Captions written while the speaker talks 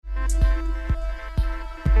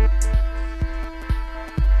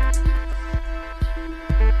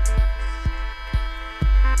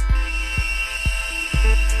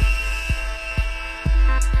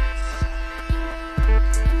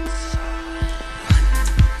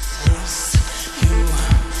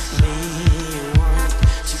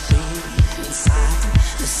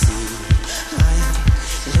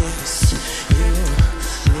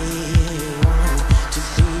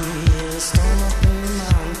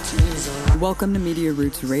Welcome to Media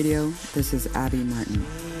Roots Radio. This is Abby Martin.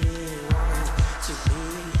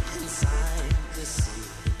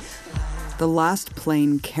 The last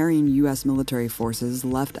plane carrying U.S. military forces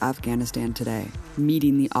left Afghanistan today,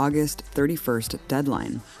 meeting the August 31st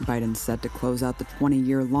deadline. Biden's set to close out the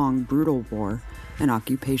 20-year-long brutal war and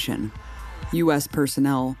occupation. U.S.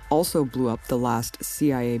 personnel also blew up the last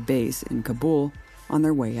CIA base in Kabul on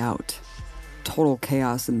their way out. Total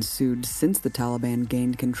chaos ensued since the Taliban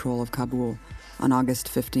gained control of Kabul on August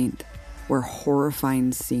 15th, where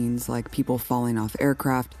horrifying scenes like people falling off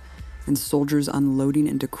aircraft and soldiers unloading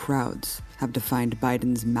into crowds have defined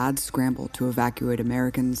Biden's mad scramble to evacuate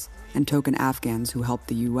Americans and token Afghans who helped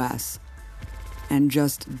the U.S. And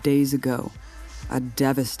just days ago, a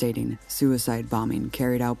devastating suicide bombing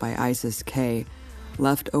carried out by ISIS-K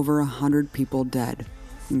left over 100 people dead,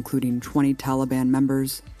 including 20 Taliban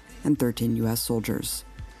members and 13 U.S. soldiers.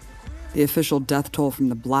 The official death toll from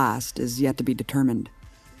the blast is yet to be determined.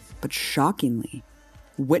 But shockingly,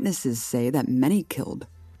 witnesses say that many killed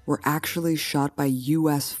were actually shot by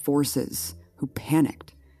U.S. forces who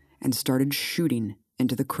panicked and started shooting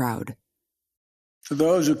into the crowd. For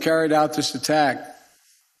those who carried out this attack,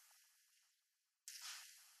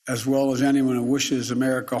 as well as anyone who wishes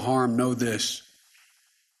America harm, know this: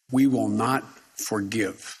 we will not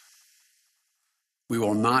forgive. We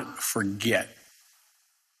will not forget.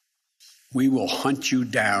 We will hunt you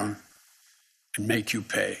down and make you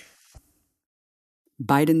pay.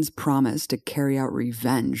 Biden's promise to carry out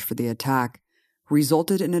revenge for the attack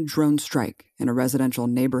resulted in a drone strike in a residential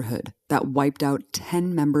neighborhood that wiped out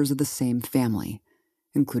 10 members of the same family,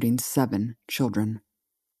 including 7 children.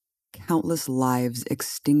 Countless lives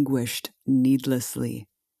extinguished needlessly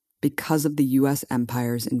because of the U.S.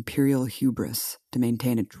 empire's imperial hubris to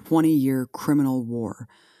maintain a 20-year criminal war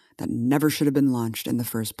that never should have been launched in the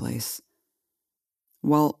first place.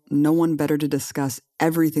 Well, no one better to discuss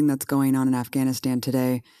everything that's going on in Afghanistan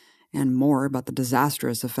today and more about the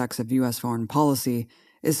disastrous effects of U.S. foreign policy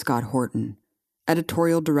is Scott Horton,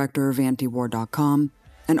 editorial director of antiwar.com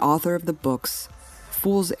and author of the books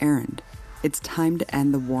Fool's Errand, It's Time to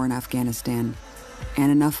End the War in Afghanistan,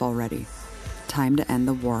 and Enough Already, Time to End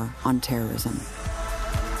the War on Terrorism.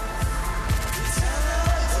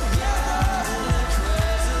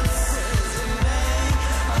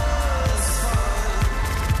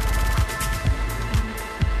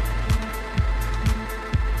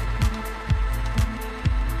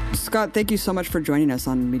 Scott, thank you so much for joining us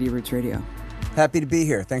on Media Roots Radio. Happy to be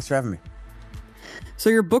here. Thanks for having me. So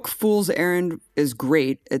your book, Fool's Errand, is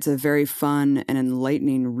great. It's a very fun and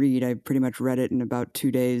enlightening read. I pretty much read it in about 2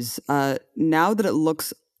 days. Now that it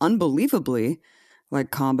looks unbelievably like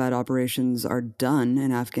combat operations are done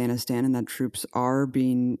in Afghanistan and that troops are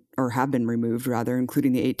being, or have been removed rather,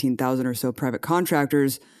 including the 18,000 or so private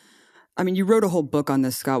contractors. I mean, you wrote a whole book on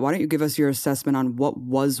this, Scott. Why don't you give us your assessment on what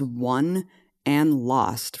was won and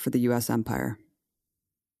lost for the U.S. empire?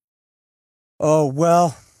 Oh,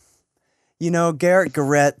 well, you know, Garrett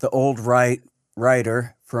Garrett, the old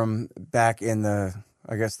writer from back in the,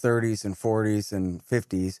 I guess, 30s and 40s and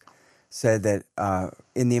 50s, said that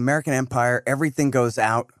in the American empire, everything goes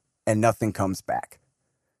out and nothing comes back.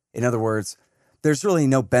 In other words, there's really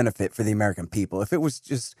no benefit for the American people. If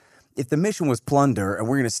the mission was plunder and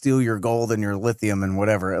we're going to steal your gold and your lithium and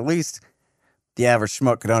whatever, at least the average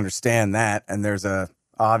schmuck could understand that, and there's a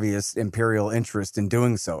obvious imperial interest in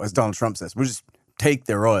doing so. As Donald Trump says, we'll just take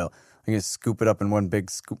their oil. You can scoop it up in one big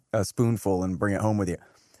spoonful and bring it home with you.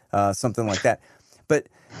 Something like that. But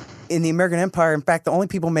in the American empire, in fact, the only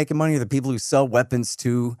people making money are the people who sell weapons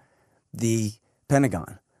to the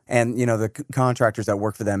Pentagon and, you know, the contractors that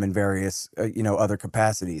work for them in various, other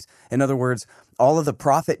capacities. In other words, all of the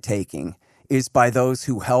profit taking is by those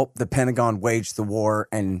who help the Pentagon wage the war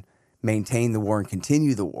and maintain the war and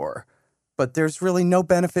continue the war. But there's really no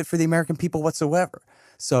benefit for the American people whatsoever.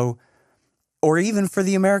 So, or even for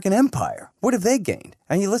the American empire. What have they gained?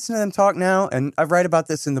 And you listen to them talk now, and I write about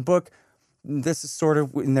this in the book. This is sort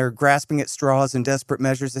of when they're grasping at straws and desperate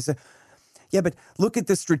measures. They say, yeah, but look at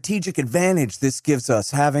the strategic advantage this gives us,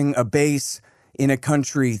 having a base in a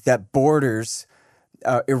country that borders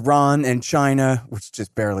Iran and China, which is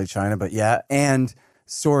just barely China, but yeah, and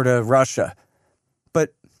sort of Russia.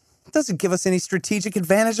 But it doesn't give us any strategic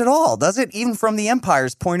advantage at all, does it? Even from the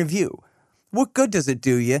empire's point of view. What good does it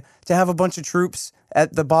do you to have a bunch of troops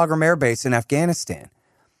at the Bagram Air Base in Afghanistan?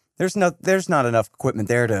 There's not enough equipment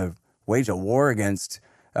there to wage a war against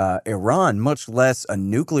Iran, much less a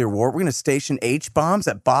nuclear war. We're going to station H-bombs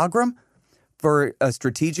at Bagram for a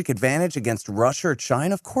strategic advantage against Russia or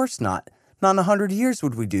China? Of course not. Not in 100 years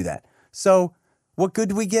would we do that. So what good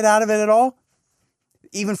do we get out of it at all?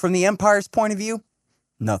 even from the empire's point of view,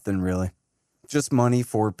 nothing really. Just money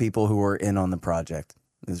for people who are in on the project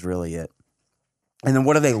is really it. And then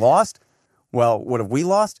what have they lost? Well, what have we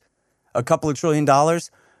lost? A couple of $1 trillion,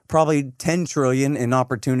 probably 10 trillion in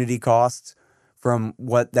opportunity costs from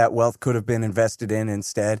what that wealth could have been invested in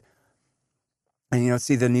instead. And,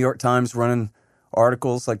 see the New York Times running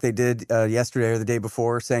articles like they did yesterday or the day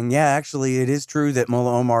before saying, yeah, actually, it is true that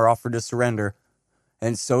Mullah Omar offered to surrender.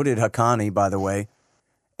 And so did Haqqani, by the way.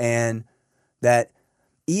 And that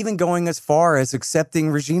even going as far as accepting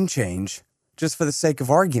regime change, just for the sake of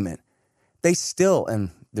argument, they still, and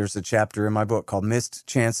there's a chapter in my book called Missed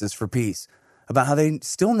Chances for Peace, about how they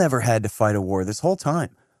still never had to fight a war this whole time.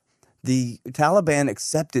 The Taliban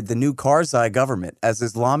accepted the new Karzai government as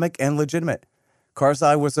Islamic and legitimate.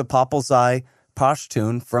 Karzai was a Popalzai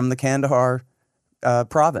Pashtun from the Kandahar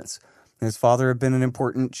province. His father had been an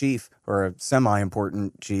important chief, or a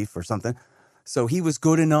semi-important chief or something. So he was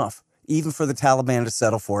good enough, even for the Taliban to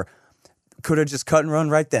settle for. Could have just cut and run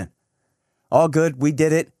right then. All good, we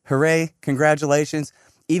did it. Hooray, congratulations.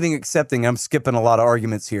 Even accepting, I'm skipping a lot of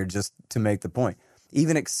arguments here just to make the point.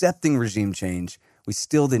 Even accepting regime change, we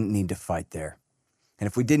still didn't need to fight there. And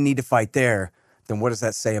if we didn't need to fight there, then what does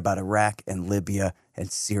that say about Iraq and Libya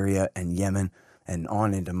and Syria and Yemen and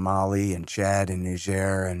on into Mali and Chad and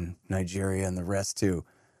Niger and Nigeria and the rest too?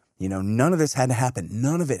 None of this had to happen.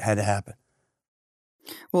 None of it had to happen.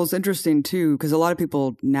 Well, it's interesting too, because a lot of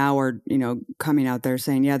people now are, coming out there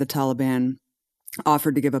saying, yeah, the Taliban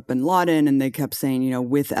offered to give up bin Laden, and they kept saying,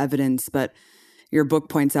 with evidence. But your book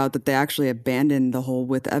points out that they actually abandoned the whole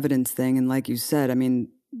with evidence thing. And like you said, I mean,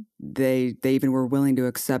 they even were willing to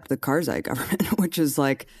accept the Karzai government, which is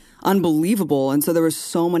like unbelievable. And so there were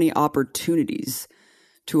so many opportunities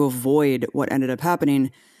to avoid what ended up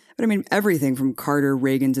happening. But I mean, everything from Carter,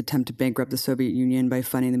 Reagan's attempt to bankrupt the Soviet Union by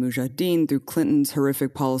funding the Mujahideen, through Clinton's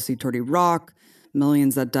horrific policy toward Iraq,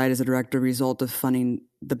 millions that died as a direct result of funding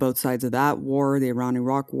the both sides of that war, the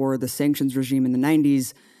Iran-Iraq war, the sanctions regime in the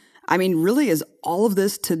 90s. I mean, really, is all of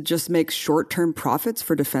this to just make short-term profits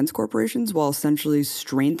for defense corporations while essentially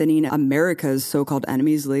strengthening America's so-called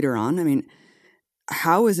enemies later on? I mean,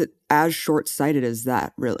 how is it as short-sighted as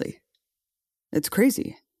that, really? It's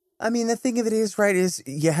crazy. I mean, the thing of it is, right, is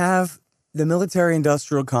you have the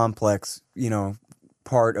military-industrial complex,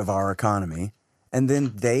 part of our economy, and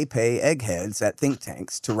then they pay eggheads at think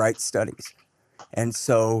tanks to write studies. And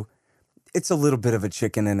so it's a little bit of a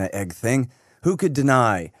chicken and an egg thing. Who could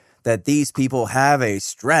deny that these people have a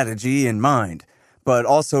strategy in mind, but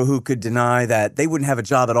also who could deny that they wouldn't have a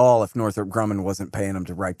job at all if Northrop Grumman wasn't paying them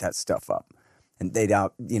to write that stuff up, and they'd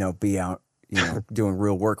be out doing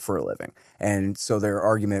real work for a living. And so their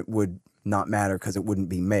argument would not matter because it wouldn't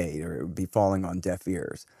be made, or it would be falling on deaf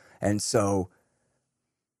ears. And so,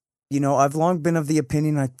 I've long been of the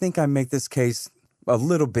opinion, I think I make this case a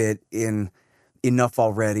little bit in enough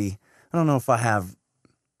already. I don't know if I have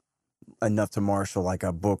enough to marshal like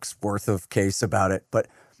a book's worth of case about it, but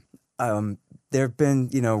there have been,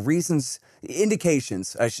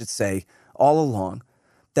 indications, I should say, all along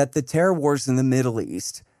that the terror wars in the Middle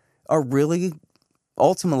East are really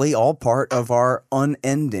ultimately all part of our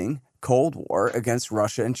unending Cold War against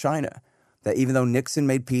Russia and China. That even though Nixon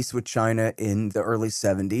made peace with China in the early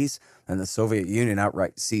 70s and the Soviet Union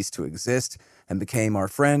outright ceased to exist and became our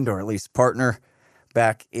friend, or at least partner,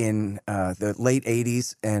 back in the late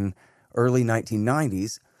 80s and early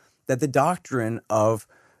 1990s, that the doctrine of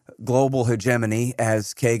global hegemony,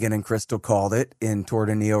 as Kagan and Crystal called it, toward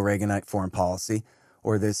a neo-Reaganite foreign policy,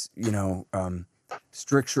 or this,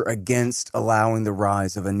 stricture against allowing the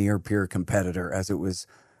rise of a near-peer competitor, as it was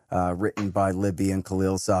written by Libby and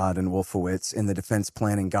Khalilzad and Wolfowitz in the Defense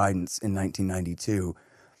Planning Guidance in 1992,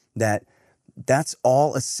 that's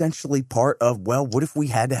all essentially part of, well, what if we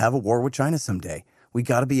had to have a war with China someday? We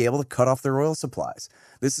got to be able to cut off their oil supplies.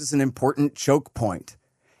 This is an important choke point.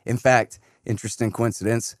 In fact, interesting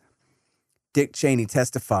coincidence, Dick Cheney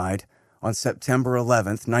testified on September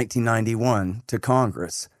 11th, 1991 to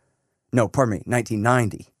Congress.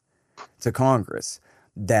 1990 to Congress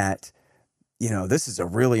that, this is a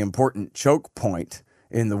really important choke point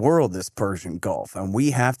in the world, this Persian Gulf, and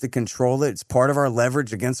we have to control it. It's part of our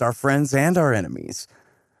leverage against our friends and our enemies,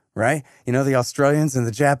 right? The Australians and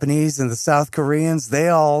the Japanese and the South Koreans, they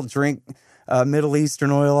all drink Middle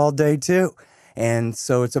Eastern oil all day too. And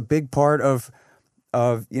so it's a big part of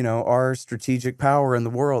our strategic power in the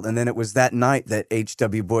world. And then it was that night that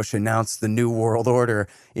H.W. Bush announced the New World Order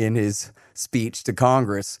in his speech to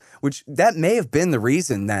Congress, which that may have been the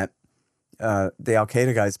reason that the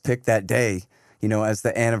Al-Qaeda guys picked that day, as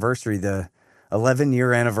the anniversary, the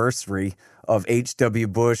 11-year anniversary of H.W.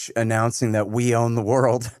 Bush announcing that we own the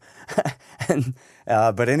world. And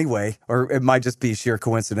but anyway, or it might just be sheer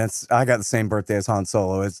coincidence. I got the same birthday as Han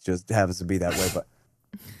Solo. It just happens to be that way. But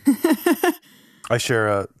I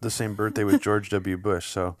share the same birthday with George W. Bush.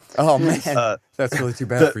 So, oh man, that's really too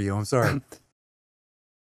bad for you. I'm sorry.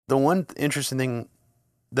 The one interesting thing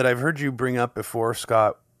that I've heard you bring up before,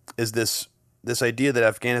 Scott, is this idea that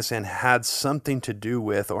Afghanistan had something to do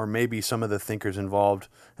with, or maybe some of the thinkers involved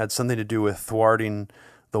had something to do with thwarting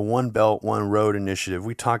the One Belt, One Road initiative.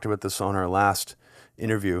 We talked about this on our last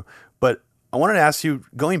interview, but I wanted to ask you,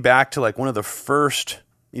 going back to like one of the first,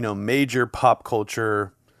 major pop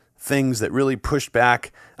culture things that really pushed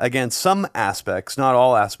back against some aspects, not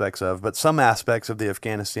all aspects of, but some aspects of the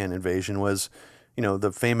Afghanistan invasion was,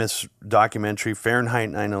 the famous documentary Fahrenheit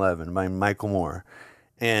 9/11 by Michael Moore.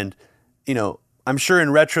 And, I'm sure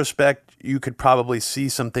in retrospect, you could probably see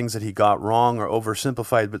some things that he got wrong or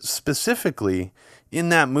oversimplified, but specifically in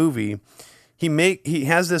that movie, he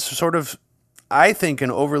has this sort of, I think,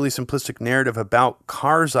 an overly simplistic narrative about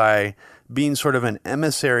Karzai being sort of an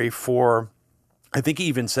emissary for, I think he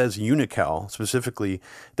even says Unocal specifically,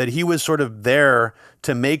 that he was sort of there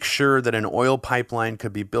to make sure that an oil pipeline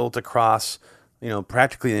could be built across,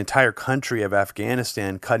 practically the entire country of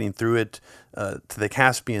Afghanistan, cutting through it to the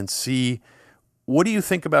Caspian Sea. What do you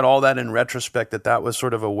think about all that in retrospect, that was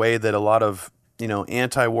sort of a way that a lot of,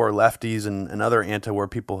 anti-war lefties and other anti-war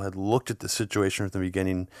people had looked at the situation from the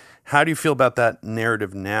beginning? How do you feel about that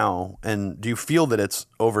narrative now? And do you feel that it's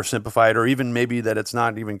oversimplified, or even maybe that it's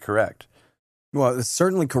not even correct? Well, it's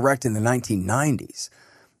certainly correct in the 1990s.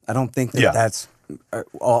 I don't think that that's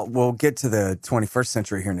all. We'll get to the 21st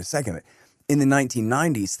century here in a second. But in the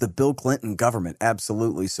 1990s, the Bill Clinton government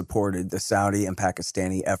absolutely supported the Saudi and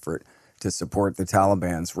Pakistani effort to support the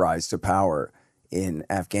Taliban's rise to power in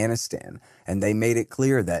Afghanistan. And they made it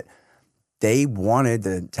clear that they wanted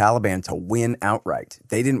the Taliban to win outright.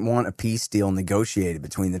 They didn't want a peace deal negotiated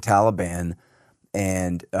between the Taliban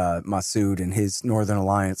and Massoud and his Northern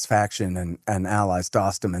Alliance faction and allies,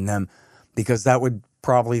 Dostum and them, because that would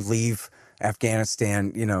probably leave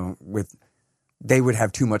Afghanistan, they would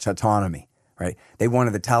have too much autonomy, right? They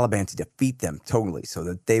wanted the Taliban to defeat them totally so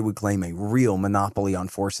that they would claim a real monopoly on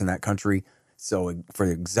force in that country. So for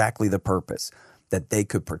exactly the purpose that they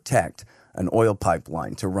could protect an oil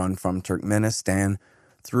pipeline to run from Turkmenistan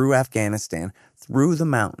through Afghanistan, through the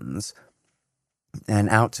mountains, and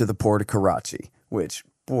out to the port of Karachi, which,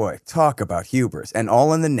 boy, talk about hubris. And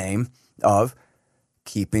all in the name of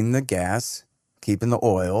keeping the gas, keeping the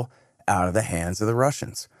oil out of the hands of the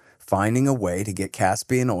Russians, finding a way to get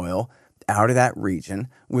Caspian oil out of that region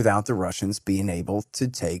without the Russians being able to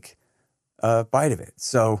take a bite of it.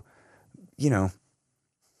 So,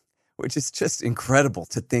 which is just incredible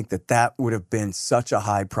to think that would have been such a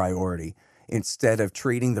high priority instead of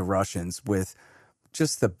treating the Russians with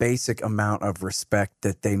just the basic amount of respect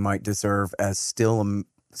that they might deserve as still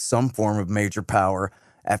some form of major power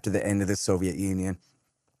after the end of the Soviet Union.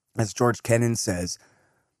 As George Kennan says,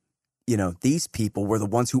 these people were the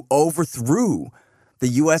ones who overthrew the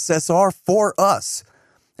USSR for us.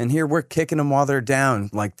 And here we're kicking them while they're down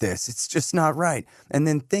like this. It's just not right. And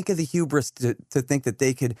then think of the hubris to think that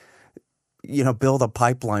they could, build a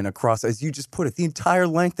pipeline across, as you just put it, the entire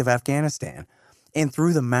length of Afghanistan and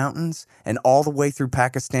through the mountains and all the way through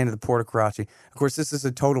Pakistan to the port of Karachi. Of course, this is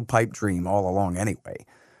a total pipe dream all along anyway.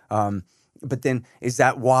 But then is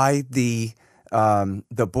that why the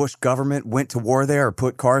Bush government went to war there or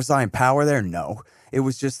put Karzai in power there? No. It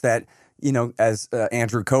was just that, as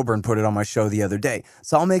Andrew Coburn put it on my show the other day,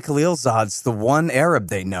 Salmeh Khalilzad's the one Arab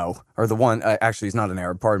they know, or the one, actually he's not an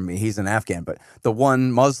Arab, pardon me, he's an Afghan, but the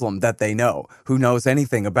one Muslim that they know who knows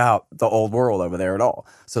anything about the old world over there at all.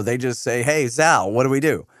 So they just say, hey, Zal, what do we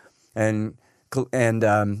do? And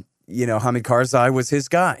Hamid Karzai was his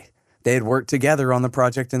guy. They had worked together on the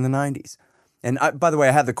project in the 90s. And by the way,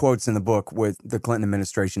 I have the quotes in the book with the Clinton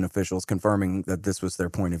administration officials confirming that this was their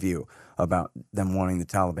point of view about them wanting the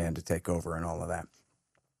Taliban to take over and all of that.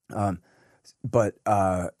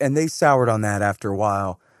 And they soured on that after a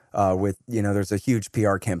while there's a huge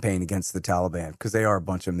PR campaign against the Taliban because they are a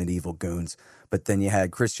bunch of medieval goons. But then you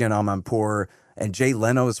had Christiane Amanpour and Jay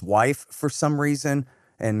Leno's wife for some reason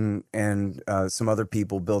and some other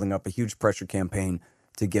people building up a huge pressure campaign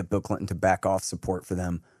to get Bill Clinton to back off support for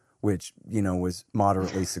them, which, was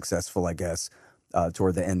moderately successful, I guess,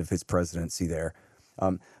 toward the end of his presidency there.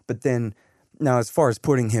 But then, now, as far as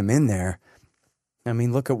putting him in there, I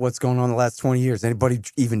mean, look at what's going on the last 20 years. Anybody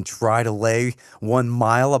even try to lay 1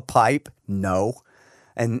 mile of pipe? No.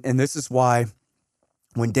 And this is why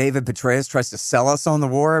when David Petraeus tries to sell us on the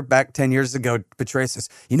war back 10 years ago, Petraeus says,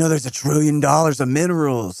 there's $1 trillion of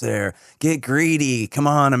minerals there. Get greedy. Come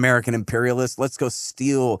on, American imperialists. Let's go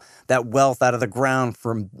steal that wealth out of the ground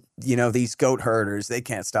from, these goat herders. They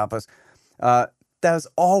can't stop us. That was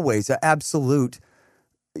always an absolute,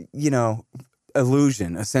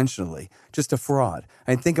 illusion, essentially. Just a fraud.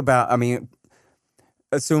 And think about,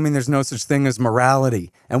 assuming there's no such thing as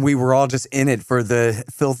morality, and we were all just in it for the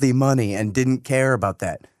filthy money and didn't care about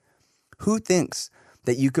that. Who thinks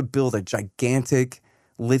that you could build a gigantic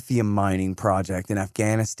lithium mining project in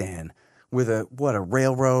Afghanistan with a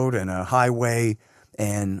railroad and a highway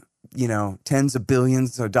and, tens of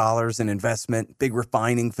billions of dollars in investment, big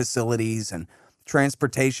refining facilities and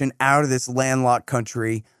transportation out of this landlocked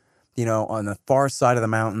country, on the far side of the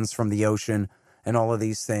mountains from the ocean and all of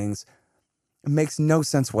these things? It makes no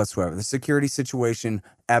sense whatsoever. The security situation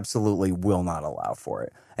absolutely will not allow for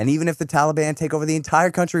it. And even if the Taliban take over the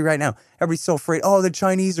entire country right now, everybody's so afraid, the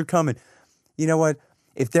Chinese are coming. You know what?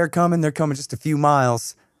 If they're coming just a few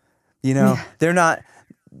miles. They're not,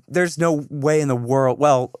 there's no way in the world.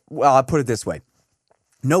 Well, I'll put it this way.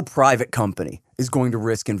 No private company is going to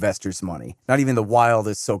risk investors' money. Not even the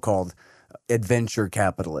wildest so-called adventure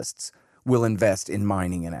capitalists will invest in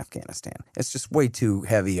mining in Afghanistan. It's just way too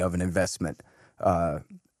heavy of an investment for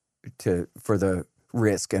the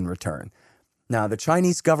risk and return. Now, the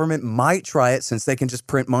Chinese government might try it since they can just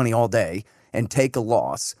print money all day and take a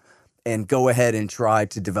loss and go ahead and try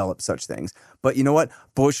to develop such things. But you know what?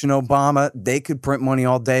 Bush and Obama, they could print money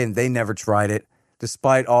all day and they never tried it,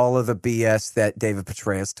 despite all of the BS that David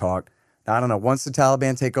Petraeus talked. Now, I don't know. Once the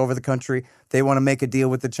Taliban take over the country, they want to make a deal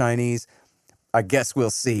with the Chinese. I guess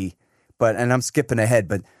we'll see. And I'm skipping ahead,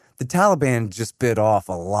 but the Taliban just bit off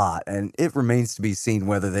a lot, and it remains to be seen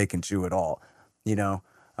whether they can chew it all,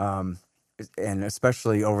 and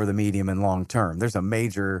especially over the medium and long term. There's a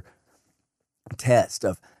major test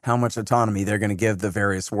of how much autonomy they're going to give the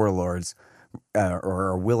various warlords or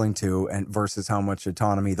are willing to, and versus how much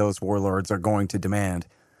autonomy those warlords are going to demand,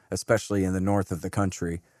 especially in the north of the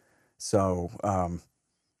country. So,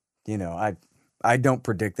 I don't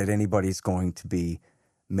predict that anybody's going to be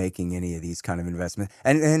making any of these kind of investments.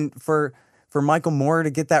 And for Michael Moore to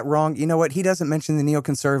get that wrong, you know what? He doesn't mention the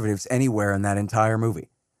neoconservatives anywhere in that entire movie.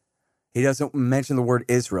 He doesn't mention the word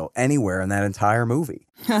Israel anywhere in that entire movie.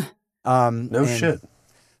 No shit.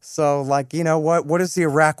 So, what does the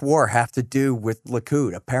Iraq War have to do with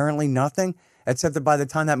Likud? Apparently nothing, except that by the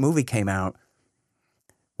time that movie came out,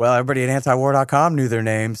 well, everybody at antiwar.com knew their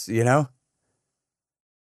names,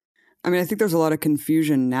 I think there's a lot of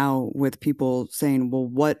confusion now with people saying, well,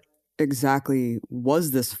 what exactly was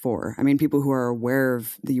this for? People who are aware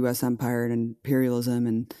of the U.S. empire and imperialism,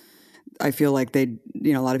 and I feel like a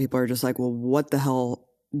lot of people are just like, well, what the hell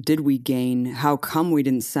did we gain? How come we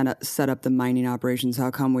didn't set up the mining operations? How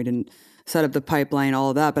come we didn't set up the pipeline, all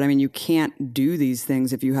of that? But you can't do these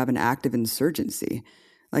things if you have an active insurgency.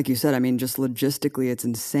 Like you said, just logistically, it's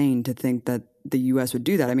insane to think that the U.S. would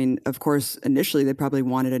do that. Of course, initially they probably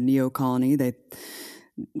wanted a neo-colony. They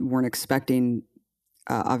weren't expecting,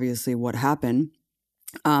 obviously, what happened.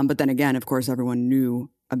 But then again, of course, everyone knew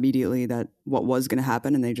immediately that what was going to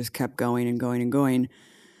happen, and they just kept going and going and going.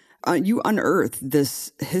 You unearth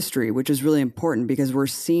this history, which is really important because we're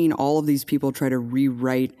seeing all of these people try to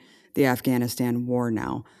rewrite the Afghanistan war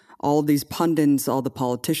now. All of these pundits, all the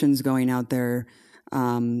politicians going out there,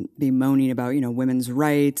 bemoaning about, women's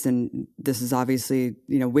rights. And this is obviously,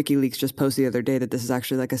 WikiLeaks just posted the other day that this is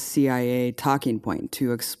actually like a CIA talking point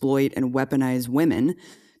to exploit and weaponize women,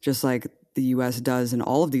 just like the U.S. does in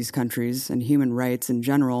all of these countries and human rights in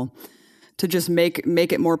general, to just make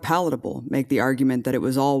it more palatable, make the argument that it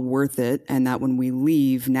was all worth it. And that when we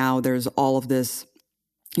leave now, there's all of this,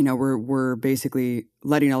 we're basically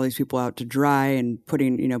letting all these people out to dry and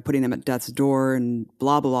putting them at death's door and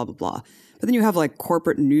blah, blah, blah, blah, blah. But then you have like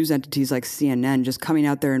corporate news entities like CNN just coming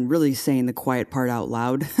out there and really saying the quiet part out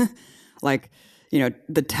loud. Like,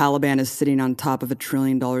 the Taliban is sitting on top of $1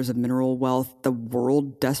 trillion of mineral wealth the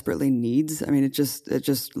world desperately needs. It's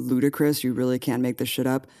just ludicrous. You really can't make this shit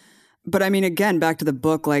up. But again, back to the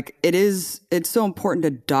book, like it's so important to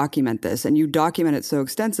document this, and you document it so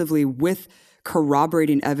extensively with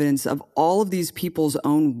corroborating evidence of all of these people's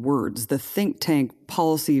own words, the think tank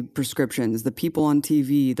policy prescriptions, the people on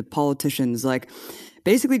TV, the politicians, like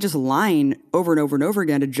basically just lying over and over and over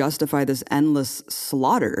again to justify this endless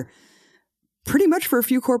slaughter, pretty much for a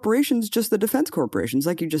few corporations, just the defense corporations,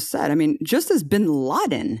 like you just said. Just as bin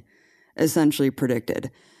Laden essentially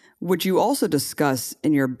predicted, which you also discuss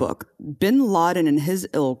in your book, bin Laden and his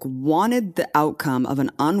ilk wanted the outcome of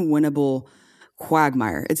an unwinnable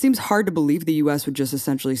quagmire. It seems hard to believe the U.S. would just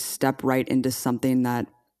essentially step right into something that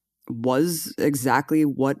was exactly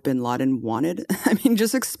what bin Laden wanted. I mean,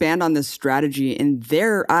 just expand on this strategy in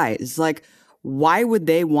their eyes. Like, why would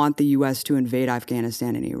they want the U.S. to invade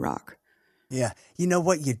Afghanistan and Iraq? Yeah. You know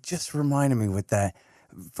what? You just reminded me with that.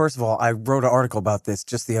 First of all, I wrote an article about this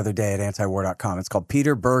just the other day at antiwar.com. It's called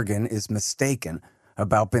Peter Bergen is Mistaken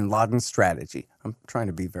About Bin Laden's Strategy. I'm trying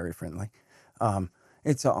to be very friendly.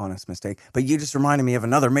 It's an honest mistake. But you just reminded me of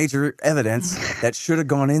another major evidence that should have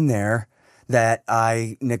gone in there that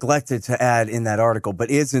I neglected to add in that article, but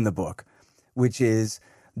is in the book, which is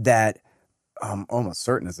that, almost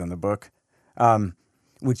certain is in the book,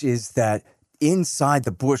 which is that inside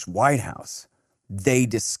the Bush White House, they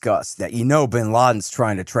discussed that, bin Laden's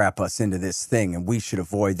trying to trap us into this thing and we should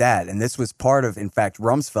avoid that. And this was part of, in fact,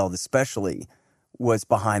 Rumsfeld especially was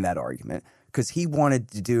behind that argument because he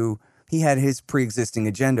wanted to do, he had his pre-existing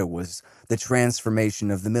agenda was the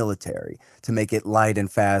transformation of the military to make it light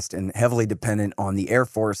and fast and heavily dependent on the Air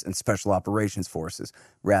Force and Special Operations Forces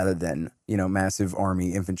rather than, massive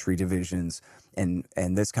Army infantry divisions and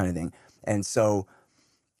this kind of thing. And so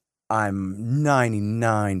I'm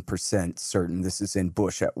 99% certain this is in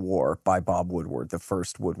Bush at War by Bob Woodward, the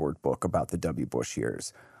first Woodward book about the W. Bush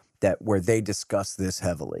years, that where they discuss this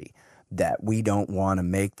heavily, that we don't want to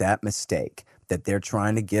make that mistake that they're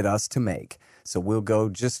trying to get us to make. So we'll go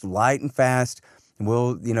just light and fast.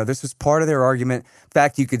 This was part of their argument. In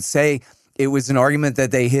fact, you could say it was an argument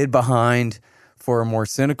that they hid behind for a more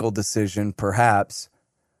cynical decision, perhaps,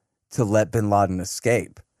 to let bin Laden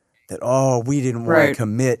escape. That, we didn't want to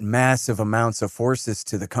commit massive amounts of forces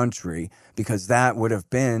to the country because that would have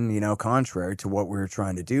been, contrary to what we were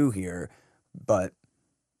trying to do here. But,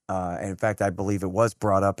 and in fact, I believe it was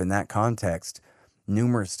brought up in that context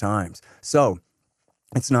numerous times. So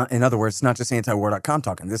it's not, in other words, it's not just antiwar.com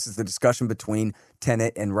talking. This is the discussion between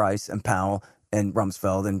Tenet and Rice and Powell and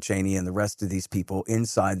Rumsfeld and Cheney and the rest of these people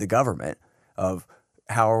inside the government of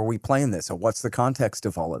how are we playing this? Or what's the context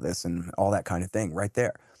of all of this and all that kind of thing right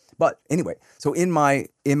there. But anyway, so in my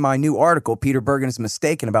new article, Peter Bergen is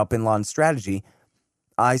Mistaken About Bin Laden's Strategy,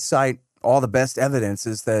 I cite all the best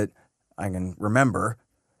evidences that I can remember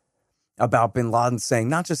about bin Laden saying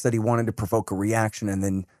not just that he wanted to provoke a reaction and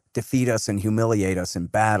then defeat us and humiliate us in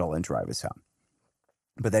battle and drive us out,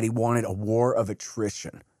 but that he wanted a war of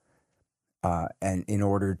attrition and in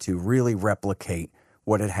order to really replicate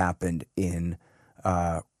what had happened in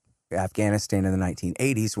Afghanistan in the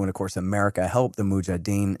 1980s, when, of course, America helped the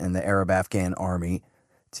Mujahideen and the Arab Afghan army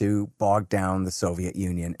to bog down the Soviet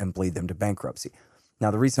Union and bleed them to bankruptcy.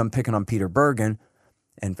 Now, the reason I'm picking on Peter Bergen,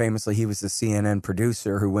 and famously he was the CNN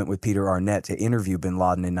producer who went with Peter Arnett to interview bin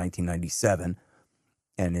Laden in 1997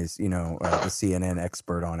 and is, the CNN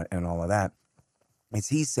expert on it and all of that, is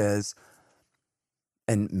he says,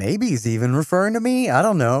 and maybe he's even referring to me, I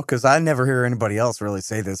don't know, because I never hear anybody else really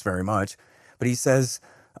say this very much, but he says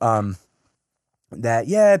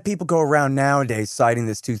that, people go around nowadays citing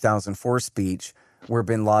this 2004 speech where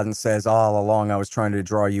bin Laden says, all along I was trying to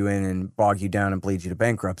draw you in and bog you down and bleed you to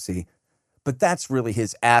bankruptcy. But that's really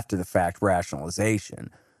his after-the-fact rationalization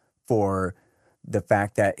for the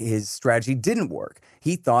fact that his strategy didn't work.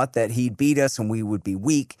 He thought that he'd beat us and we would be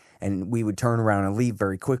weak and we would turn around and leave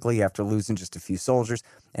very quickly after losing just a few soldiers.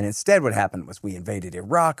 And instead what happened was we invaded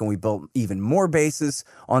Iraq and we built even more bases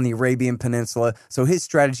on the Arabian Peninsula. So his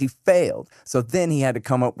strategy failed. So then he had to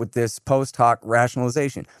come up with this post hoc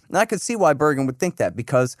rationalization. And I could see why Bergen would think that,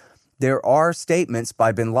 because there are statements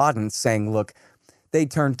by bin Laden saying, look, they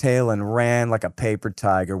turned tail and ran like a paper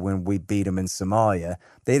tiger when we beat them in Somalia.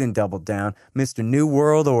 They didn't double down. Mr. New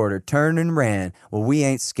World Order turned and ran. Well, we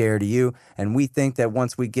ain't scared of you, and we think that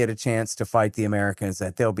once we get a chance to fight the Americans,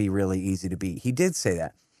 that they'll be really easy to beat. He did say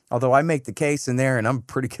that. Although I make the case in there, and I'm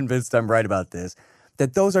pretty convinced I'm right about this,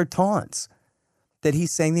 that those are taunts. That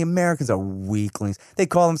he's saying the Americans are weaklings. They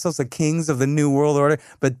call themselves the kings of the New World Order,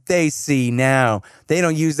 but they see now. They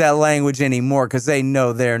don't use that language anymore because they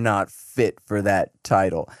know they're not fit for that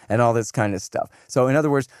title and all this kind of stuff. So in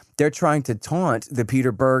other words, they're trying to taunt the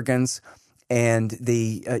Peter Bergens and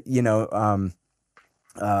the,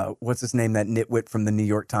 what's his name, that nitwit from the New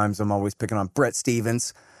York Times I'm always picking on, Bret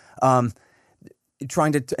Stephens,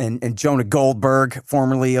 trying to, and Jonah Goldberg,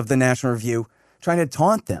 formerly of the National Review, trying to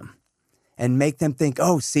taunt them. And make them think,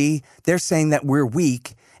 oh, see, they're saying that we're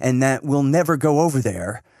weak and that we'll never go over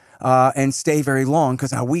there and stay very long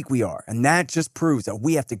because how weak we are. And that just proves that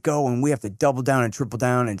we have to go and we have to double down and triple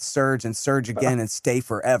down and surge again and stay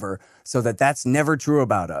forever, so that that's never true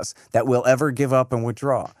about us, that we'll ever give up and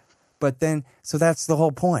withdraw. But then, so that's the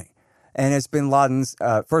whole point. And it's bin Laden's,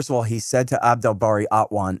 first of all, he said to Abdel Bari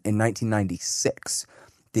Atwan in 1996,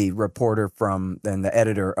 the reporter and the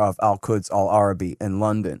editor of Al-Quds Al-Arabi in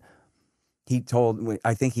London,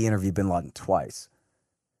 I think he interviewed bin Laden twice.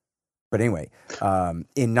 But anyway,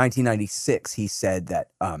 in 1996, he said that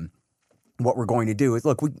what we're going to do is,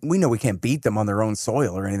 look, we know we can't beat them on their own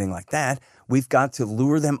soil or anything like that. We've got to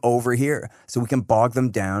lure them over here so we can bog them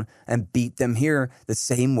down and beat them here the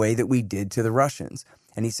same way that we did to the Russians.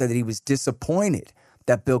 And he said that he was disappointed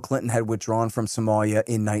that Bill Clinton had withdrawn from Somalia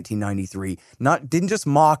in 1993. Didn't just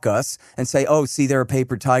mock us and say, oh, see, they're a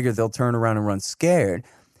paper tiger, they'll turn around and run scared.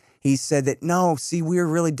 He said that, no, see, we were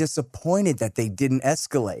really disappointed that they didn't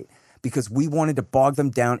escalate because we wanted to bog them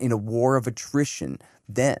down in a war of attrition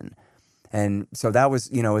then. And so that was,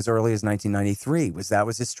 as early as 1993 that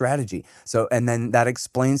was his strategy. So, and then that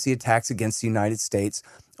explains the attacks against the United States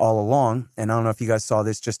all along. And I don't know if you guys saw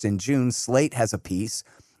this just in June, Slate has a piece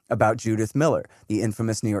about Judith Miller, the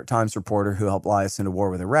infamous New York Times reporter who helped lie us into war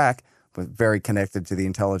with Iraq, but very connected to the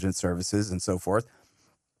intelligence services and so forth.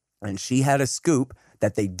 And she had a scoop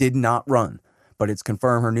that they did not run, but it's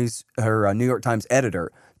confirmed. Her New York Times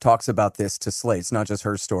editor talks about this to Slate. It's not just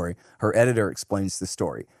her story. Her editor explains the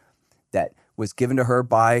story that was given to her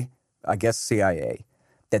by, I guess, CIA,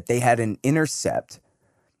 that they had an intercept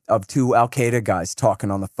of two Al-Qaeda guys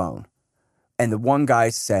talking on the phone. And the one guy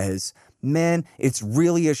says, man, it's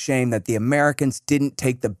really a shame that the Americans didn't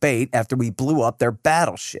take the bait after we blew up their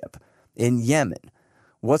battleship in Yemen.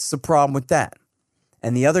 What's the problem with that?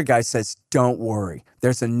 And the other guy says, don't worry,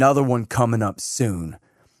 there's another one coming up soon,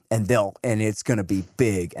 and it's going to be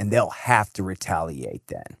big, and they'll have to retaliate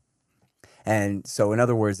then. And so, in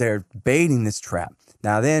other words, they're baiting this trap.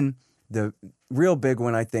 Now then, the real big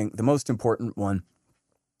one, I think, the most important one,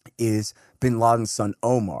 is bin Laden's son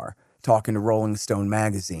Omar talking to Rolling Stone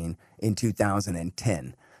magazine in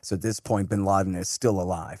 2010. So at this point, bin Laden is still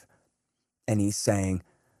alive. And he's saying,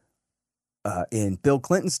 in Bill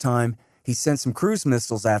Clinton's time, he sent some cruise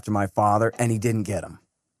missiles after my father, and he didn't get them.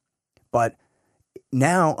 But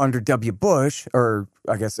now, under W. Bush, or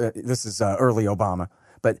I guess this is early Obama,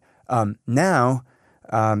 but now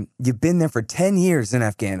you've been there for 10 years in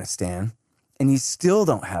Afghanistan, and you still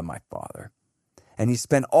don't have my father. And you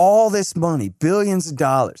spent all this money, billions of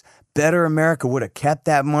dollars. Better America would have kept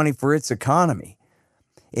that money for its economy.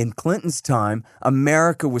 In Clinton's time,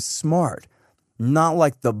 America was smart, not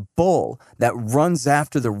like the bull that runs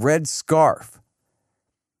after the red scarf.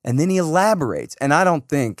 And then he elaborates, and I don't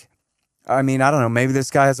know, maybe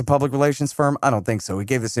this guy has a public relations firm. I don't think so. He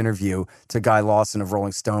gave this interview to Guy Lawson of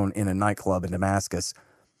Rolling Stone in a nightclub in Damascus.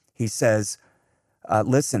 He says,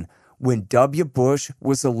 listen, when W. Bush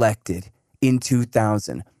was elected in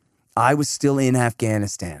 2000, I was still in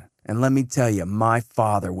Afghanistan. And let me tell you, my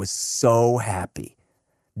father was so happy.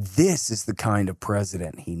 This is the kind of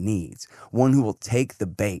president he needs, one who will take the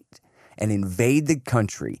bait and invade the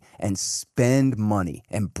country and spend money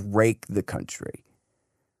and break the country.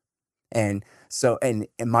 And so, and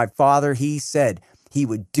my father, he said he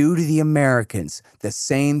would do to the Americans the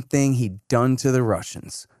same thing he'd done to the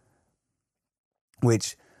Russians,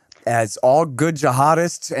 which, as all good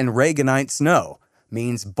jihadists and Reaganites know,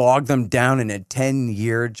 means bog them down in a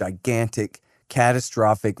 10-year gigantic,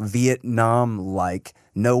 catastrophic, Vietnam-like,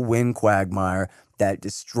 no-win quagmire that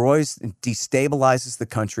destroys and destabilizes the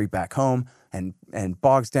country back home and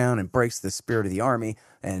bogs down and breaks the spirit of the army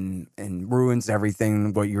and ruins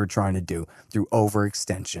everything what you're trying to do through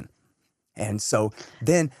overextension. And so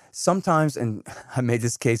then sometimes, and I made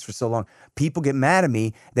this case for so long, people get mad at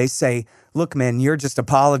me. They say, look, man, you're just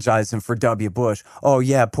apologizing for W. Bush. Oh,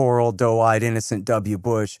 yeah, poor old doe-eyed innocent W.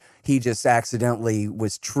 Bush. He just accidentally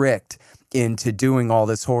was tricked into doing all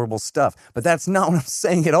this horrible stuff. But that's not what I'm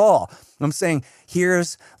saying at all. I'm saying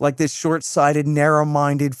here's like this short-sighted,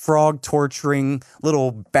 narrow-minded, frog-torturing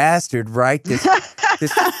little bastard, right?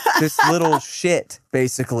 This little shit,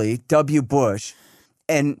 basically, W. Bush.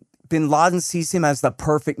 And bin Laden sees him as the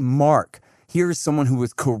perfect mark. Here's someone who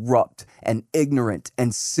is corrupt and ignorant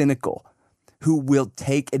and cynical, who will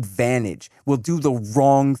take advantage, will do the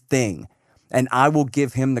wrong thing. And I will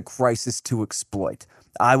give him the crisis to exploit.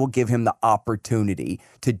 I will give him the opportunity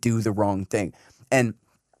to do the wrong thing. And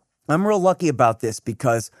I'm real lucky about this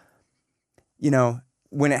because,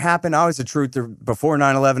 when it happened, I was a truther. Before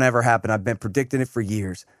 9/11 ever happened, I've been predicting it for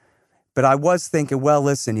years. But I was thinking, well,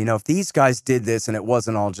 listen, if these guys did this and it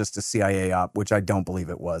wasn't all just a CIA op, which I don't believe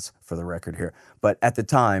it was, for the record here. But at the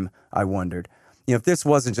time, I wondered, if this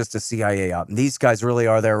wasn't just a CIA op, and these guys really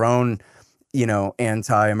are their own,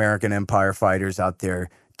 anti-American empire fighters out there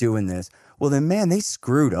doing this, well, then, man, they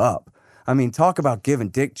screwed up. I mean, talk about giving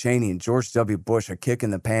Dick Cheney and George W. Bush a kick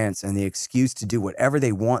in the pants and the excuse to do whatever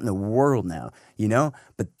they want in the world now, you know?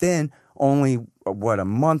 But then only, a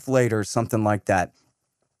month later, something like that,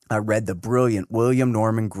 I read the brilliant William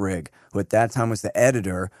Norman Grigg, who at that time was the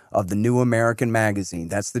editor of the New American Magazine.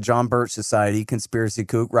 That's the John Birch Society, conspiracy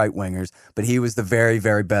kook right-wingers, but he was the very,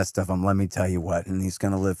 very best of them, let me tell you what, and he's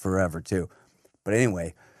going to live forever too. But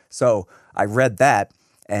anyway, so I read that,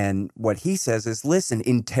 and what he says is, listen,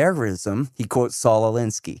 in terrorism, he quotes Saul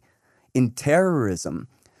Alinsky, in terrorism,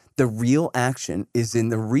 the real action is in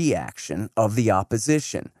the reaction of the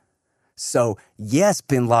opposition. So, yes,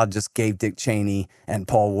 bin Laden just gave Dick Cheney and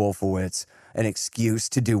Paul Wolfowitz an excuse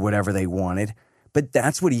to do whatever they wanted, but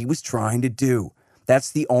that's what he was trying to do.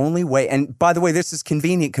 That's the only way. And by the way, this is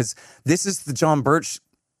convenient because this is the John Birch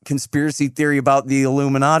conspiracy theory about the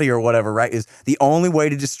Illuminati or whatever, right? Is the only way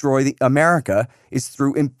to destroy America is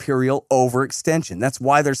through imperial overextension. That's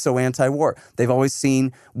why they're so anti-war. They've always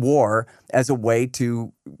seen war as a way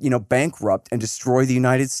to, bankrupt and destroy the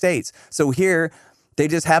United States. So here, they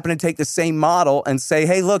just happen to take the same model and say,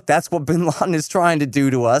 hey, look, that's what bin Laden is trying to do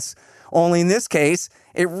to us. Only in this case,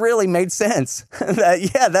 it really made sense.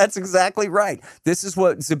 That's exactly right. This is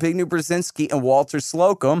what Zbigniew Brzezinski and Walter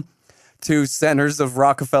Slocum, two centers of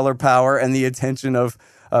Rockefeller power and the attention of,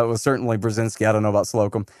 certainly Brzezinski, I don't know about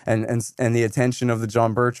Slocum, and the attention of the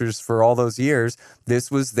John Birchers for all those years, this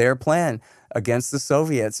was their plan against the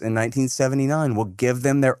Soviets in 1979. We'll give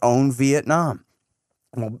them their own Vietnam.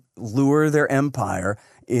 Will lure their empire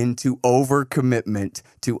into overcommitment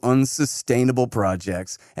to unsustainable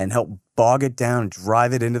projects and help bog it down,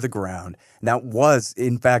 drive it into the ground. And that was,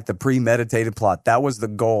 in fact, the premeditated plot. That was the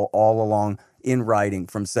goal all along in writing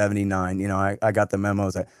from 79. I got the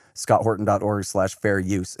memos at scotthorton.org/fair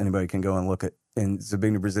use. Anybody can go and look at in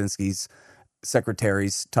Zbigniew Brzezinski's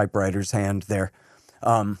secretary's typewriter's hand there.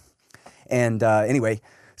 Anyway,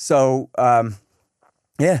 so...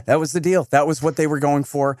 yeah, that was the deal. That was what they were going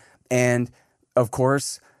for. And, of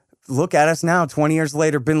course, look at us now. 20 years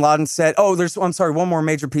later, bin Laden said, one more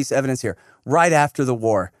major piece of evidence here. Right after the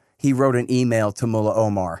war, he wrote an email to Mullah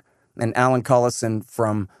Omar. And Alan Cullison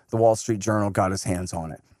from the Wall Street Journal got his hands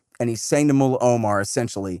on it. And he's saying to Mullah Omar,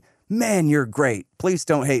 essentially, man, you're great. Please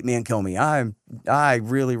don't hate me and kill me. I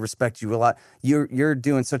really respect you a lot. You're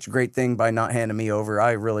doing such a great thing by not handing me over.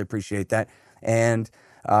 I really appreciate that. And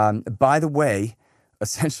by the way,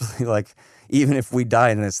 essentially, like, even if we die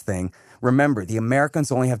in this thing, remember, the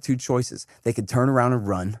Americans only have two choices. They could turn around and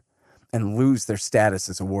run and lose their status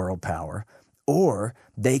as a world power, or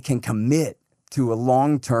they can commit to a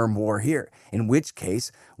long-term war here, in which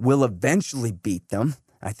case we'll eventually beat them.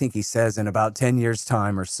 I think he says in about 10 years'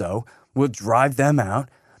 time or so, we'll drive them out,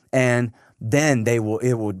 and then it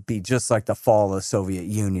will be just like the fall of the Soviet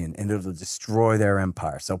Union, and it'll destroy their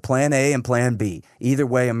empire. So plan A and plan B. Either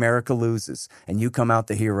way, America loses, and you come out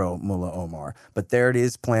the hero, Mullah Omar. But there it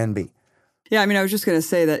is, plan B. Yeah, I mean, I was just going to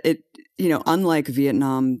say that unlike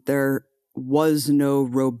Vietnam, there was no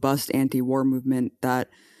robust anti-war movement that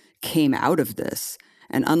came out of this.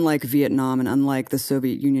 And unlike Vietnam and unlike the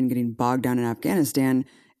Soviet Union getting bogged down in Afghanistan,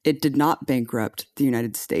 it did not bankrupt the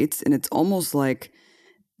United States. And it's almost like,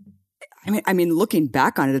 I mean, looking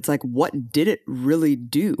back on it, it's like, what did it really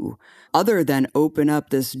do other than open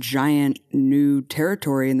up this giant new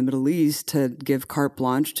territory in the Middle East to give carte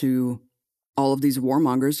blanche to all of these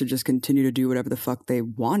warmongers to just continue to do whatever the fuck they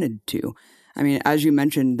wanted to? I mean, as you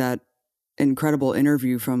mentioned, that incredible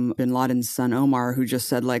interview from bin Laden's son, Omar, who just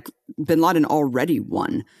said, like, bin Laden already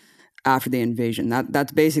won after the invasion.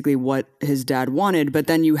 That's basically what his dad wanted. But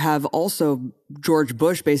then you have also George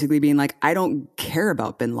Bush basically being like, I don't care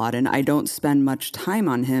about bin Laden. I don't spend much time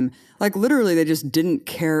on him. Like, literally, they just didn't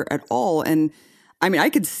care at all. And I mean, I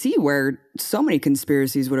could see where so many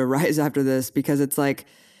conspiracies would arise after this, because it's like,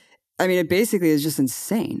 I mean, it basically is just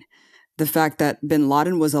insane. The fact that bin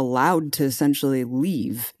Laden was allowed to essentially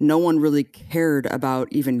leave. No one really cared about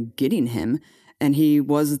even getting him. And he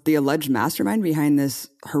was the alleged mastermind behind this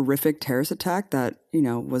horrific terrorist attack that,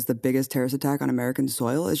 was the biggest terrorist attack on American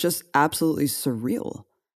soil. It's just absolutely surreal.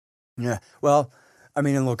 Yeah. Well, I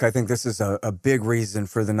mean, and look, I think this is a big reason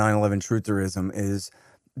for the 9/11 trutherism is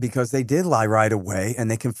because they did lie right away, and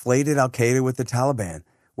they conflated Al-Qaeda with the Taliban,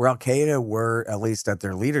 where Al-Qaeda were, at least at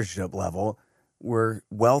their leadership level, were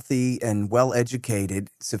wealthy and well-educated,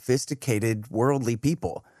 sophisticated, worldly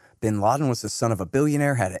people. Bin Laden was the son of a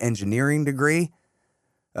billionaire, had an engineering degree.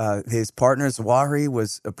 His partner, Zawahiri,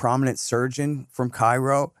 was a prominent surgeon from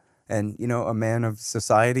Cairo and, a man of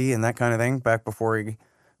society and that kind of thing back before he,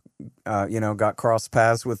 got cross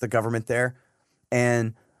paths with the government there.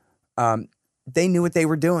 And they knew what they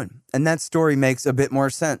were doing. And that story makes a bit more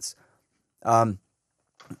sense.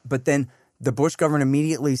 But then the Bush government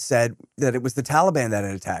immediately said that it was the Taliban that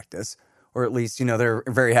had attacked us, or at least, they're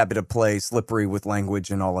very happy to play slippery with language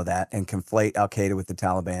and all of that and conflate Al-Qaeda with the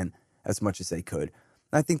Taliban as much as they could.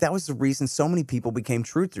 And I think that was the reason so many people became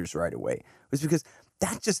truthers right away, was because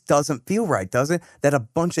that just doesn't feel right, does it? That a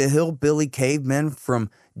bunch of hillbilly cavemen from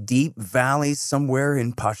deep valleys somewhere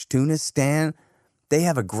in Pashtunistan, they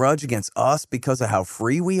have a grudge against us because of how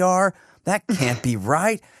free we are? That can't be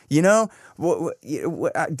right. Didn't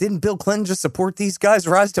Bill Clinton just support these guys'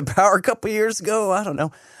 rise to power a couple years ago? I don't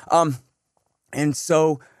know.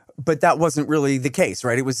 But that wasn't really the case,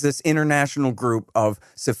 right? It was this international group of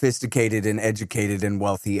sophisticated and educated and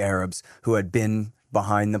wealthy Arabs who had been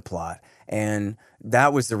behind the plot. And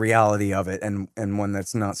that was the reality of it, and one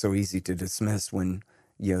that's not so easy to dismiss when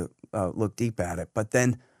you look deep at it. But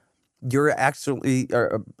then you're actually,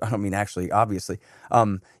 or I don't mean actually, obviously,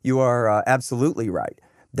 you are absolutely right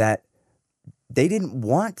that they didn't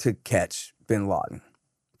want to catch bin Laden.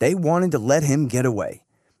 They wanted to let him get away.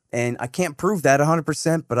 And I can't prove that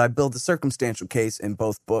 100%, but I build a circumstantial case in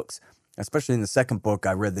both books, especially in the second book.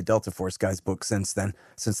 I read the Delta Force guys' book since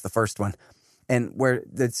the first one. And where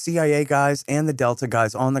the CIA guys and the Delta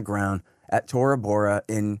guys on the ground at Tora Bora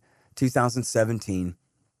in 2017,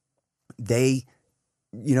 they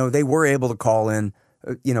were able to call in,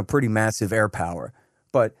 pretty massive air power.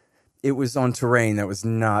 But it was on terrain that was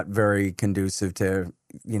not very conducive to,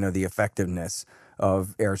 the effectiveness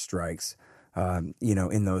of airstrikes,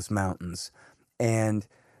 in those mountains. And,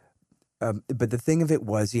 but the thing of it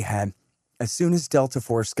was you had, as soon as Delta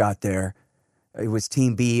Force got there, it was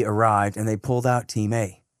Team B arrived and they pulled out Team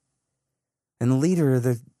A. And the leader of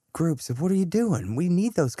the group said, "What are you doing? We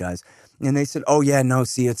need those guys." And they said, "Oh yeah, no,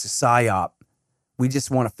 see, it's a psyop. We just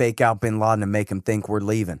want to fake out bin Laden and make him think we're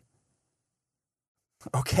leaving."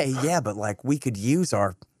 Okay, yeah, but we could use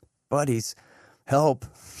our buddies' help,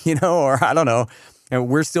 or I don't know. And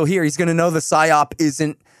we're still here. He's going to know the psyop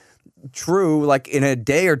isn't true, in a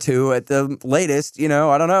day or two at the latest,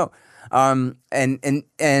 I don't know. And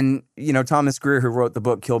Thomas Greer, who wrote the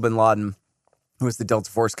book Kill Bin Laden, who was the Delta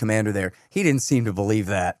Force commander there, he didn't seem to believe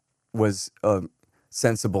that was a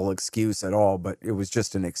sensible excuse at all, but it was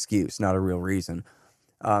just an excuse, not a real reason.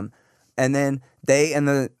 And then they and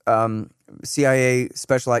the CIA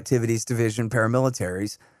Special Activities Division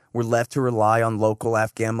paramilitaries were left to rely on local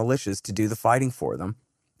Afghan militias to do the fighting for them.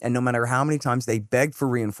 And no matter how many times they begged for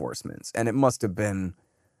reinforcements, and it must have been,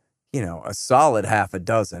 a solid half a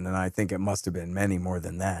dozen, and I think it must have been many more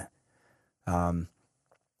than that. No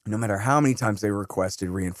matter how many times they requested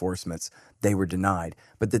reinforcements, they were denied.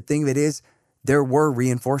 But the thing of it is, there were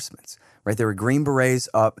reinforcements, right? There were Green Berets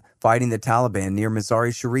up fighting the Taliban near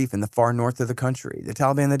Mazar-e Sharif in the far north of the country. The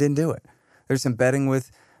Taliban that didn't do it. There's some betting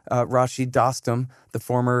with Rashid Dostum, the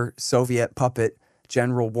former Soviet puppet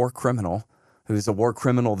general war criminal, who's a war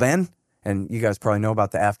criminal then. And you guys probably know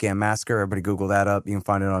about the Afghan massacre. Everybody Google that up. You can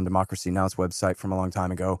find it on Democracy Now!'s website from a long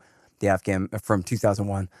time ago, the Afghan from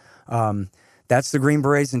 2001. That's the Green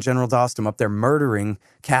Berets and General Dostum up there murdering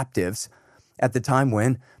captives at the time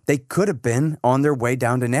when they could have been on their way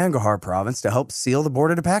down to Nangarhar province to help seal the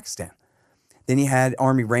border to Pakistan. Then you had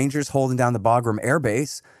Army Rangers holding down the Bagram Air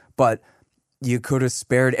Base, but you could have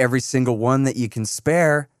spared every single one that you can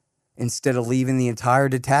spare instead of leaving the entire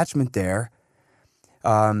detachment there.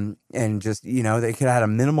 And just, they could have had a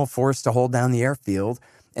minimal force to hold down the airfield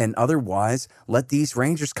and otherwise let these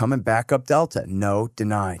Rangers come and back up Delta. No,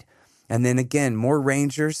 denied. And then again, more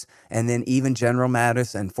Rangers, and then even General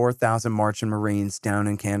Mattis and 4,000 Martian Marines down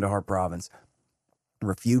in Kandahar province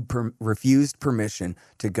refused permission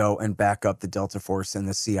to go and back up the Delta Force and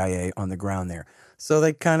the CIA on the ground there. So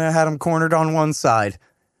they kind of had them cornered on one side,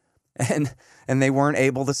 and they weren't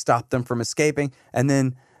able to stop them from escaping. And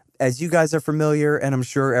then, as you guys are familiar, and I'm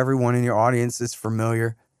sure everyone in your audience is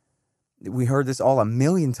familiar, we heard this all a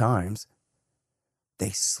million times, they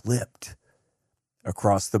slipped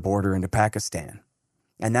across the border into Pakistan.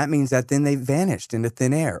 And that means that then they vanished into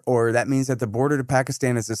thin air. Or that means that the border to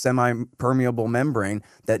Pakistan is a semi-permeable membrane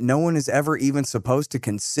that no one is ever even supposed to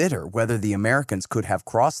consider whether the Americans could have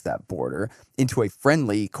crossed that border into a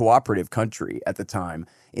friendly, cooperative country at the time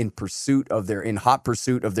in hot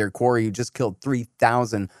pursuit of their quarry who just killed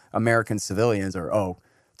 3,000 American civilians, or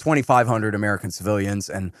 2,500 American civilians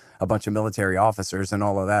and a bunch of military officers and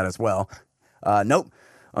all of that as well. Nope.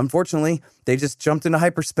 Unfortunately, they just jumped into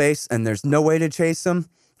hyperspace and there's no way to chase them.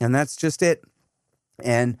 And that's just it.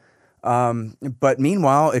 And, but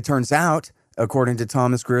meanwhile, it turns out, according to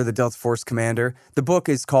Thomas Greer, the Delta Force commander, the book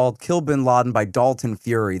is called Kill Bin Laden by Dalton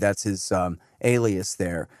Fury. That's his alias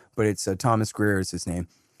there, but it's Thomas Greer is his name.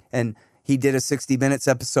 And He did a 60 Minutes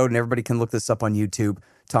episode, and everybody can look this up on YouTube.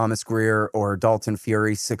 Thomas Greer or Dalton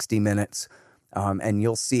Fury, 60 Minutes. And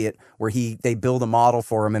you'll see it where they build a model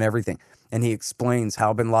for him and everything. And he explains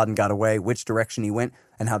how bin Laden got away, which direction he went,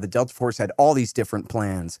 and how the Delta Force had all these different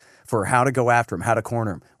plans for how to go after him, how to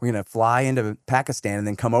corner him. We're going to fly into Pakistan and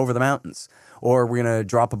then come over the mountains. Or we're going to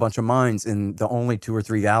drop a bunch of mines in the only 2 or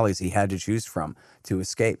 3 valleys he had to choose from to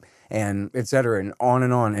escape, and et cetera, and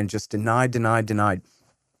on, and just denied.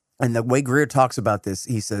 And the way Greer talks about this,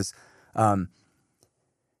 he says, when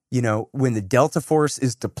the Delta Force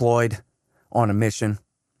is deployed on a mission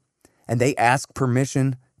and they ask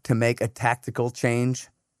permission to make a tactical change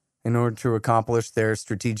in order to accomplish their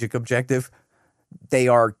strategic objective, they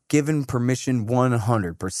are given permission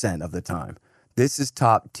 100% of the time. This is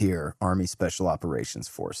top tier Army Special Operations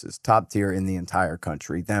Forces, top tier in the entire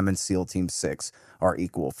country. Them and SEAL Team 6 are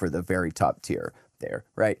equal for the very top tier there,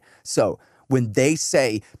 right? So when they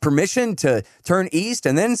say permission to turn east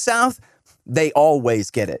and then south, they always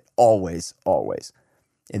get it. Always.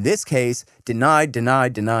 In this case, denied,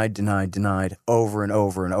 over and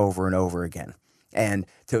over again. And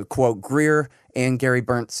to quote Greer and Gary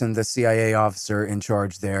Berntsen, the CIA officer in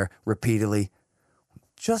charge there, repeatedly,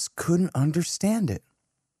 just couldn't understand it.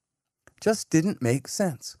 Just didn't make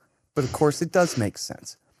sense. But of course it does make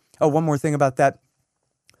sense. Oh, one more thing about that.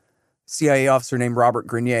 CIA officer named Robert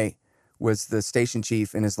Grenier was the station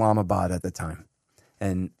chief in Islamabad at the time.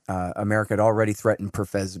 And America had already threatened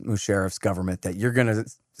Pervez Musharraf's government that you're going to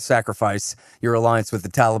sacrifice your alliance with the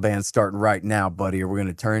Taliban starting right now, buddy, or we're going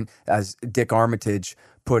to turn, as Dick Armitage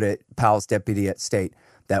put it, Powell's deputy at state,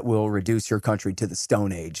 that will reduce your country to the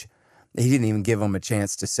Stone Age. He didn't even give them a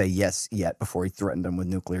chance to say yes yet before he threatened them with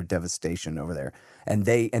nuclear devastation over there. And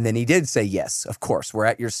then he did say yes, of course, we're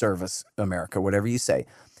at your service, America, whatever you say.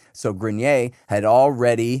 So Grenier had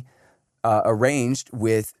already arranged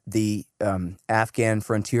with the Afghan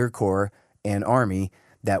Frontier Corps and Army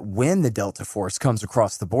that when the Delta Force comes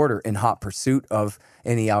across the border in hot pursuit of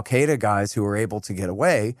any Al-Qaeda guys who are able to get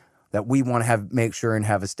away, that we want to make sure and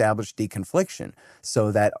have established deconfliction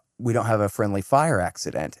so that we don't have a friendly fire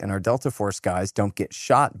accident and our Delta Force guys don't get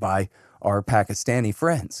shot by our Pakistani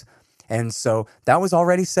friends. And so that was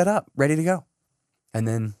already set up, ready to go. And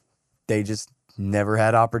then they just never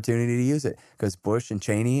had opportunity to use it because Bush and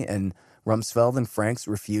Cheney and Rumsfeld and Franks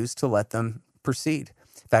refused to let them proceed.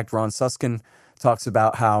 In fact, Ron Susskind talks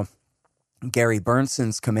about how Gary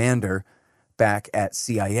Berntsen's commander back at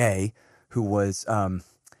CIA, who was, I'm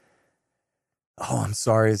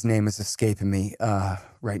sorry, his name is escaping me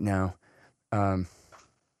right now.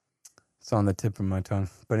 It's on the tip of my tongue.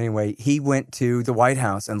 But anyway, he went to the White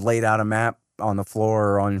House and laid out a map on the floor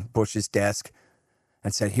or on Bush's desk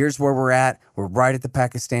and said, here's where we're at. We're right at the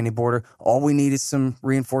Pakistani border. All we need is some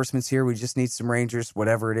reinforcements here. We just need some Rangers,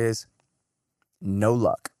 whatever it is. No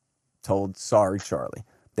luck. Told, sorry, Charlie.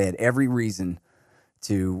 They had every reason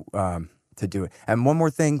to do it. And one more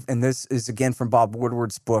thing, and this is again from Bob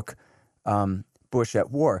Woodward's book, Bush at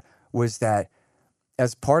War, was that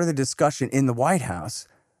as part of the discussion in the White House,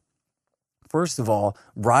 first of all,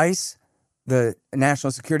 Rice, the National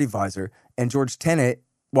Security Advisor, and George Tenet,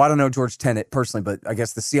 well, I don't know George Tenet personally, but I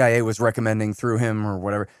guess the CIA was recommending through him or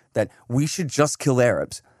whatever that we should just kill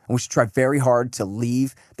Arabs. And we should try very hard to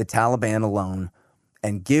leave the Taliban alone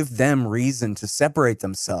and give them reason to separate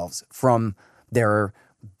themselves from their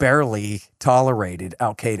barely tolerated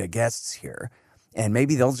Al-Qaeda guests here. And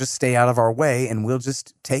maybe they'll just stay out of our way and we'll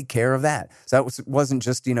just take care of that. So that wasn't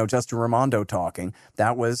just, Justin Raimondo talking.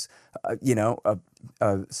 That was, a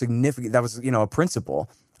significant, that was, a principle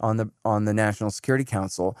on the National Security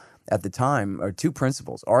Council at the time, or two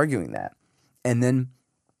principles arguing that. And then,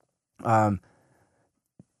 the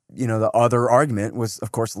other argument was,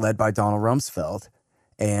 of course, led by Donald Rumsfeld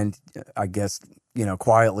and I guess,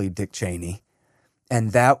 quietly Dick Cheney.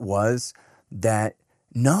 And that was that,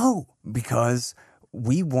 no, because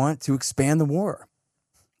we want to expand the war.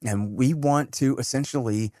 And we want to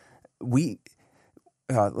essentially, they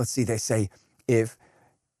say, if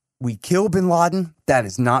we kill bin Laden, that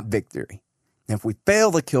is not victory. And if we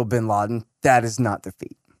fail to kill bin Laden, that is not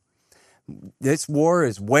defeat. This war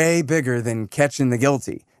is way bigger than catching the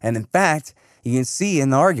guilty. And in fact, you can see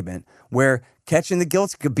in the argument where catching the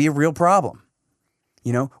guilty could be a real problem.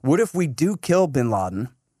 What if we do kill bin Laden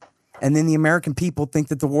and then the American people think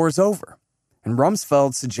that the war is over? And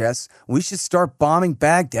Rumsfeld suggests we should start bombing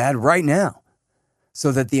Baghdad right now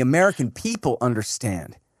so that the American people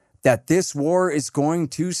understand that this war is going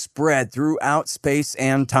to spread throughout space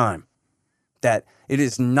and time, that it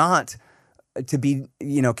is not to be,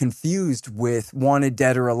 confused with wanted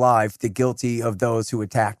dead or alive, the guilty of those who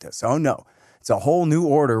attacked us. Oh, no. It's a whole new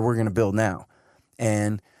order we're going to build now.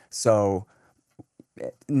 And so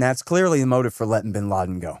and that's clearly the motive for letting bin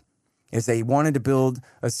Laden go, is they wanted to build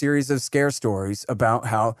a series of scare stories about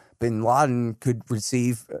how bin Laden could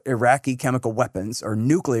receive Iraqi chemical weapons or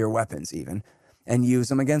nuclear weapons even and use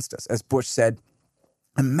them against us. As Bush said,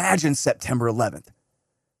 imagine September 11th,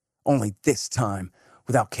 only this time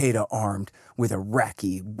with Al-Qaeda armed with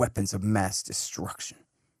Iraqi weapons of mass destruction.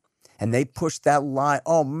 And they pushed that lie.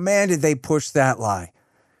 Oh, man, did they push that lie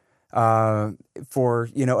for,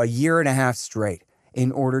 a year and a half straight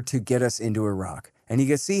in order to get us into Iraq. And you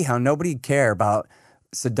can see how nobody cared about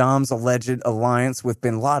Saddam's alleged alliance with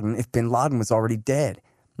bin Laden if bin Laden was already dead.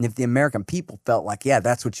 And if the American people felt like, yeah,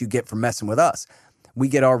 that's what you get for messing with us. We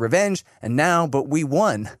get our revenge, and now, but we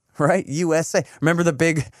won, right? USA. Remember the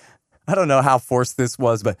big, I don't know how forced this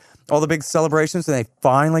was, but all the big celebrations when they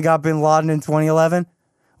finally got bin Laden in 2011?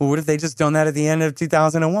 Well, what if they just done that at the end of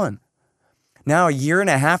 2001? Now, a year and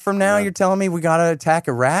a half from now, You're telling me we got to attack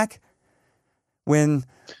Iraq? When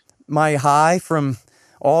my high from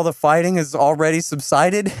all the fighting has already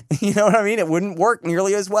subsided? You know what I mean? It wouldn't work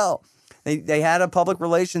nearly as well. They had a public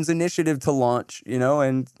relations initiative to launch,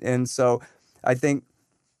 and so I think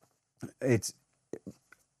it's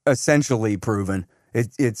essentially proven.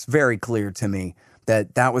 It's very clear to me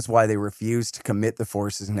that was why they refused to commit the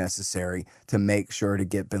forces necessary to make sure to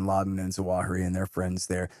get bin Laden and Zawahiri and their friends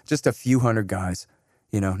there. Just a few hundred guys,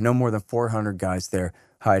 no more than 400 guys there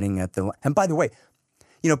hiding at the... And by the way,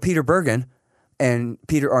 Peter Bergen and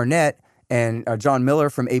Peter Arnett and John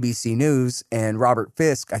Miller from ABC News and Robert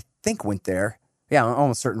Fisk, I think, went there. Yeah, I'm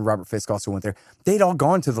almost certain Robert Fisk also went there. They'd all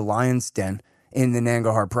gone to the Lion's Den in the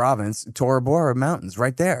Nangarhar province, Tora Bora Mountains,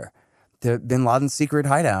 right there. The bin Laden's secret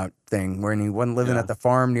hideout thing, where he wasn't living at the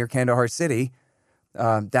farm near Kandahar City.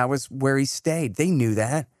 That was where he stayed. They knew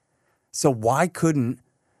that. So why couldn't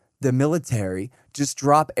the military just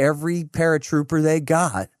drop every paratrooper they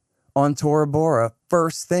got on Tora Bora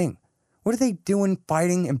first thing? What are they doing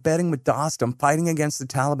fighting, embedding with Dostum, fighting against the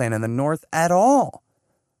Taliban in the north at all?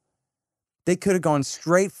 They could have gone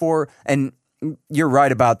straight for, and you're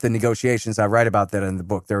right about the negotiations. I write about that in the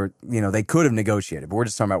book. They could have negotiated, but we're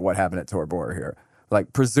just talking about what happened at Tora Bora here.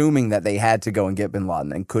 Like, presuming that they had to go and get bin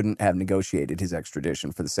Laden and couldn't have negotiated his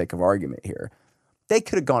extradition for the sake of argument here. They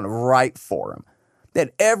could have gone right for him. They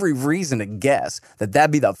had every reason to guess that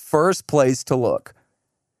that'd be the first place to look.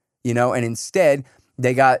 And instead,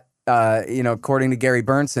 they got, according to Gary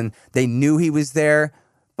Burnson, they knew he was there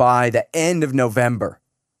by the end of November.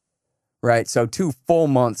 Right? So 2 full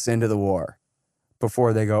months into the war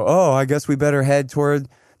before they go, oh, I guess we better head toward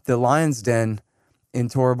the Lion's Den in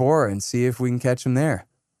Tora Bora and see if we can catch him there.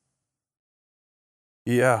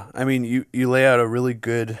 Yeah. I mean, you lay out a really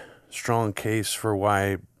good, strong case for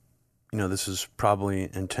why, this is probably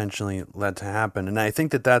intentionally led to happen. And I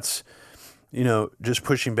think that's, just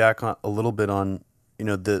pushing back a little bit on,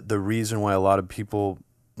 the reason why a lot of people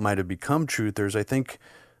might have become truthers. I think,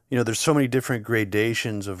 there's so many different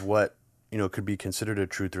gradations of what, could be considered a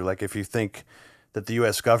truther. Like if you think that the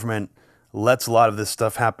U.S. government lets a lot of this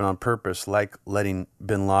stuff happen on purpose, like letting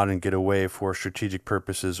bin Laden get away for strategic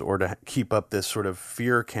purposes or to keep up this sort of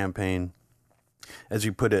fear campaign, as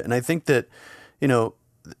you put it. And I think that,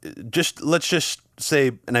 let's just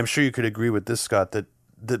say, and I'm sure you could agree with this, Scott, that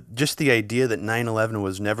just the idea that 9/11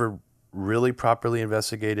 was never really properly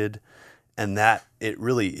investigated and that it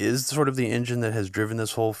really is sort of the engine that has driven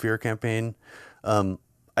this whole fear campaign.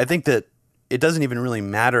 I think that it doesn't even really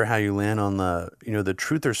matter how you land on the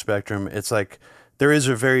truther spectrum. It's like there is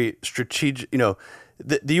a very strategic,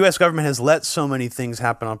 the U.S. government has let so many things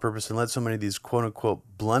happen on purpose and let so many of these quote unquote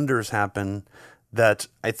blunders happen that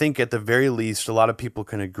I think at the very least, a lot of people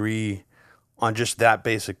can agree on just that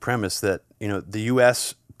basic premise that, the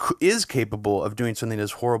U.S. is capable of doing something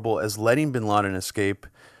as horrible as letting bin Laden escape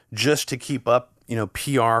just to keep up,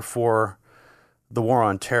 PR for the war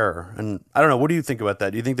on terror. And I don't know, what do you think about that?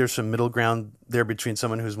 Do you think there's some middle ground there between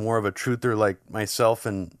someone who's more of a truther like myself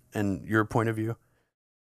and your point of view?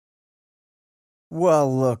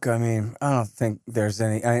 Well, look, I mean, I don't think there's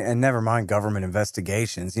any, and never mind government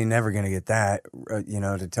investigations. You're never going to get that,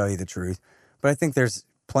 to tell you the truth. But I think there's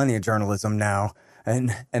plenty of journalism now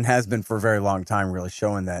and has been for a very long time really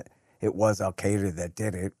showing that it was Al-Qaeda that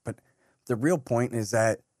did it. But the real point is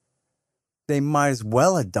that they might as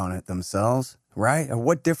well have done it themselves. Right?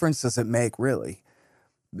 What difference does it make, really?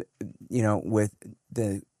 With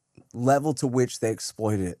the level to which they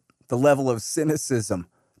exploited it, the level of cynicism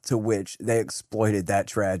to which they exploited that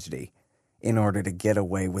tragedy in order to get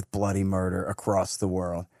away with bloody murder across the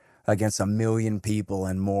world against 1 million people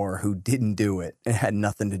and more who didn't do it and had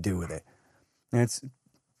nothing to do with it. And it's,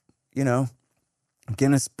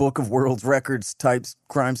 Guinness Book of World Records types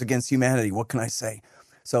crimes against humanity. What can I say?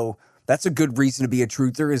 So that's a good reason to be a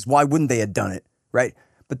truther, is why wouldn't they have done it, right?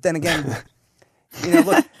 But then again,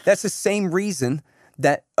 look, that's the same reason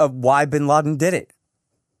that why bin Laden did it,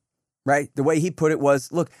 right? The way he put it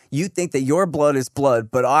was, look, you think that your blood is blood,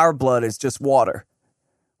 but our blood is just water.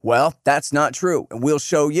 Well, that's not true, and we'll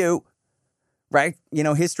show you, right?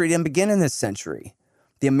 History didn't begin in this century.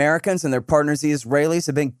 The Americans and their partners, the Israelis,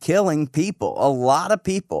 have been killing people, a lot of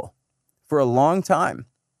people, for a long time.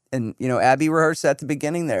 And, Abby rehearsed at the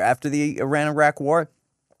beginning there. After the Iran-Iraq war,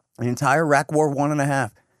 the entire Iraq War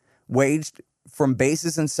 1.5, waged from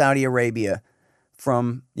bases in Saudi Arabia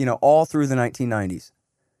from, all through the 1990s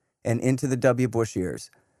and into the W. Bush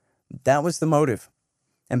years. That was the motive.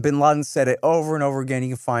 And bin Laden said it over and over again. You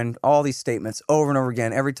can find all these statements over and over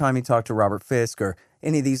again. Every time he talked to Robert Fisk or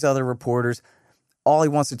any of these other reporters, all he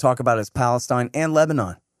wants to talk about is Palestine and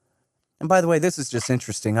Lebanon. And by the way, this is just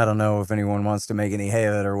interesting. I don't know if anyone wants to make any hay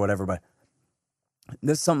of it or whatever, but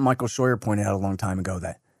this is something Michael Scheuer pointed out a long time ago,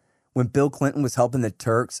 that when Bill Clinton was helping the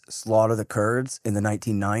Turks slaughter the Kurds in the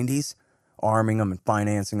 1990s, arming them and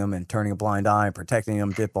financing them and turning a blind eye and protecting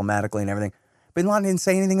them diplomatically and everything, bin Laden didn't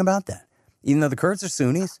say anything about that. Even though the Kurds are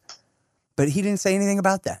Sunnis, but he didn't say anything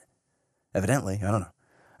about that. Evidently, I don't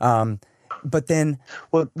know. But then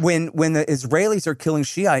when the Israelis are killing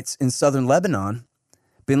Shiites in southern Lebanon,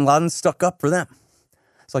 bin Laden stuck up for them.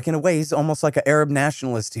 It's like, in a way, he's almost like an Arab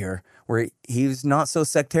nationalist here, where he's not so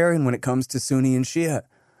sectarian when it comes to Sunni and Shia.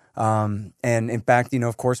 And in fact,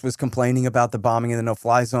 of course, was complaining about the bombing in the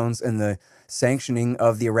no-fly zones and the sanctioning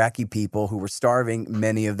of the Iraqi people who were starving,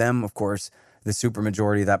 many of them, of course, the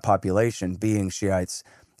supermajority of that population being Shiites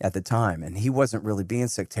at the time. And he wasn't really being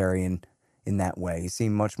sectarian in that way. He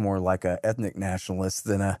seemed much more like an ethnic nationalist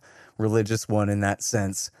than a religious one in that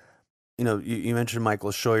sense. You mentioned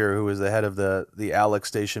Michael Scheuer, who was the head of the Alex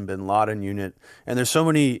Station bin Laden unit. And there's so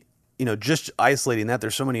many, just isolating that,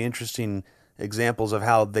 there's so many interesting examples of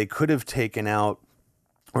how they could have taken out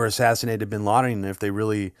or assassinated bin Laden if they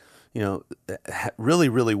really,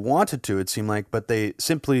 really wanted to, it seemed like, but they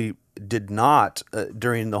simply did not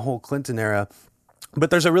during the whole Clinton era. But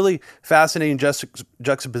there's a really fascinating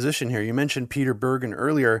juxtaposition here. You mentioned Peter Bergen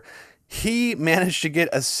earlier. He managed to get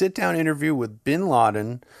a sit-down interview with bin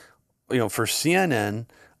Laden, for CNN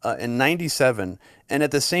in 97. And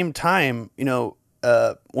at the same time, not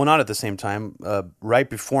at the same time, right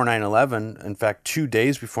before 9/11, in fact, 2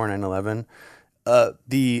 days before 9/11,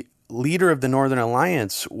 the leader of the Northern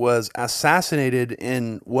Alliance was assassinated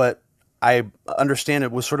in what I understand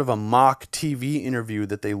it was sort of a mock TV interview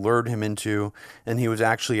that they lured him into, and he was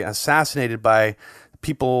actually assassinated by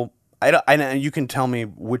people. You can tell me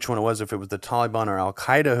which one it was, if it was the Taliban or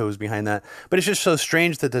Al-Qaeda who was behind that. But it's just so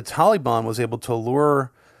strange that the Taliban was able to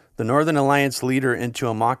lure the Northern Alliance leader into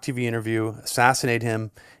a mock TV interview, assassinate him,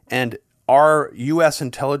 and our U.S.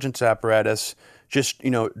 intelligence apparatus just,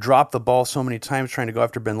 dropped the ball so many times trying to go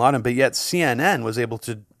after bin Laden, but yet CNN was able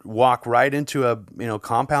to walk right into a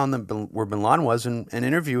compound where bin Laden was and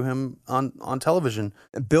interview him on television.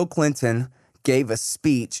 Bill Clinton gave a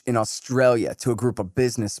speech in Australia to a group of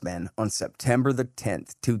businessmen on September the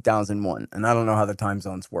 10th, 2001. And I don't know how the time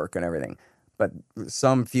zones work and everything, but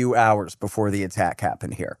some few hours before the attack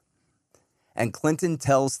happened here. And Clinton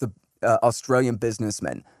tells the Australian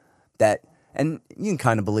businessmen that, and you can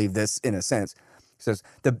kind of believe this in a sense, he says,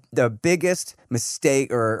 the biggest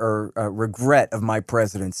mistake or regret of my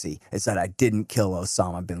presidency is that I didn't kill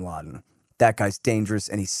Osama bin Laden. That guy's dangerous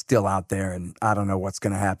and he's still out there and I don't know what's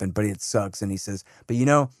going to happen, but it sucks. And he says, but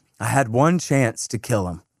I had one chance to kill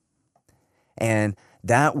him. And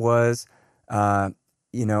that was,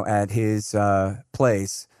 at his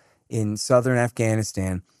place in southern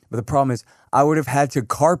Afghanistan. But the problem is I would have had to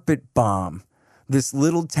carpet bomb this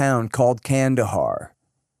little town called Kandahar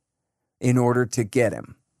in order to get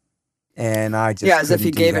him. And I just as if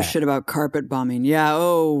he gave a shit about carpet bombing. Yeah,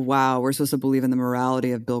 oh, wow, we're supposed to believe in the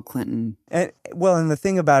morality of Bill Clinton. And the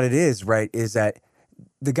thing about it is, right, is that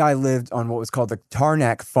the guy lived on what was called the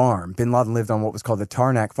Tarnak Farm. Bin Laden lived on what was called the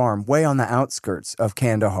Tarnak Farm, way on the outskirts of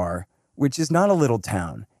Kandahar, which is not a little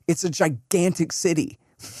town. It's a gigantic city,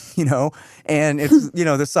 and it's,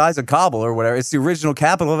 the size of Kabul or whatever. It's the original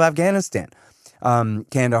capital of Afghanistan.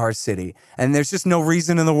 Kandahar City. And there's just no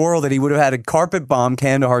reason in the world that he would have had to carpet bomb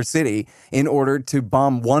Kandahar City in order to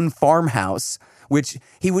bomb one farmhouse, which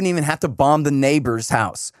he wouldn't even have to bomb the neighbor's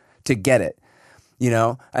house to get it,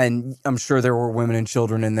 and I'm sure there were women and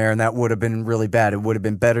children in there, and that would have been really bad. It would have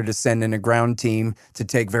been better to send in a ground team to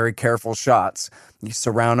take very careful shots. You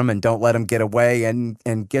surround him and don't let him get away and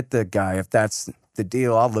get the guy if that's the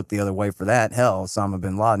deal. I'll look the other way for that. Hell, Osama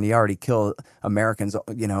bin Laden, he already killed Americans,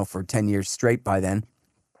 for 10 years straight by then.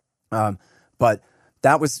 But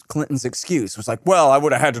that was Clinton's excuse. It was like, well, I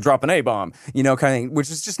would have had to drop an A-bomb, kind of thing, which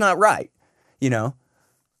is just not right,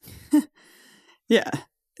 Yeah.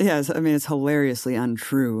 Yes, I mean, it's hilariously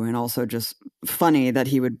untrue and also just funny that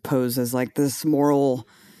he would pose as like this moral,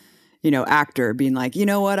 actor being like, you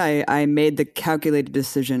know what, I made the calculated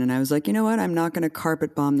decision and I was like, you know what, I'm not going to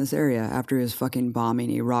carpet bomb this area after his fucking bombing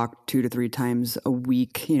Iraq 2 to 3 times a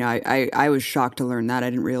week. I was shocked to learn that. I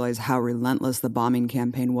didn't realize how relentless the bombing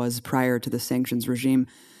campaign was prior to the sanctions regime.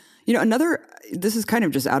 This is kind of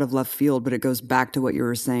just out of left field, but it goes back to what you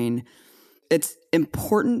were saying. It's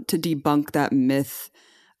important to debunk that myth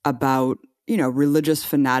about, religious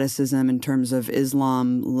fanaticism in terms of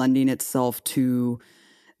Islam lending itself to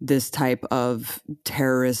this type of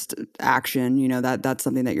terrorist action. That's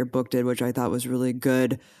something that your book did, which I thought was really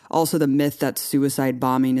good. Also, the myth that suicide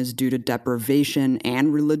bombing is due to deprivation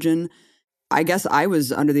and religion. I guess I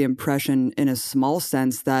was under the impression in a small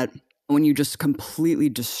sense that when you just completely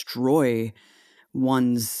destroy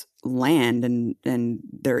one's land and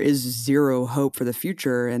there is zero hope for the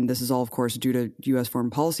future, and this is all, of course, due to U.S. foreign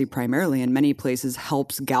policy primarily, in many places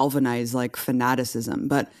helps galvanize like fanaticism.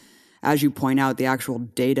 But as you point out, the actual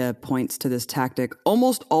data points to this tactic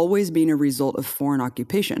almost always being a result of foreign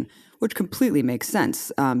occupation, which completely makes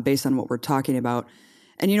sense based on what we're talking about.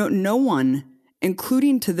 And, no one,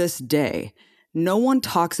 including to this day, no one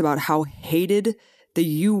talks about how hated the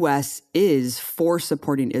U.S. is for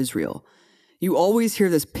supporting Israel. You always hear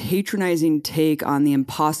this patronizing take on the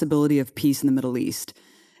impossibility of peace in the Middle East.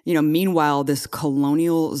 Meanwhile, this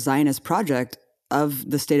colonial Zionist project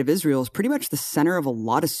of the state of Israel is pretty much the center of a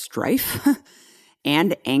lot of strife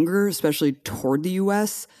and anger, especially toward the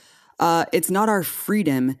U.S. It's not our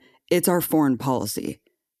freedom, it's our foreign policy.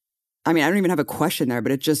 I mean, I don't even have a question there,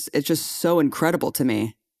 but it's just so incredible to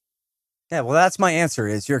me. Yeah, well, that's my answer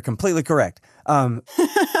is you're completely correct. I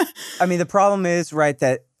mean, the problem is, right,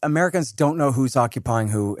 that Americans don't know who's occupying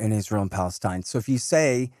who in Israel and Palestine. So if you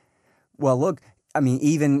say, well, look, I mean,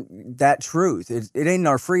 even that truth, it ain't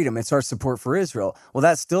our freedom, it's our support for Israel. Well,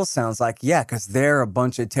 that still sounds like, yeah, because they're a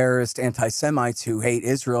bunch of terrorist anti-Semites who hate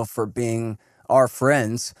Israel for being our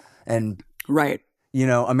friends. And, right,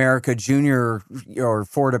 America Junior or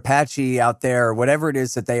Fort Apache out there, or whatever it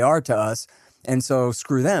is that they are to us. And so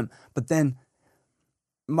screw them. But then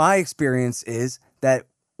my experience is that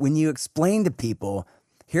when you explain to people,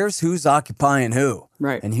 here's who's occupying who.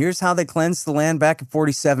 Right. And here's how they cleansed the land back in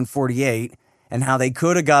 47, 48. And how they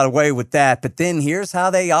could have got away with that. But then here's how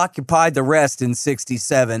they occupied the rest in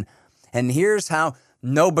 67. And here's how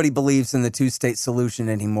nobody believes in the two-state solution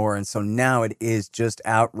anymore. And so now it is just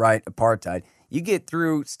outright apartheid. You get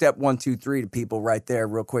through step 1, 2, 3 to people right there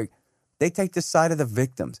real quick. They take the side of the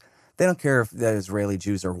victims. They don't care if the Israeli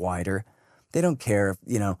Jews are whiter. They don't care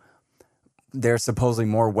if, they're supposedly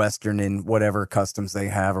more Western in whatever customs they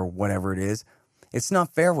have or whatever it is. It's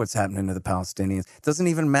not fair what's happening to the Palestinians. It doesn't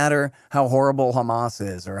even matter how horrible Hamas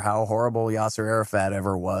is or how horrible Yasser Arafat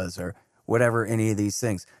ever was or whatever, any of these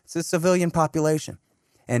things. It's a civilian population.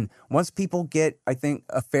 And once people get, I think,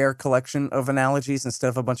 a fair collection of analogies instead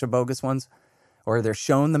of a bunch of bogus ones, or they're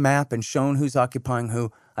shown the map and shown who's occupying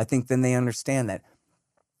who, I think then they understand that.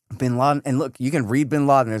 Bin Laden, and look, you can read Bin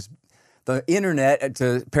Laden. The internet,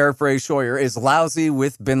 to paraphrase Scheuer, is lousy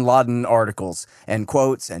with Bin Laden articles and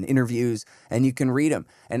quotes and interviews, and you can read them.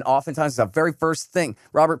 And oftentimes, the very first thing,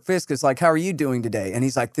 Robert Fisk is like, how are you doing today? And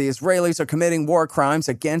he's like, the Israelis are committing war crimes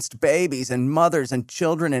against babies and mothers and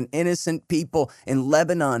children and innocent people in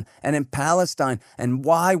Lebanon and in Palestine. And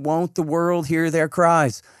why won't the world hear their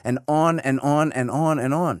cries? And on and on and on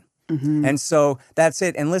and on. Mm-hmm. And so that's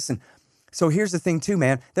it. And listen, so here's the thing too,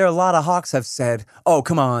 man. There are a lot of hawks have said, oh,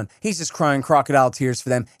 come on, he's just crying crocodile tears for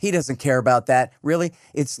them. He doesn't care about that. Really?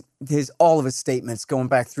 It's all of his statements going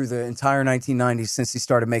back through the entire 1990s since he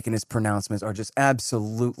started making his pronouncements are just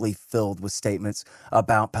absolutely filled with statements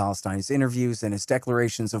about Palestine. His interviews and his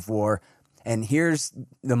declarations of war. And here's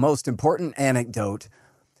the most important anecdote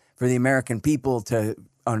for the American people to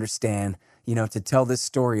understand, to tell this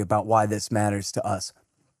story about why this matters to us,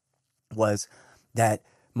 was that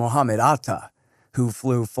Mohammed Atta, who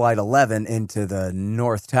flew Flight 11 into the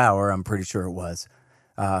North Tower, I'm pretty sure it was,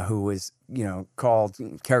 who was,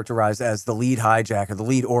 characterized as the lead hijacker, the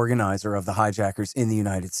lead organizer of the hijackers in the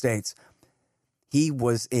United States. He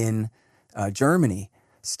was in Germany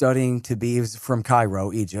studying to be, he was from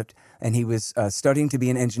Cairo, Egypt, and he was studying to be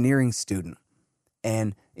an engineering student.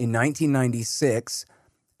 And in 1996,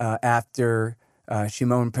 after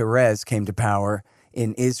Shimon Peres came to power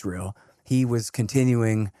in Israel, he was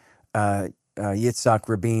continuing Yitzhak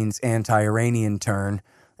Rabin's anti-Iranian turn,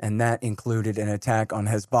 and that included an attack on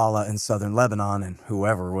Hezbollah in southern Lebanon and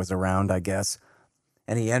whoever was around, I guess.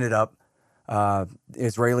 And he ended up,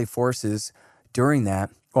 Israeli forces during that,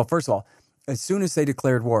 well, first of all, as soon as they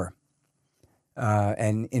declared war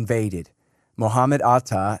and invaded, Mohammed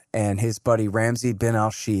Atta and his buddy Ramzi bin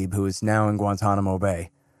al-Shibh, who is now in Guantanamo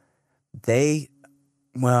Bay, I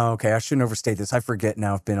shouldn't overstate this. I forget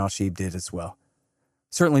now if bin al-Shibh did as well.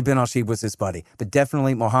 Certainly bin al-Shibh was his buddy, but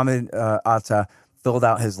definitely Mohammed Atta filled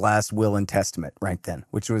out his last will and testament right then,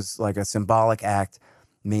 which was like a symbolic act,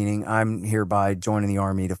 meaning I'm hereby joining the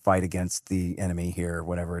army to fight against the enemy here,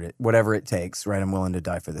 whatever it takes, right? I'm willing to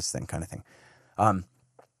die for this thing, kind of thing.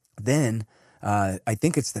 Then I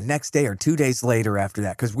think it's the next day or 2 days later after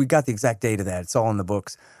that, because we got the exact date of that. It's all in the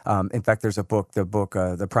books. In fact, there's a book.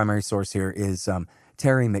 The primary source here is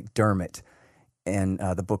Terry McDermott, and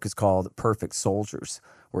the book is called Perfect Soldiers,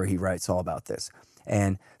 where he writes all about this.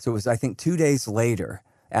 And so it was, I think, 2 days later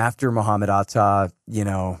after Mohammed Atta,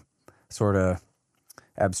 sort of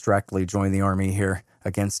abstractly joined the army here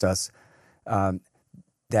against us,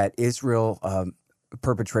 that Israel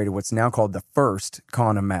perpetrated what's now called the first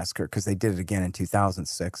Qana massacre, because they did it again in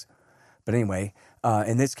 2006. But anyway,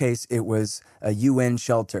 in this case, it was a UN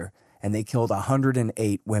shelter, and they killed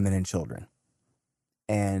 108 women and children.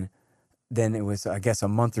 And then it was, I guess, a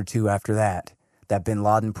month or two after that bin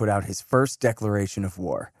Laden put out his first declaration of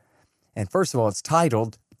war. And first of all, it's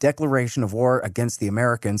titled Declaration of War Against the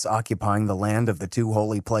Americans Occupying the Land of the Two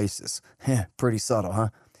Holy Places. Pretty subtle, huh?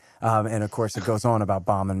 And of course, it goes on and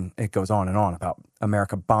on about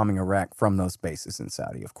America bombing Iraq from those bases in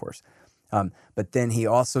Saudi, of course. But then he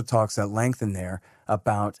also talks at length in there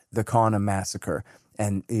about the Qana massacre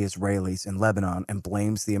and the Israelis in Lebanon, and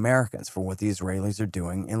blames the Americans for what the Israelis are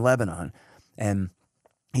doing in Lebanon. And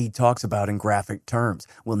he talks about in graphic terms,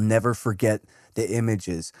 we'll never forget the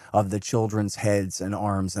images of the children's heads and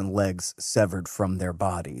arms and legs severed from their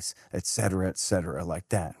bodies, et cetera, like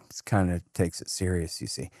that. It kind of takes it serious, you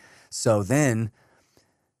see. So then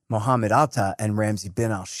Mohammed Atta and Ramzi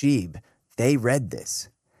bin al-Shibh, they read this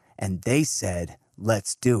and they said,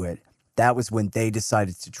 let's do it. That was when they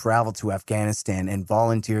decided to travel to Afghanistan and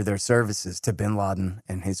volunteer their services to bin Laden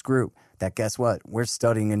and his group. That, guess what? We're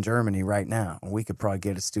studying in Germany right now. We could probably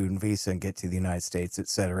get a student visa and get to the United States, et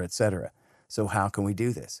cetera, et cetera. So how can we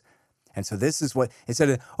do this? And so this is what, instead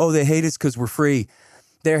of, they hate us because we're free.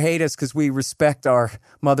 They hate us because we respect our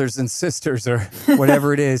mothers and sisters or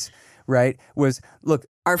whatever it is, right? Look.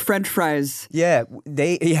 Our French fries. Yeah,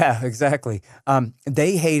 exactly.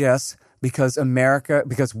 They hate us because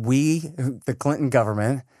we, the Clinton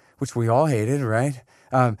government, which we all hated, right?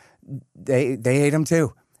 They hate them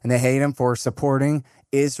too. And they hate them for supporting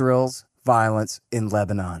Israel's violence in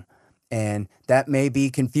Lebanon. And that may be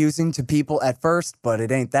confusing to people at first, but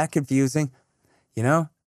it ain't that confusing, It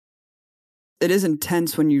is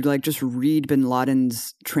intense when you just read bin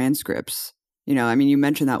Laden's transcripts. You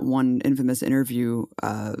mentioned that one infamous interview,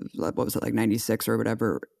 what was it, 96 or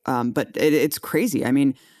whatever. But it's crazy.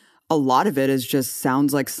 A lot of it just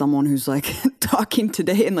sounds like someone who's talking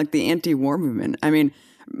today in the anti-war movement.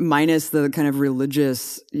 Minus the kind of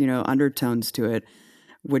religious, undertones to it,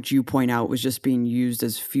 which you point out was just being used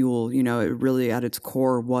as fuel. It really at its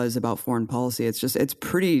core was about foreign policy. It's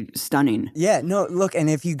pretty stunning. Yeah, no, look, and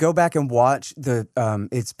if you go back and watch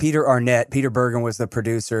it's Peter Arnett. Peter Bergen was the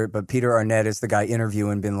producer, but Peter Arnett is the guy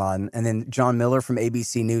interviewing bin Laden. And then John Miller from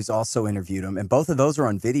ABC News also interviewed him. And both of those are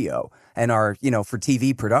on video and are, for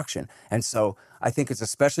TV production. And so I think it's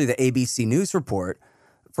especially the ABC News report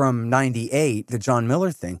from 98, the John Miller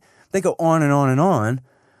thing. They go on and on and on,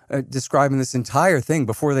 describing this entire thing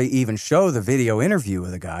before they even show the video interview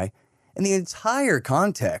with the guy. And the entire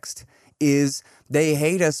context is they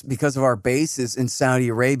hate us because of our bases in Saudi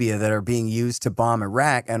Arabia that are being used to bomb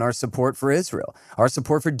Iraq, and our support for Israel, our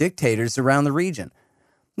support for dictators around the region.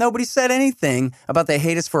 Nobody said anything about they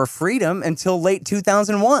hate us for our freedom until late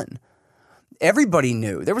 2001. Everybody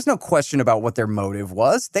knew. There was no question about what their motive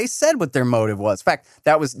was. They said what their motive was. In fact,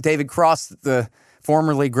 that was David Cross, the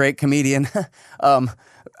formerly great comedian,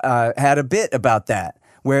 had a bit about that,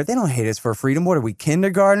 where they don't hate us for freedom. What are we,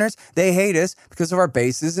 kindergartners? They hate us because of our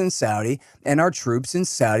bases in Saudi and our troops in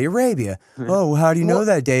Saudi Arabia. Oh, how do you know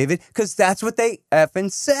that, David? Because that's what they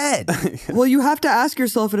effing said. Well, you have to ask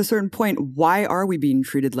yourself at a certain point, why are we being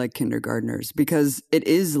treated like kindergartners? Because it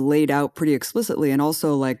is laid out pretty explicitly. And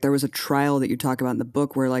also, there was a trial that you talk about in the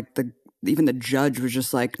book where, even the judge was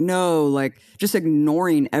just no, just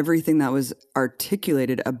ignoring everything that was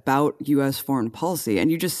articulated about U.S. foreign policy.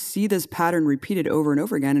 And you just see this pattern repeated over and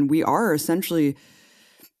over again. And we are essentially,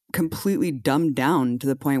 completely dumbed down to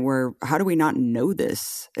the point where how do we not know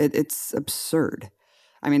this? It's absurd.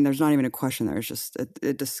 I mean, there's not even a question there. It's just,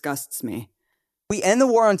 it disgusts me. We end the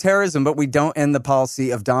war on terrorism, but we don't end the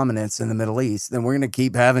policy of dominance in the Middle East, then we're going to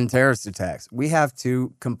keep having terrorist attacks. We have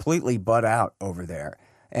to completely butt out over there.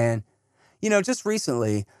 And, just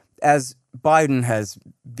recently, as Biden has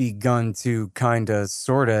begun to kind of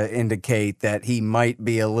sort of indicate that he might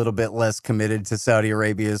be a little bit less committed to Saudi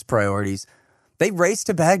Arabia's priorities, they raced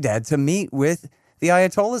to Baghdad to meet with the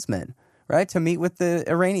Ayatollah's men, right? To meet with the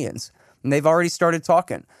Iranians. And they've already started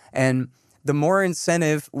talking. And the more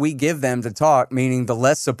incentive we give them to talk, meaning the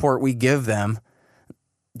less support we give them,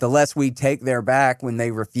 the less we take their back when they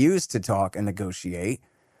refuse to talk and negotiate,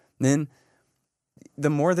 then the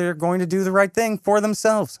more they're going to do the right thing for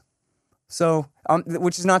themselves. So,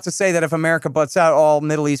 which is not to say that if America butts out, all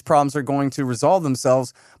Middle East problems are going to resolve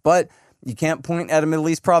themselves, but you can't point at a Middle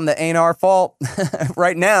East problem that ain't our fault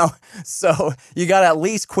right now. So you got to at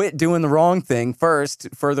least quit doing the wrong thing first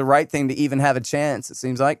for the right thing to even have a chance, it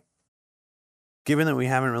seems like. Given that we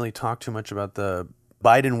haven't really talked too much about the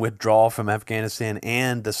Biden withdrawal from Afghanistan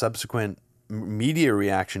and the subsequent media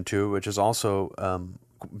reaction to it, which has also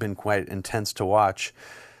been quite intense to watch,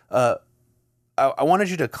 I wanted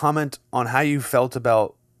you to comment on how you felt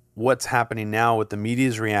about what's happening now with the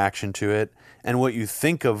media's reaction to it and what you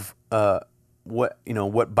think of what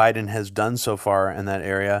Biden has done so far in that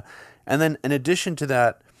area. And then in addition to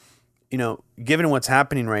that, given what's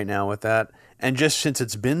happening right now with that, and just since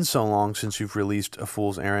it's been so long since you've released A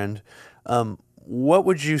Fool's Errand, what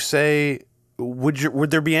would you say, would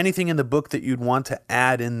there be anything in the book that you'd want to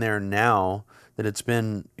add in there now that it's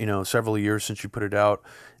been, several years since you put it out?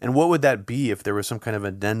 And what would that be if there was some kind of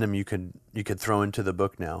addendum you could throw into the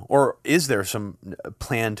book now? Or is there some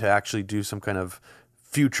plan to actually do some kind of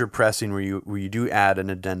future pressing where you do add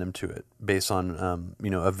an addendum to it based on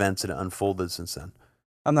events that unfolded since then?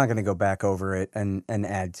 I'm not going to go back over it and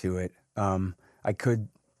add to it. I could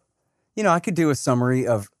do a summary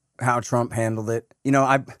of how Trump handled it.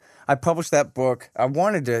 I published that book. I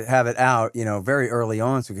wanted to have it out, very early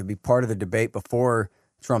on so it could be part of the debate before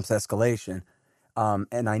Trump's escalation.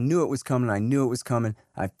 And I knew it was coming.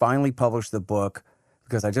 I finally published the book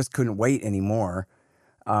because I just couldn't wait anymore.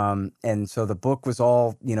 And so the book was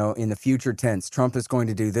all, in the future tense. Trump is going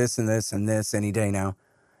to do this and this and this any day now.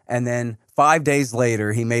 And then 5 days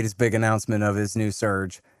later, he made his big announcement of his new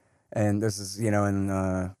surge. And this is,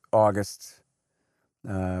 in August,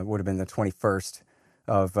 would have been the 21st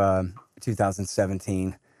of 2017.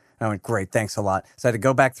 And I went, great, thanks a lot. So I had to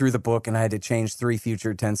go back through the book, and I had to change 3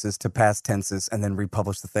 future tenses to past tenses and then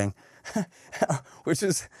republish the thing, which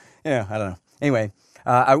is, I don't know. Anyway,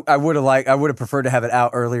 I would have preferred to have it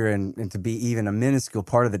out earlier and to be even a minuscule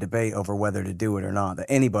part of the debate over whether to do it or not, that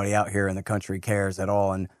anybody out here in the country cares at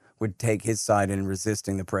all and would take his side in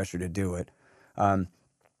resisting the pressure to do it.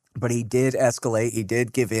 But he did escalate. He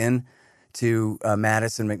did give in to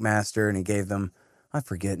Mattis and McMaster, and he gave them, I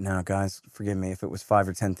forget now, guys, forgive me, if it was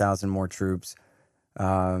 5,000 or 10,000 more troops.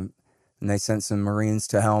 And they sent some Marines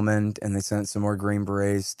to Helmand, and they sent some more Green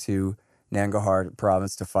Berets to Nangarhar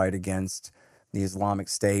province to fight against the Islamic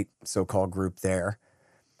State so-called group there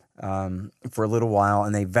for a little while.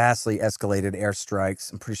 And they vastly escalated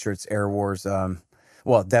airstrikes. I'm pretty sure it's Air Wars.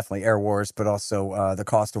 Definitely Air Wars, but also the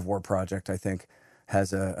Cost of War Project, I think,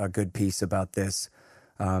 has a good piece about this.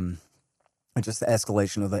 And just the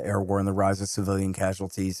escalation of the air war and the rise of civilian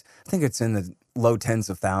casualties. I think it's in the low tens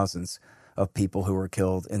of thousands of people who were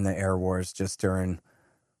killed in the air wars just during,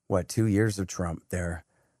 2 years of Trump there.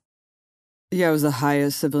 Yeah, it was the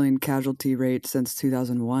highest civilian casualty rate since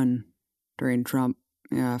 2001 during Trump,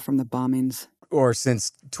 from the bombings. Or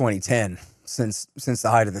since 2010, since the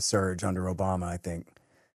height of the surge under Obama, I think.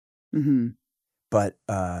 Mm-hmm. But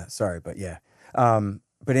yeah.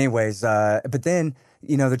 But anyways, but then,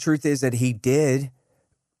 the truth is that he did,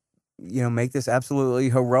 make this absolutely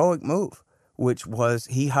heroic move, which was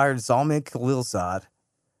he hired Zalmay Khalilzad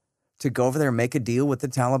to go over there and make a deal with the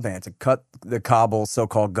Taliban to cut the Kabul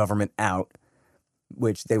so-called government out,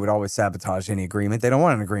 which they would always sabotage any agreement. They don't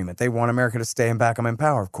want an agreement. They want America to stay and back them in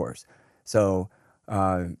power, of course. So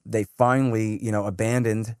they finally,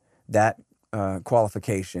 abandoned that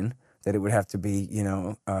qualification that it would have to be,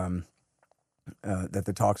 that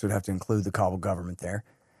the talks would have to include the Kabul government there.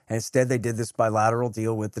 And instead, they did this bilateral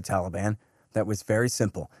deal with the Taliban that was very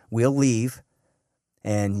simple. We'll leave,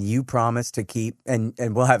 and you promise to keep, and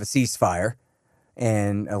we'll have a ceasefire,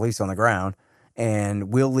 and at least on the ground,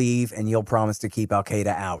 and we'll leave, and you'll promise to keep Al-Qaeda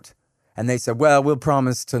out. And they said, well, we'll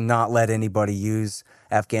promise to not let anybody use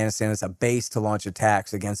Afghanistan as a base to launch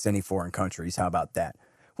attacks against any foreign countries. How about that?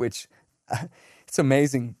 Which, it's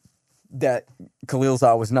amazing that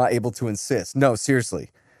Khalilzad was not able to insist. No,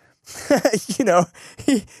 seriously.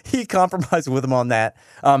 He compromised with him on that.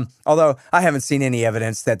 Although I haven't seen any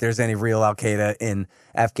evidence that there's any real Al-Qaeda in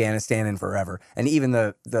Afghanistan in forever. And even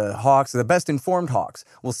the hawks, the best informed hawks,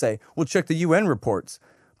 will say, "We'll check the UN reports."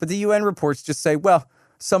 But the UN reports just say, "Well,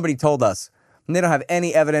 somebody told us." And they don't have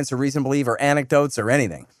any evidence or reason to believe or anecdotes or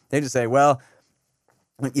anything. They just say, "Well,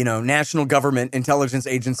 national government intelligence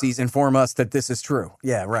agencies inform us that this is true."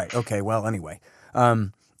 Yeah, right. Okay, well, anyway.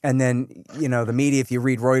 And then, the media, if you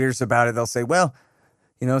read Reuters about it, they'll say, well,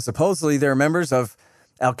 supposedly there are members of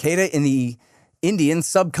Al-Qaeda in the Indian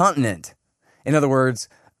subcontinent. In other words,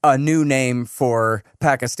 a new name for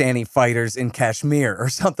Pakistani fighters in Kashmir or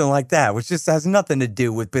something like that, which just has nothing to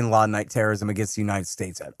do with bin Ladenite terrorism against the United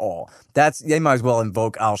States at all. They might as well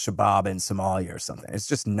invoke Al-Shabaab in Somalia or something. It's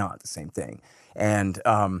just not the same thing. And,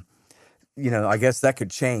 I guess that could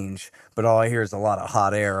change, but all I hear is a lot of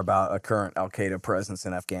hot air about a current Al-Qaeda presence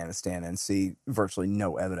in Afghanistan and see virtually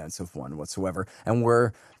no evidence of one whatsoever. And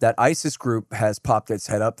where that ISIS group has popped its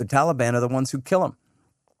head up, the Taliban are the ones who kill them.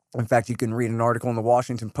 In fact, you can read an article in the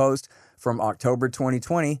Washington Post from October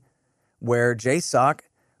 2020 where JSOC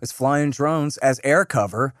is flying drones as air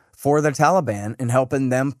cover for the Taliban and helping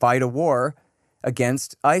them fight a war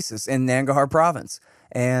against ISIS in Nangarhar province.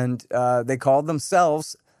 And they called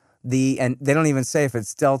themselves and they don't even say if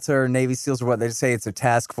it's Delta or Navy SEALs or what. They just say it's a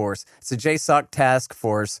task force. It's a JSOC task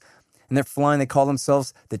force. And they're flying. They call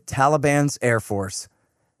themselves the Taliban's Air Force.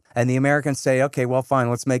 And the Americans say, okay, well,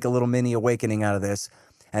 fine. Let's make a little mini awakening out of this.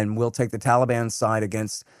 And we'll take the Taliban side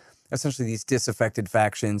against essentially these disaffected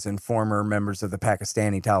factions and former members of the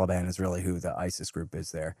Pakistani Taliban is really who the ISIS group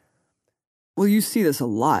is there. Well, you see this a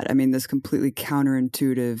lot. I mean, this completely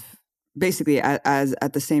counterintuitive, basically as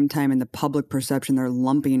at the same time in the public perception, they're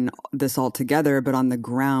lumping this all together, but on the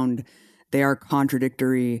ground, they are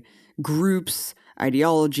contradictory groups,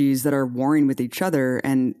 ideologies that are warring with each other.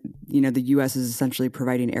 And, the U.S. is essentially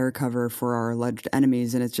providing air cover for our alleged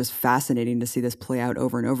enemies. And it's just fascinating to see this play out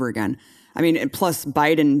over and over again. I mean, plus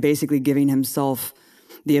Biden basically giving himself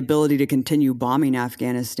the ability to continue bombing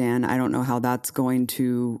Afghanistan. I don't know how that's going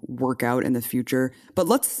to work out in the future. But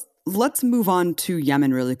let's move on to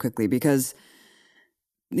Yemen really quickly because,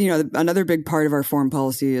 another big part of our foreign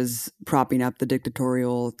policy is propping up the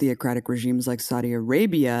dictatorial theocratic regimes like Saudi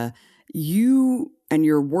Arabia. You and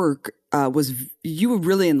your work you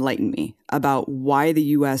really enlightened me about why the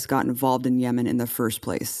U.S. got involved in Yemen in the first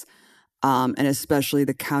place. And especially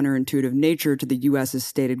the counterintuitive nature to the U.S.'s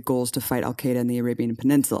stated goals to fight Al-Qaeda in the Arabian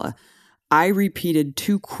Peninsula. I repeated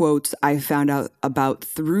 2 quotes I found out about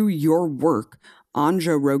through your work on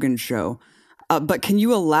Joe Rogan's show. But can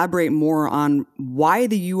you elaborate more on why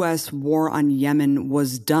the U.S. war on Yemen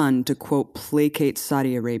was done to, quote, placate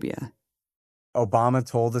Saudi Arabia? Obama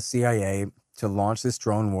told the CIA to launch this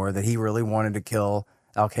drone war that he really wanted to kill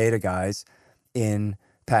Al-Qaeda guys in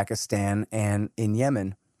Pakistan and in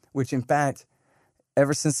Yemen, which in fact,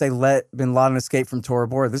 ever since they let bin Laden escape from Tora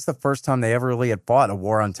Bora, this is the first time they ever really had fought a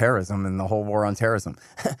war on terrorism and the whole war on terrorism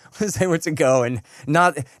was they were to go. And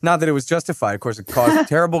not that it was justified. Of course, it caused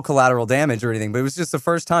terrible collateral damage or anything, but it was just the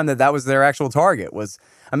first time that was their actual target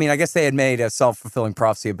I guess they had made a self-fulfilling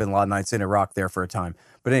prophecy of bin Ladenites in Iraq there for a time.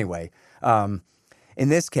 But anyway, in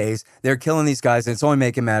this case, they're killing these guys and it's only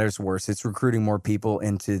making matters worse. It's recruiting more people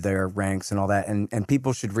into their ranks and all that. And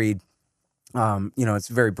people should read, it's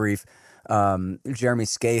very brief. Jeremy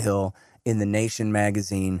Scahill in The Nation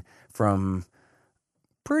magazine from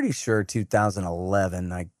pretty sure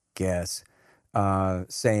 2011, I guess,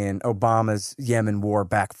 saying Obama's Yemen war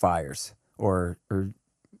backfires or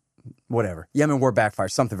whatever. Yemen war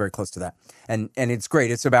backfires, something very close to that. And it's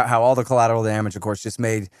great. It's about how all the collateral damage, of course, just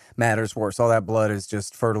made matters worse. All that blood is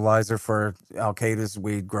just fertilizer for Al-Qaeda's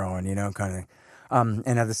weed growing, kind of thing.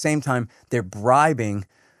 And at the same time, they're bribing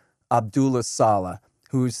Abdullah Saleh,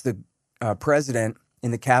 who's the president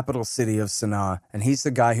in the capital city of Sana'a, and he's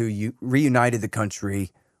the guy who reunited the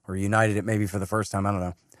country, or united it maybe for the first time, I don't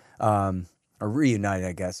know, or reunited,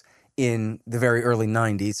 I guess, in the very early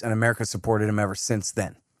 90s, and America supported him ever since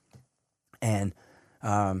then. And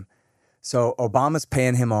so Obama's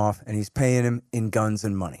paying him off, and he's paying him in guns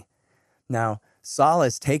and money. Now,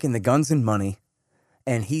 Saleh's taking the guns and money,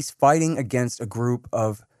 and he's fighting against a group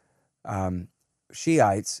of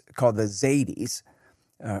Shiites called the Zaydis,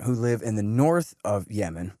 who live in the north of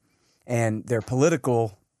Yemen, and their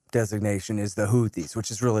political designation is the Houthis,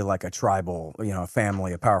 which is really like a tribal,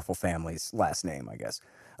 family, a powerful family's last name, I guess,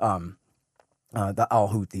 the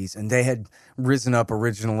Al-Houthis. And they had risen up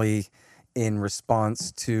originally in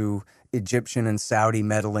response to Egyptian and Saudi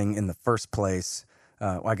meddling in the first place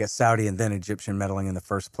I guess Saudi and then Egyptian meddling in the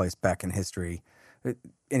first place back in history.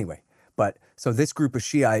 Anyway, but so this group of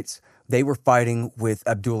Shiites, they were fighting with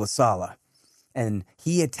Abdullah Saleh, and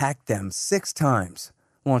he attacked them 6 times,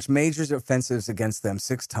 launched major offensives against them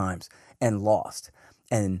 6 times, and lost.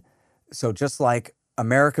 And so just like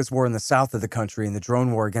America's war in the south of the country and the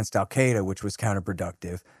drone war against al-Qaeda, which was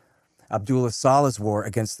counterproductive, Abdullah Saleh's war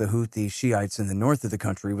against the Houthi Shiites in the north of the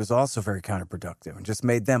country was also very counterproductive and just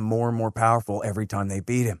made them more and more powerful every time they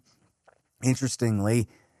beat him. Interestingly,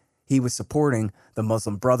 he was supporting the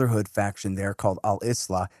Muslim Brotherhood faction there called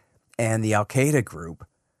Al-Islah and the al-Qaeda group.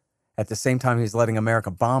 At the same time he's letting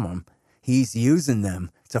America bomb them, he's using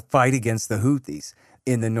them to fight against the Houthis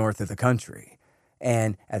in the north of the country.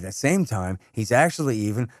 And at the same time, he's actually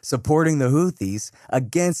even supporting the Houthis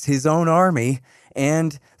against his own army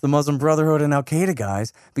and the Muslim Brotherhood and al-Qaeda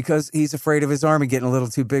guys because he's afraid of his army getting a little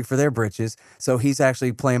too big for their britches. So he's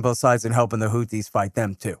actually playing both sides and helping the Houthis fight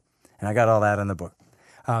them too. And I got all that in the book.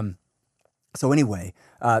 So anyway,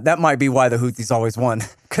 that might be why the Houthis always won,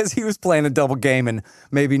 because he was playing a double game and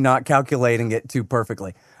maybe not calculating it too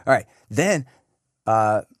perfectly. All right, then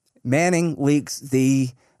Manning leaks the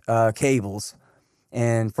cables.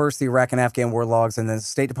 And first the Iraq and Afghan war logs, and then the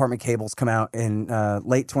State Department cables come out in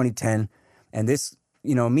late 2010. And this,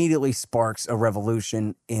 immediately sparks a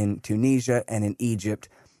revolution in Tunisia and in Egypt.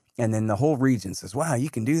 And then the whole region says, wow, you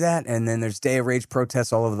can do that? And then there's Day of Rage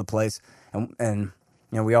protests all over the place. And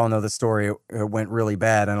we all know the story. It went really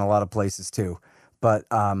bad in a lot of places too. But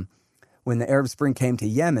when the Arab Spring came to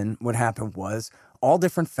Yemen, what happened was all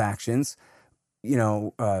different factions,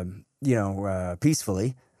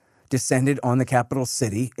 peacefully descended on the capital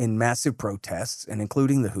city in massive protests, and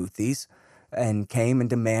including the Houthis, and came and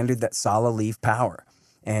demanded that Saleh leave power.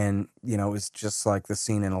 And, it was just like the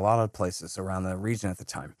scene in a lot of places around the region at the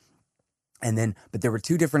time. And then, but there were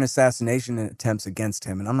 2 different assassination attempts against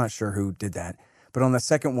him, and I'm not sure who did that. But on the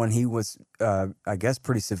second one, he was, I guess,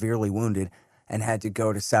 pretty severely wounded and had to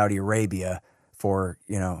go to Saudi Arabia for,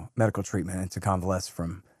 medical treatment and to convalesce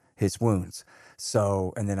from his wounds.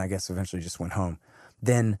 So, and then I guess eventually just went home.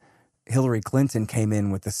 Then Hillary Clinton came in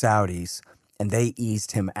with the Saudis, and they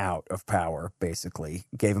eased him out of power, basically.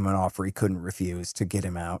 Gave him an offer he couldn't refuse to get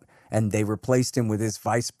him out. And they replaced him with his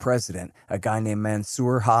vice president, a guy named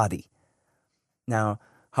Mansour Hadi. Now,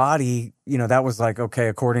 Hadi, that was like, okay,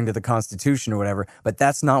 according to the Constitution or whatever, but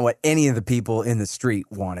that's not what any of the people in the street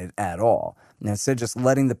wanted at all. And instead of just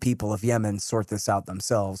letting the people of Yemen sort this out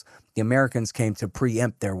themselves, the Americans came to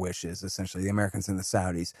preempt their wishes, essentially, the Americans and the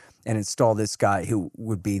Saudis, and install this guy who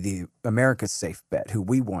would be the America's safe bet, who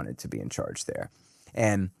we wanted to be in charge there.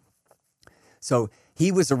 And so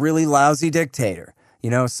he was a really lousy dictator.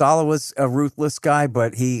 Saleh was a ruthless guy,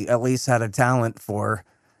 but he at least had a talent for,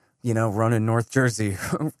 running North Jersey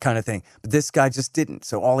kind of thing. But this guy just didn't.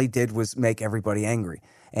 So all he did was make everybody angry.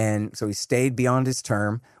 And so he stayed beyond his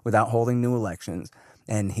term without holding new elections.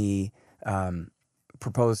 And he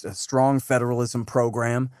proposed a strong federalism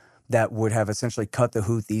program that would have essentially cut the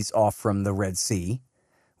Houthis off from the Red Sea,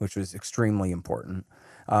 which was extremely important.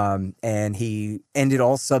 And he ended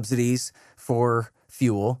all subsidies for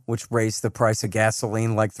fuel, which raised the price of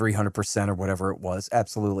gasoline like 300% or whatever it was.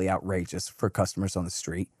 Absolutely outrageous for customers on the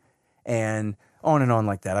street. And on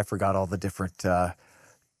like that. I forgot all the different,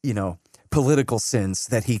 political sins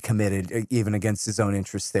that he committed, even against his own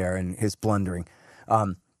interests there and his blundering.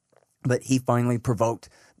 But he finally provoked,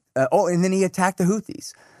 and then he attacked the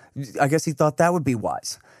Houthis. I guess he thought that would be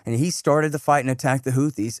wise. And he started the fight and attacked the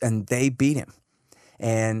Houthis, and they beat him.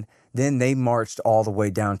 And then they marched all the way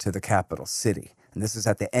down to the capital city. And this is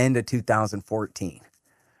at the end of 2014.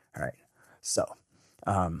 All right. So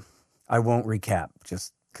I won't recap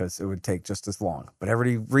just because it would take just as long. But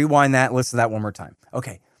everybody rewind that, listen to that one more time.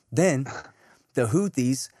 Okay. Then the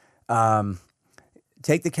Houthis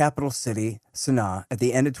take the capital city, Sana'a, at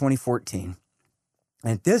the end of 2014.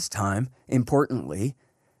 And at this time, importantly,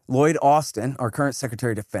 Lloyd Austin, our current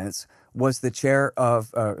Secretary of Defense, was the chair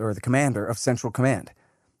of, or the commander of Central Command,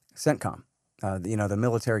 CENTCOM, the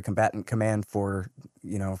military combatant command for,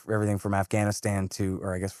 for everything from Afghanistan to,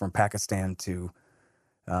 or I guess from Pakistan to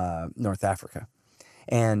North Africa.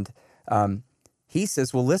 And he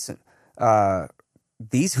says, well, listen,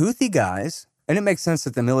 these Houthi guys, and it makes sense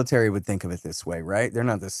that the military would think of it this way, right? They're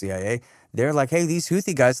not the CIA. They're like, hey, these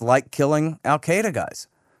Houthi guys like killing al-Qaeda guys,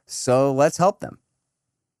 so let's help them.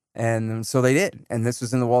 And so they did. And this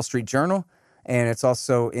was in the Wall Street Journal, and it's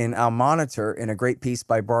also in Al Monitor in a great piece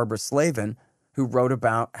by Barbara Slavin, who wrote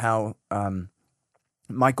about how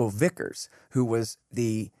Michael Vickers, who was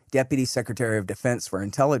the Deputy Secretary of Defense for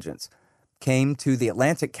Intelligence, came to the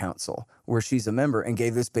Atlantic Council, where she's a member, and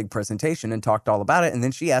gave this big presentation and talked all about it. And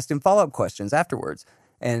then she asked him follow-up questions afterwards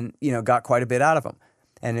and, got quite a bit out of him.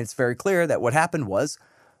 And it's very clear that what happened was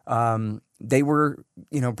they were,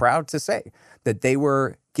 proud to say that they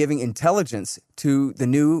were giving intelligence to the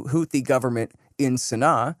new Houthi government in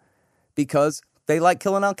Sana'a because they like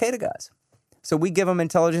killing al-Qaeda guys. So we give them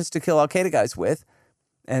intelligence to kill al-Qaeda guys with.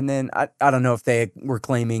 And then I don't know if they were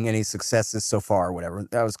claiming any successes so far or whatever.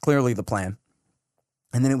 That was clearly the plan.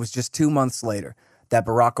 And then it was just 2 months later that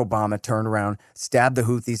Barack Obama turned around, stabbed the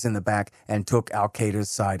Houthis in the back, and took al-Qaeda's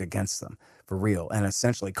side against them for real, and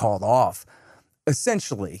essentially called off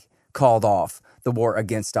the war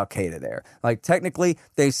against al-Qaeda there. Like, technically,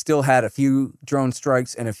 they still had a few drone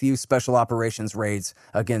strikes and a few special operations raids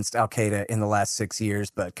against al-Qaeda in the last 6 years,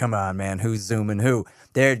 but come on, man, who's zooming who?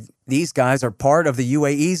 These guys are part of the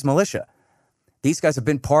UAE's militia. These guys have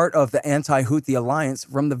been part of the anti-Houthi alliance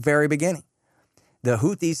from the very beginning. The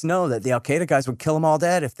Houthis know that the al-Qaeda guys would kill them all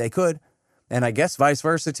dead if they could, and I guess vice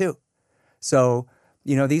versa too. So,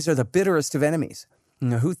 these are the bitterest of enemies.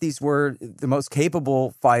 The Houthis were the most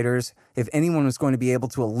capable fighters. If anyone was going to be able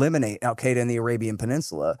to eliminate al-Qaeda in the Arabian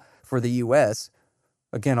Peninsula for the U.S.,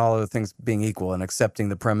 again, all other things being equal and accepting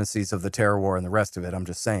the premises of the terror war and the rest of it, I'm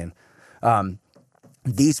just saying,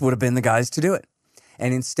 these would have been the guys to do it.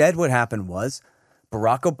 And instead what happened was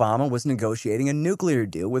Barack Obama was negotiating a nuclear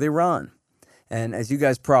deal with Iran. And as you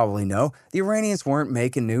guys probably know, the Iranians weren't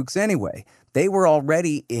making nukes anyway. They were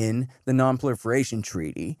already in the Non-Proliferation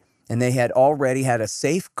Treaty, and they had already had a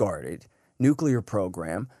safeguarded nuclear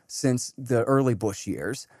program since the early Bush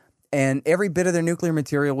years. And every bit of their nuclear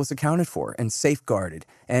material was accounted for and safeguarded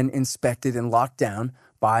and inspected and locked down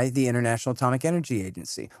by the International Atomic Energy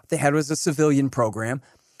Agency. What they had was a civilian program.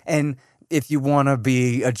 And if you want to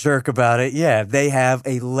be a jerk about it, yeah, they have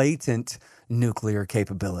a latent nuclear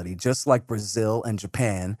capability, just like Brazil and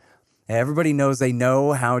Japan. Everybody knows they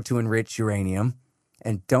know how to enrich uranium.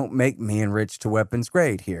 And don't make me enrich to weapons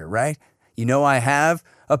grade here, right? I have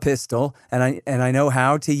a pistol and I know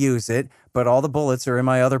how to use it, but all the bullets are in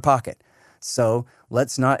my other pocket. So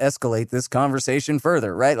let's not escalate this conversation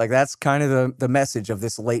further, right? Like, that's kind of the message of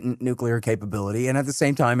this latent nuclear capability. And at the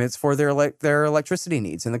same time, it's for their electricity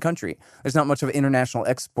needs in the country. There's not much of an international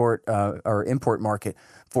export or import market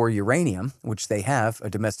for uranium, which they have a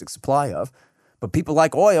domestic supply of. But people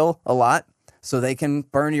like oil a lot, so they can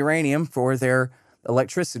burn uranium for their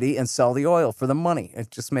electricity and sell the oil for the money.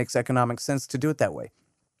 It just makes economic sense to do it that way.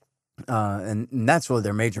 And that's really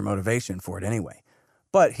their major motivation for it anyway.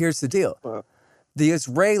 But here's the deal. The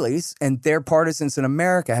Israelis and their partisans in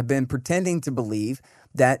America have been pretending to believe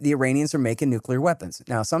that the Iranians are making nuclear weapons.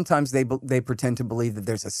 Now, sometimes they pretend to believe that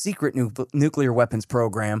there's a secret nuclear weapons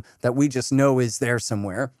program that we just know is there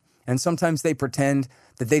somewhere. And sometimes they pretend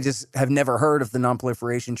that they just have never heard of the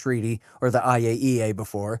Non-Proliferation Treaty or the IAEA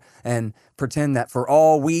before, and pretend that for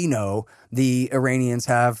all we know, the Iranians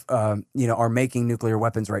are making nuclear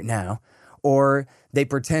weapons right now. Or they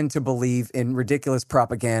pretend to believe in ridiculous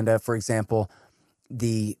propaganda. For example,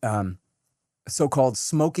 the so-called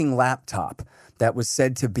smoking laptop that was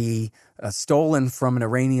said to be stolen from an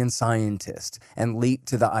Iranian scientist and leaked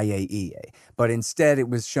to the IAEA. But instead, it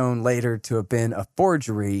was shown later to have been a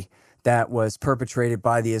forgery that was perpetrated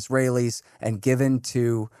by the Israelis and given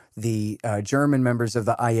to the German members of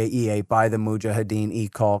the IAEA by the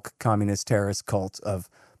Mujahideen-e-Khalq communist terrorist cult of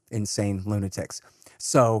insane lunatics.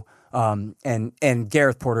 So, and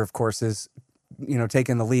Gareth Porter, of course, is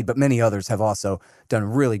taken the lead, but many others have also done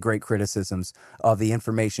really great criticisms of the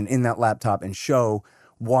information in that laptop and show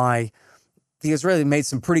why the Israelis made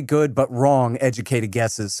some pretty good but wrong educated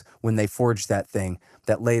guesses when they forged that thing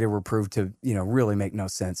that later were proved to, really make no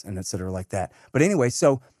sense and et cetera like that. But anyway,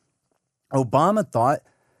 so Obama thought,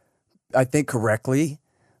 I think correctly,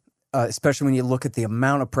 especially when you look at the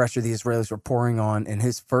amount of pressure the Israelis were pouring on in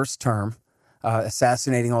his first term,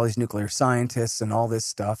 assassinating all these nuclear scientists and all this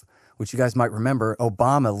stuff, which you guys might remember,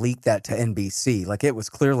 Obama leaked that to NBC. Like, it was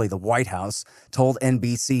clearly the White House told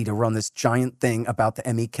NBC to run this giant thing about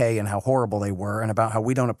the MEK and how horrible they were and about how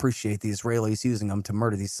we don't appreciate the Israelis using them to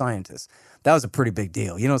murder these scientists. That was a pretty big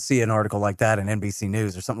deal. You don't see an article like that in NBC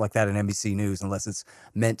News or something like that in NBC News unless it's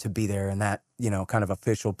meant to be there in that, kind of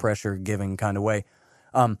official pressure giving kind of way.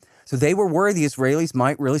 So they were worried the Israelis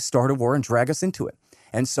might really start a war and drag us into it.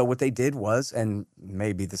 And so what they did was, and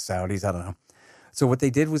maybe the Saudis, I don't know. So what they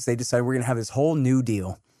did was they decided we're going to have this whole new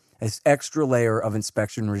deal, this extra layer of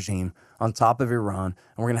inspection regime on top of Iran.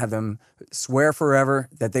 And we're going to have them swear forever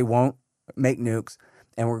that they won't make nukes.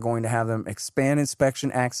 And we're going to have them expand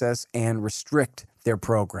inspection access and restrict their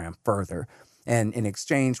program further. And in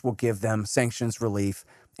exchange, we'll give them sanctions relief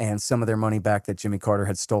and some of their money back that Jimmy Carter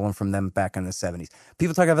had stolen from them back in the 70s.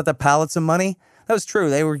 People talk about the pallets of money. That was true.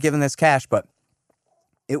 They were given this cash, but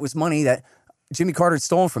it was money that Jimmy Carter had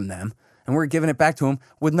stolen from them, and we're giving it back to him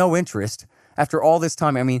with no interest after all this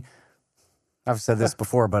time. I mean, I've said this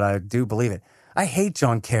before, but I do believe it. I hate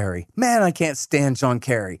John Kerry. Man, I can't stand John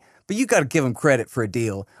Kerry. But you got to give him credit for a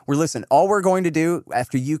deal where, listen, all we're going to do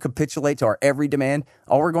after you capitulate to our every demand,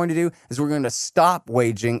 all we're going to do is we're going to stop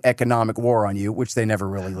waging economic war on you, which they never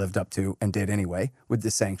really lived up to and did anyway with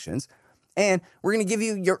the sanctions. And we're going to give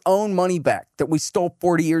you your own money back that we stole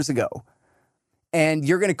 40 years ago. And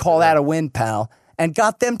you're going to call that a win, pal, and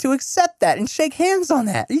got them to accept that and shake hands on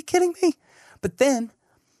that. Are you kidding me? But then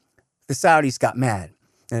the Saudis got mad.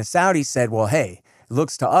 And the Saudis said, well, hey, it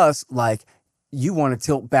looks to us like you want to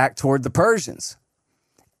tilt back toward the Persians.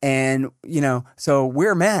 And, so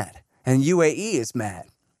we're mad. And UAE is mad.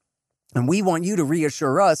 And we want you to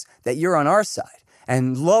reassure us that you're on our side.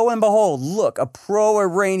 And lo and behold, look, a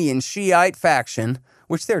pro-Iranian Shiite faction,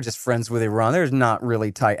 which they're just friends with Iran. They're not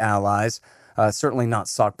really tight allies. Certainly not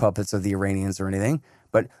sock puppets of the Iranians or anything.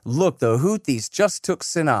 But look, the Houthis just took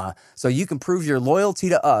Sana'a. So you can prove your loyalty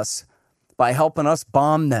to us by helping us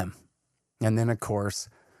bomb them. And then, of course,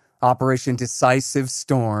 Operation Decisive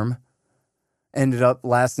Storm ended up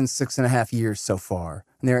lasting 6.5 years so far.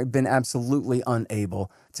 And they've been absolutely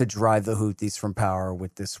unable to drive the Houthis from power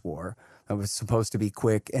with this war. It was supposed to be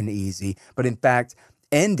quick and easy, but in fact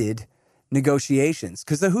ended negotiations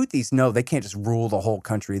because the Houthis know they can't just rule the whole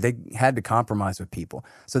country. They had to compromise with people.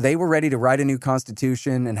 So they were ready to write a new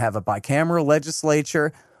constitution and have a bicameral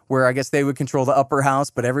legislature where I guess they would control the upper house,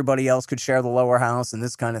 but everybody else could share the lower house and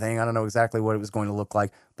this kind of thing. I don't know exactly what it was going to look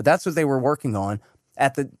like, but that's what they were working on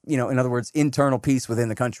at the, in other words, internal peace within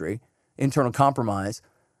the country, internal compromise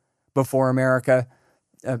before Barack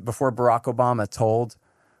Obama told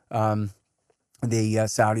the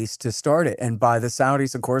Saudis to start it. And by the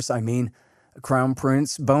Saudis, of course, I mean Crown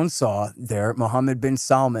Prince Bonesaw there, Mohammed bin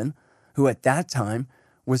Salman, who at that time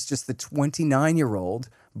was just the 29-year-old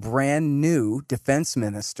brand new defense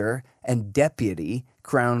minister and deputy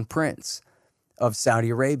crown prince of Saudi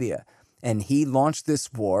Arabia. And he launched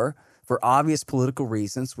this war for obvious political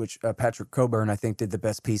reasons, which Patrick Coburn, I think, did the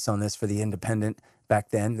best piece on this for The Independent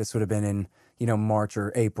back then. This would have been in, March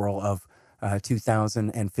or April of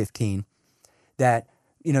 2015. That,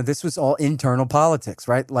 this was all internal politics,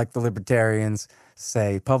 right? Like the libertarians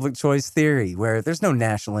say, public choice theory, where there's no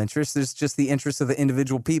national interest. There's just the interest of the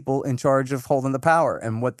individual people in charge of holding the power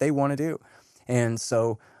and what they want to do. And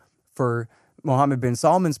so for Mohammed bin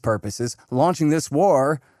Salman's purposes, launching this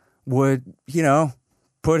war would,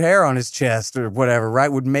 put hair on his chest or whatever,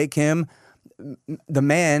 right? Would make him the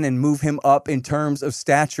man and move him up in terms of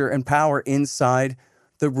stature and power inside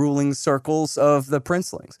the ruling circles of the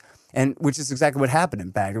princelings. And which is exactly what happened,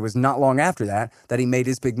 in fact. It was not long after that he made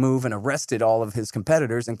his big move and arrested all of his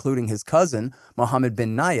competitors, including his cousin, Mohammed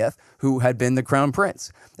bin Nayef, who had been the crown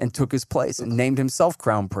prince, and took his place and named himself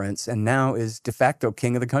crown prince and now is de facto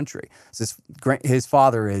king of the country. So his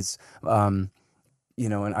father is, and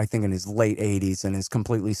I think in his late 80s and is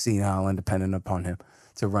completely senile and dependent upon him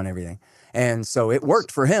to run everything. And so it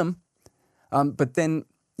worked for him. But then,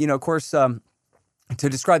 of course, to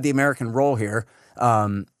describe the American role here,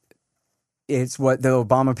 it's what the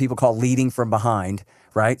Obama people call leading from behind,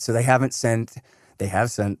 right? So they have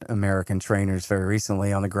sent American trainers very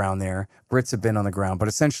recently on the ground there. Brits have been on the ground, but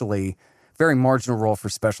essentially very marginal role for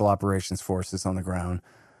special operations forces on the ground.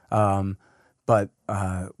 But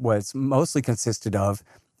what it's mostly consisted of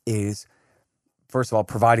is, first of all,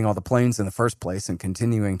 providing all the planes in the first place and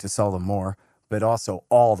continuing to sell them more, but also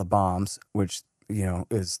all the bombs, which,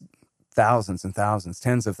 is thousands and thousands,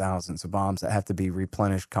 tens of thousands of bombs that have to be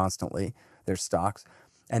replenished constantly, their stocks.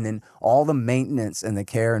 And then all the maintenance and the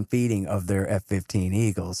care and feeding of their F-15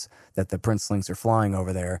 Eagles that the princelings are flying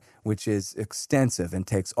over there, which is extensive and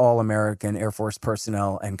takes all American Air Force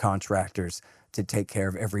personnel and contractors to take care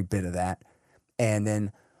of every bit of that. And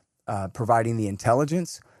then providing the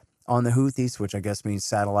intelligence on the Houthis, which I guess means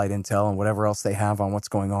satellite intel and whatever else they have on what's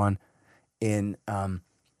going on in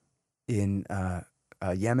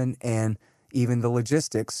Yemen, and even the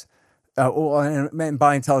logistics. And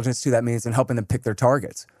by intelligence, too, that means in helping them pick their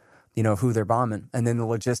targets, who they're bombing. And then the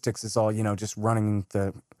logistics is all, just running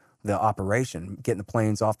the operation, getting the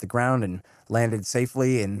planes off the ground and landed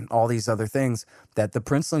safely and all these other things that the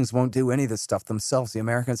princelings won't do any of this stuff themselves. The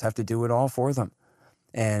Americans have to do it all for them.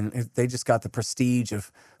 And they just got the prestige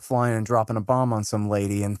of flying and dropping a bomb on some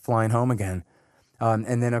lady and flying home again.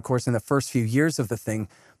 And then, of course, in the first few years of the thing,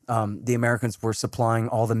 the Americans were supplying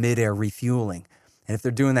all the mid-air refueling. And if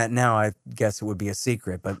they're doing that now, I guess it would be a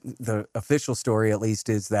secret. But the official story, at least,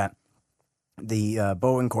 is that the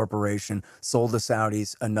Boeing Corporation sold the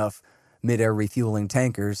Saudis enough mid-air refueling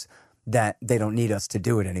tankers that they don't need us to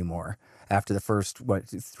do it anymore. After the first,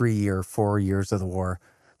 3 or 4 years of the war,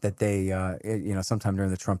 that they, sometime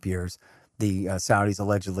during the Trump years, the Saudis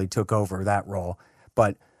allegedly took over that role.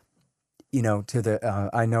 But, I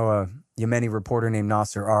know a Yemeni reporter named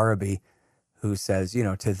Nasser Arabi who says,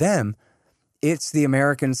 to them, it's the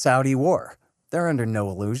American-Saudi war. They're under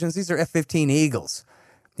no illusions. These are F-15 Eagles.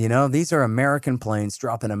 These are American planes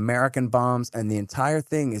dropping American bombs, and the entire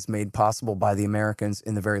thing is made possible by the Americans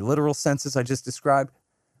in the very literal senses I just described,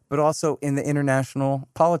 but also in the international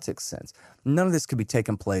politics sense. None of this could be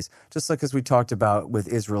taken place, just like as we talked about with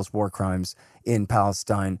Israel's war crimes in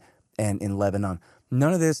Palestine and in Lebanon.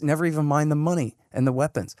 None of this, never even mind the money and the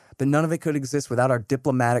weapons, but none of it could exist without our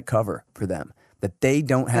diplomatic cover for them, that they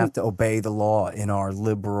don't have to obey the law in our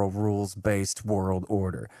liberal, rules-based world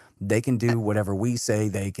order. They can do whatever we say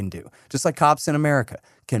they can do. Just like cops in America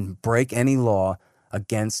can break any law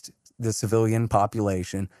against the civilian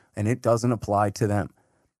population, and it doesn't apply to them.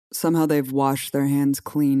 Somehow they've washed their hands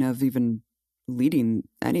clean of even leading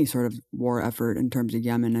any sort of war effort in terms of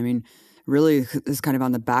Yemen. I mean, really is kind of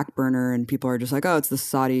on the back burner, and people are just like, oh, it's the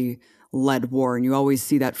Saudi-led war. And you always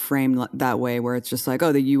see that framed that way, where it's just like,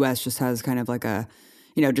 oh, the U.S. just has kind of like a,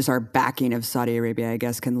 just our backing of Saudi Arabia, I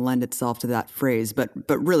guess, can lend itself to that phrase. But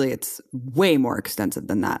really, it's way more extensive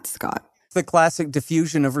than that, Scott. The classic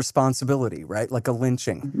diffusion of responsibility, right? Like a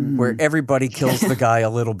lynching, where everybody kills the guy a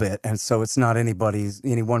little bit, and so it's not any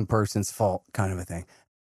one person's fault kind of a thing.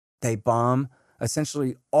 They bomb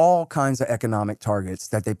essentially all kinds of economic targets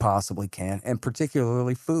that they possibly can, and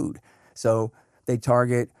particularly food. So they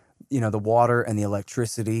target, the water and the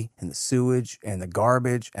electricity and the sewage and the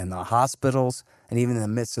garbage and the hospitals, and even in the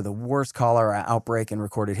midst of the worst cholera outbreak in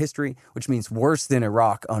recorded history, which means worse than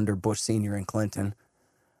Iraq under Bush Sr. and Clinton,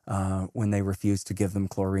 when they refused to give them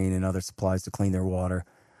chlorine and other supplies to clean their water,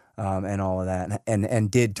 and all of that, and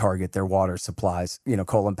did target their water supplies.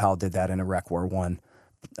 Colin Powell did that in Iraq War I,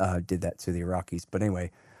 did that to the Iraqis. But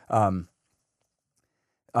anyway,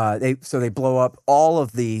 they blow up all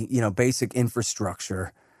of the basic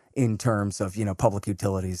infrastructure in terms of public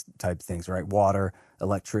utilities type things, right? Water,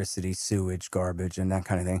 electricity, sewage, garbage, and that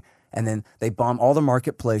kind of thing. And then they bomb all the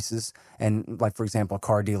marketplaces, and like, for example, a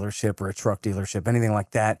car dealership or a truck dealership, anything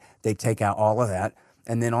like that, they take out all of that.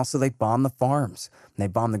 And then also they bomb the farms. They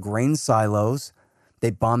bomb the grain silos. They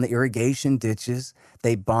bomb the irrigation ditches.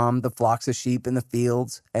 They bomb the flocks of sheep in the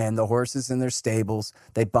fields and the horses in their stables.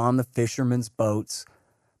 They bomb the fishermen's boats.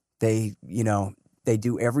 They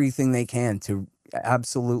do everything they can to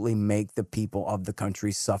absolutely make the people of the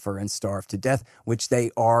country suffer and starve to death, which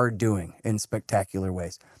they are doing in spectacular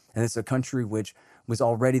ways. And it's a country which was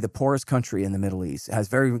already the poorest country in the Middle East. It has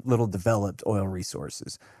very little developed oil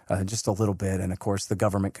resources, just a little bit. And of course, the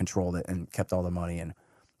government controlled it and kept all the money. And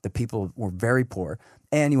the people were very poor.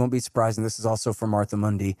 And you won't be surprised, and this is also from Martha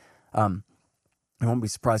Mundy, you won't be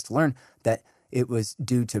surprised to learn that it was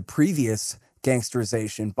due to previous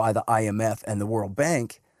gangsterization by the IMF and the World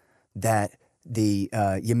Bank that the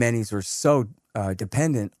Yemenis were so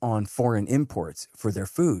dependent on foreign imports for their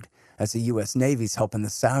food, as the U.S. Navy's helping the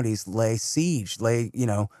Saudis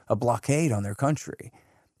lay a blockade on their country.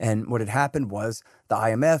 And what had happened was the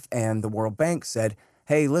IMF and the World Bank said,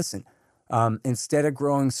 hey, listen, instead of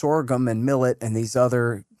growing sorghum and millet and these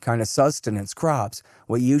other kind of sustenance crops,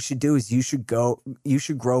 what you should do is you should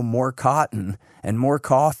grow more cotton and more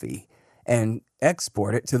coffee and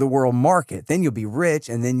export it to the world market. Then you'll be rich,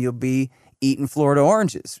 and then you'll be eating Florida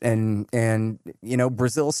oranges and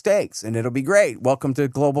Brazil steaks, and it'll be great. Welcome to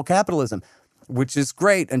global capitalism, which is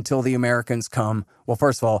great until the Americans come. Well,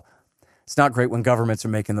 first of all, it's not great when governments are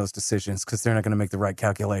making those decisions because they're not going to make the right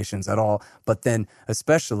calculations at all. But then,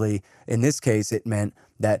 especially in this case, it meant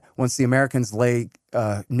that once the Americans lay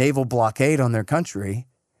naval blockade on their country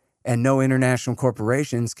and no international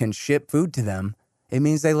corporations can ship food to them, it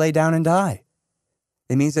means they lay down and die.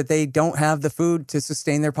 It means that they don't have the food to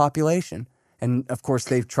sustain their population. And of course,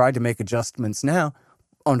 they've tried to make adjustments now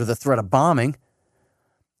under the threat of bombing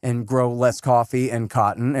and grow less coffee and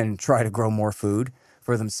cotton and try to grow more food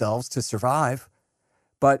for themselves to survive.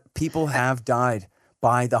 But people have died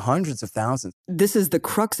by the hundreds of thousands. This is the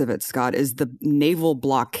crux of it, Scott, is the naval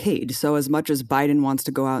blockade. So as much as Biden wants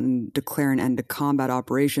to go out and declare an end to combat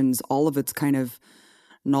operations, all of it's kind of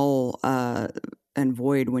null and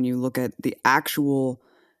void when you look at the actual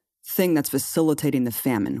thing that's facilitating the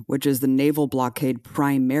famine, which is the naval blockade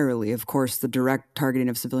primarily. Of course, the direct targeting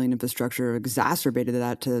of civilian infrastructure exacerbated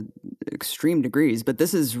that to extreme degrees. But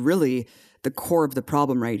this is really the core of the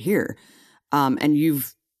problem right here. And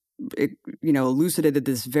you've elucidated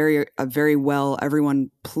this very well.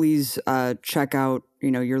 Everyone, please check out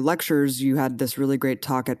your lectures. You had this really great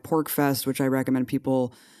talk at PorcFest, which I recommend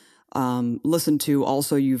people listen to.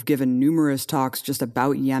 Also, you've given numerous talks just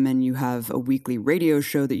about Yemen. You have a weekly radio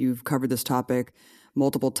show that you've covered this topic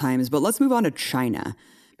multiple times. But let's move on to China,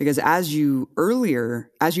 because as you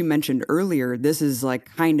mentioned earlier, this is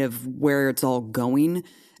like kind of where it's all going,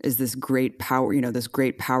 is this great power, this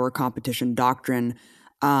great power competition doctrine.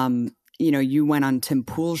 You went on Tim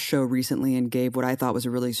Pool's show recently and gave what I thought was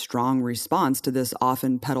a really strong response to this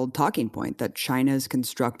often peddled talking point that China is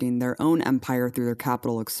constructing their own empire through their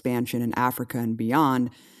capital expansion in Africa and beyond.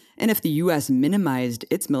 And if the U.S. minimized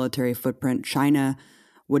its military footprint, China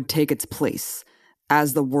would take its place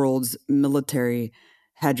as the world's military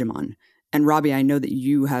hegemon. And Robbie, I know that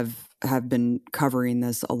you have been covering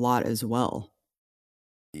this a lot as well.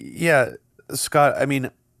 Yeah, Scott, I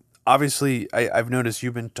mean, obviously, I've noticed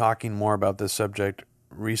you've been talking more about this subject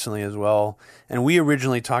recently as well. And we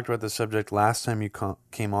originally talked about this subject last time you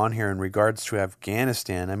came on here in regards to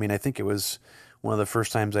Afghanistan. I mean, I think it was one of the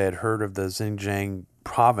first times I had heard of the Xinjiang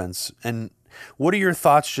province. And what are your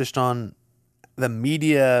thoughts just on the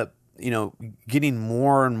media, getting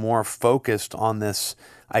more and more focused on this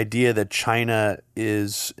idea that China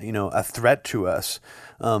is, a threat to us?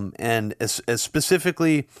 And as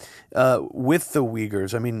specifically with the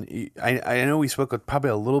Uyghurs, I mean, I know we spoke probably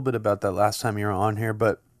a little bit about that last time you were on here,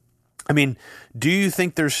 but I mean, do you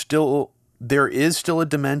think there is still a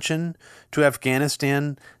dimension to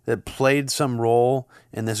Afghanistan that played some role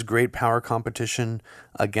in this great power competition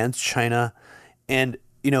against China? And,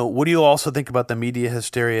 what do you also think about the media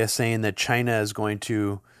hysteria saying that China is going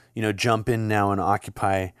to, jump in now and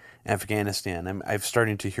occupy Afghanistan? I'm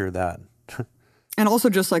starting to hear that. And also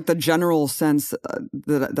just like the general sense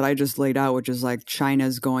that I just laid out, which is like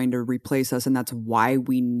China's going to replace us, and that's why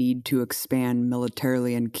we need to expand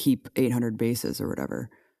militarily and keep 800 bases or whatever.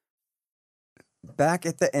 Back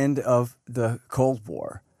at the end of the Cold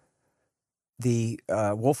War, the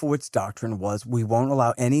Wolfowitz doctrine was we won't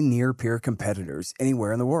allow any near-peer competitors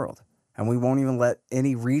anywhere in the world, and we won't even let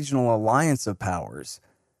any regional alliance of powers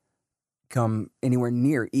come anywhere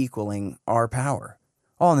near equaling our power.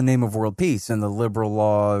 All in the name of world peace and the liberal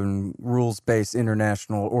law and rules-based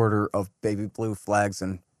international order of baby blue flags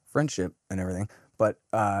and friendship and everything. But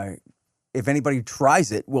if anybody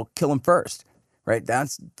tries it, we'll kill them first, right?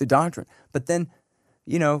 That's the doctrine. But then,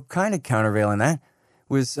 kind of countervailing that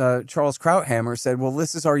was Charles Krauthammer said, well,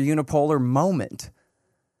 this is our unipolar moment.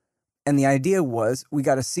 And the idea was we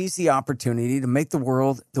got to seize the opportunity to make the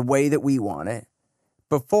world the way that we want it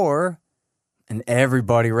before, and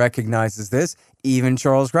everybody recognizes this, even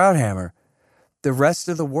Charles Krauthammer, the rest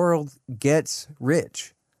of the world gets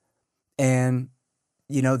rich. And,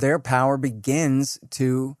 their power begins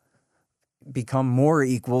to become more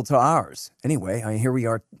equal to ours. Anyway, I mean, here we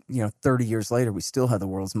are, 30 years later, we still have the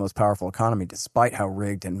world's most powerful economy, despite how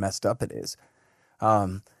rigged and messed up it is.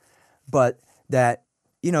 But that,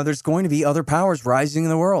 there's going to be other powers rising in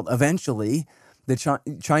the world. Eventually, the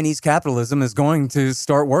Chinese capitalism is going to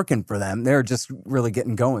start working for them. They're just really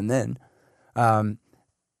getting going then.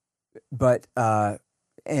 But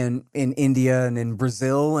in India and in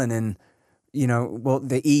Brazil and in,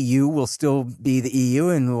 the EU will still be the EU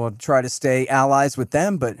and we'll try to stay allies with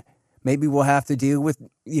them, but maybe we'll have to deal with,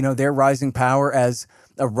 their rising power as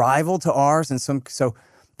a rival to ours. And so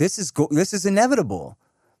this is inevitable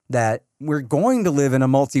that we're going to live in a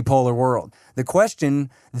multipolar world. The question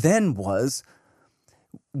then was,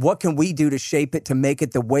 what can we do to shape it to make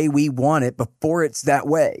it the way we want it before it's that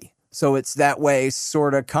way? So it's that way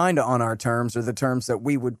sort of kind of on our terms or the terms that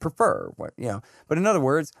we would prefer. But in other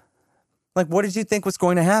words, like, what did you think was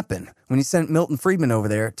going to happen when you sent Milton Friedman over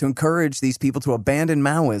there to encourage these people to abandon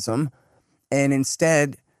Maoism and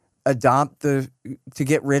instead adopt the to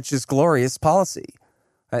get rich is glorious policy?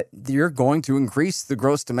 You're going to increase the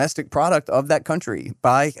gross domestic product of that country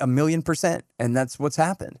by 1,000,000%. And that's what's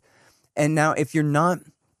happened. And now if you're not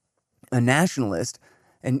a nationalist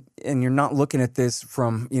and you're not looking at this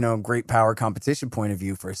from, great power competition point of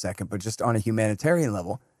view for a second, but just on a humanitarian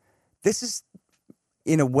level, this is,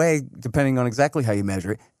 in a way, depending on exactly how you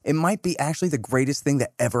measure it, it might be actually the greatest thing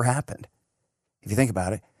that ever happened, if you think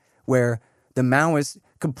about it, where the Maoists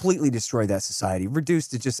completely destroyed that society,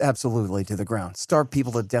 reduced it just absolutely to the ground, starved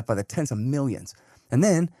people to death by the tens of millions. And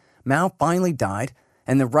then Mao finally died,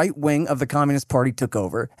 and the right wing of the Communist Party took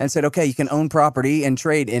over and said, okay, you can own property and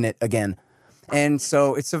trade in it again. And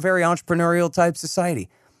so it's a very entrepreneurial type society.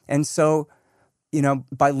 And so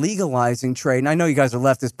by legalizing trade, and I know you guys are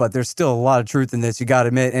leftists, but there's still a lot of truth in this, you got to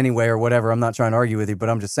admit anyway, or whatever. I'm not trying to argue with you, but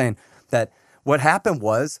I'm just saying that what happened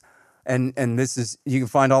was, and this is, you can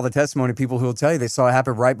find all the testimony of people who will tell you they saw it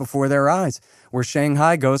happen right before their eyes, where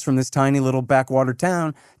Shanghai goes from this tiny little backwater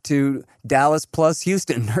town to Dallas plus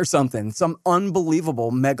Houston or something, some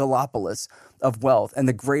unbelievable megalopolis of wealth, and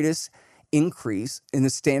the greatest increase in the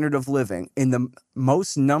standard of living in the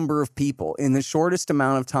most number of people in the shortest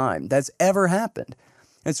amount of time that's ever happened.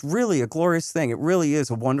 It's really a glorious thing. It really is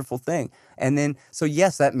a wonderful thing. And then, so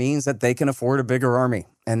yes, that means that they can afford a bigger army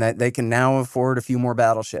and that they can now afford a few more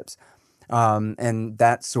battleships, and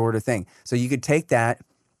that sort of thing. So you could take that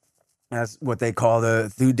as what they call the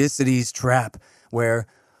Thucydides trap, where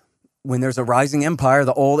when there's a rising empire,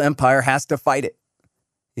 the old empire has to fight it.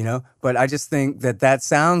 But I just think that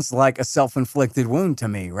sounds like a self-inflicted wound to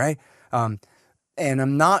me, right? And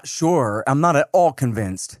I'm not at all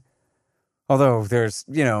convinced, although there's,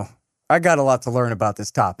 I got a lot to learn about this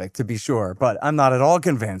topic, to be sure, but I'm not at all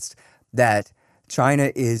convinced that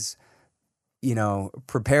China is,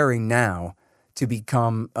 preparing now to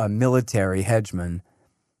become a military hegemon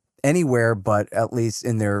anywhere but at least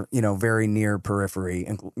in their, very near periphery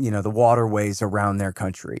and, the waterways around their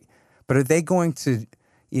country. But are they going to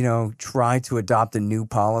try to adopt a new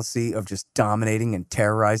policy of just dominating and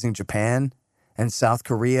terrorizing Japan and South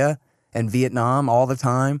Korea and Vietnam all the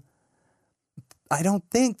time? I don't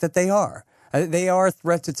think that they are. They are a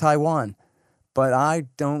threat to Taiwan, but I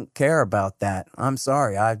don't care about that. I'm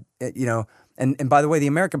sorry. And by the way, the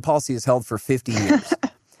American policy is held for 50 years.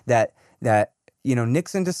 that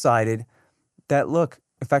Nixon decided that, look,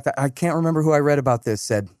 in fact, I can't remember who I read about this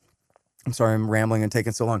said, I'm sorry, I'm rambling and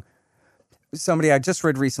taking so long. Somebody I just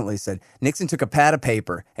read recently said, Nixon took a pad of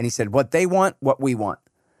paper and he said, what they want, what we want.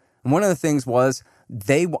 And one of the things was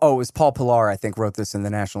it was Paul Pillar, I think, wrote this in The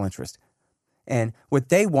National Interest. And what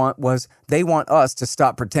they want was they want us to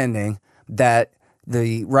stop pretending that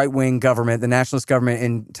the right-wing government, the nationalist government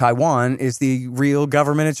in Taiwan is the real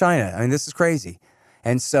government of China. I mean, this is crazy.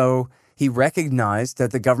 And so he recognized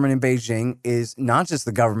that the government in Beijing is not just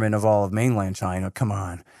the government of all of mainland China, come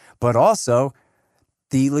on, but also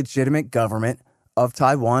the legitimate government of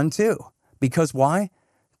Taiwan too. Because why?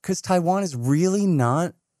 Because Taiwan is really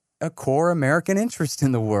not a core American interest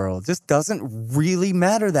in the world. It just doesn't really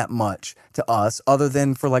matter that much to us, other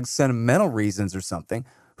than for like sentimental reasons or something.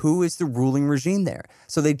 Who is the ruling regime there?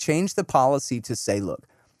 So they changed the policy to say, look,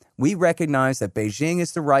 we recognize that Beijing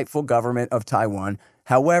is the rightful government of Taiwan.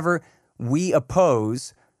 However, we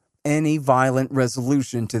oppose any violent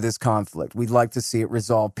resolution to this conflict. We'd like to see it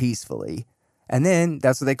resolved peacefully. And then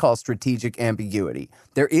that's what they call strategic ambiguity.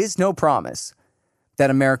 There is no promise that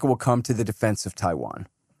America will come to the defense of Taiwan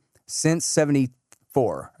since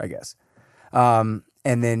 1974, I guess. And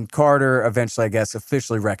then Carter eventually, I guess,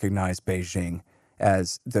 officially recognized Beijing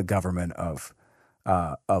as the government of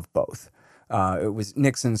both. It was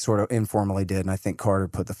Nixon sort of informally did, and I think Carter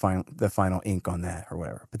put the final ink on that or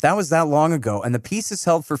whatever. But that was that long ago, and the peace is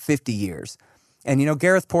held for 50 years. And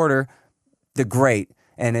Gareth Porter, the great.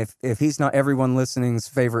 And if he's not everyone listening's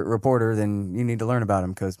favorite reporter, then you need to learn about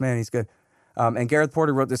him because, man, he's good. And Gareth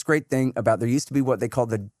Porter wrote this great thing about there used to be what they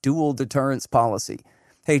called the dual deterrence policy.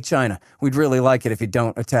 Hey, China, we'd really like it if you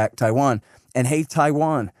don't attack Taiwan. And hey,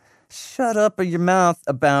 Taiwan, shut up your mouth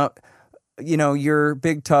about, your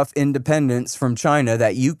big, tough independence from China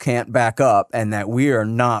that you can't back up and that we are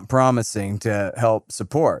not promising to help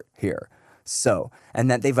support here. So, and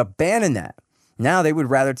that they've abandoned that. Now they would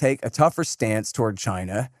rather take a tougher stance toward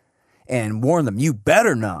China and warn them, you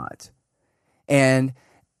better not. And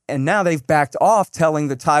now they've backed off telling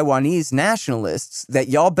the Taiwanese nationalists that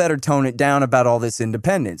y'all better tone it down about all this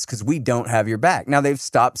independence because we don't have your back. Now they've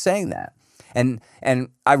stopped saying that. And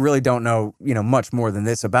I really don't know, much more than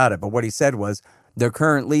this about it. But what he said was their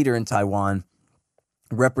current leader in Taiwan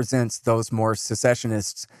represents those more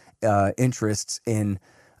secessionists' interests in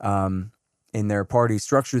their party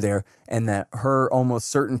structure there, and that her almost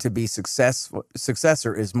certain to be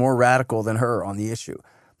successor is more radical than her on the issue.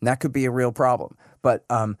 And that could be a real problem. But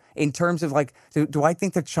in terms of do I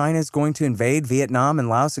think that China is going to invade Vietnam and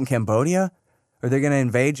Laos and Cambodia? Are they going to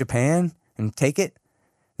invade Japan and take it?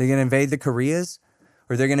 They're going to invade the Koreas?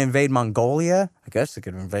 Or they're going to invade Mongolia? I guess they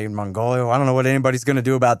could invade Mongolia. I don't know what anybody's going to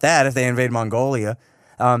do about that if they invade Mongolia.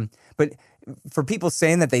 But for people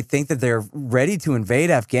saying that they think that they're ready to invade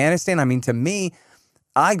Afghanistan, I mean, to me,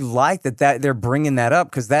 I like that they're bringing that up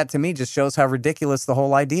because that, to me, just shows how ridiculous the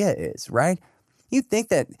whole idea is, right? You think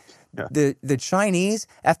that the Chinese,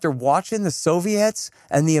 after watching the Soviets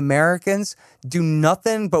and the Americans do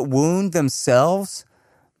nothing but wound themselves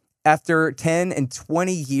after 10 and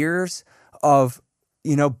 20 years of,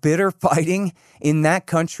 bitter fighting in that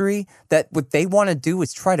country, that what they want to do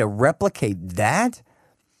is try to replicate that.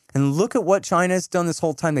 And look at what China has done this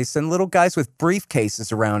whole time. They send little guys with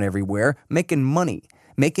briefcases around everywhere, making money,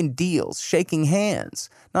 making deals, shaking hands,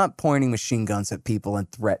 not pointing machine guns at people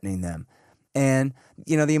and threatening them. And,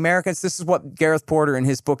 the Americans, this is what Gareth Porter in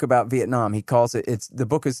his book about Vietnam, he calls it, the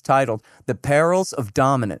book is titled The Perils of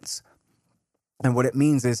Dominance. And what it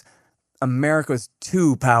means is America's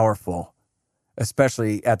too powerful,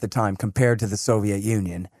 especially at the time, compared to the Soviet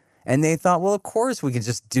Union. And they thought, well, of course we can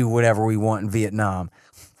just do whatever we want in Vietnam.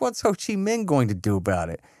 What's Ho Chi Minh going to do about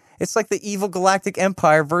it? It's like the evil Galactic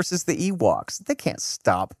Empire versus the Ewoks. They can't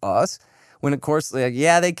stop us. When, of course, they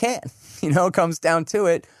can. It comes down to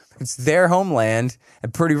it. It's their homeland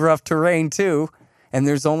and pretty rough terrain, too. And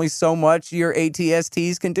there's only so much your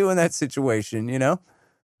ATSTs can do in that situation,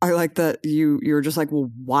 I like that you were just like, well,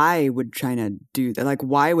 why would China do that? Like,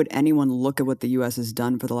 why would anyone look at what the U.S. has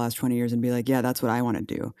done for the last 20 years and be like, yeah, that's what I want to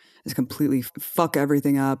do, is completely fuck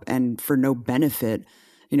everything up and for no benefit,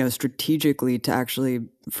 strategically to actually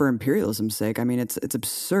for imperialism's sake. I mean, it's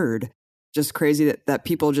absurd. Just crazy that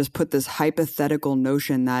people just put this hypothetical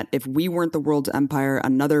notion that if we weren't the world's empire,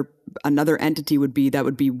 another entity would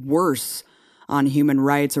be worse on human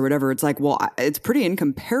rights or whatever. It's like, well, it's pretty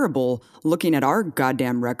incomparable looking at our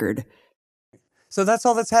goddamn record. So that's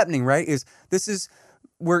all that's happening, right?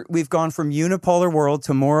 We've gone from unipolar world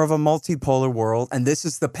to more of a multipolar world, and this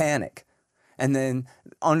is the panic. And then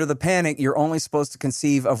under the panic, you're only supposed to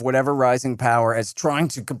conceive of whatever rising power as trying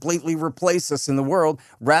to completely replace us in the world,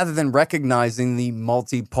 rather than recognizing the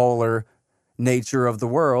multipolar nature of the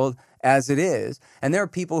world as it is. And there are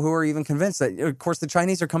people who are even convinced that, of course, the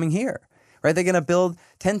Chinese are coming here, right? They're going to build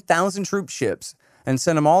 10,000 troop ships and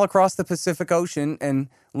send them all across the Pacific Ocean and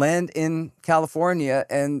land in California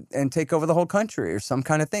and take over the whole country or some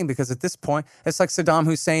kind of thing. Because at this point, it's like Saddam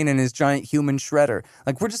Hussein and his giant human shredder.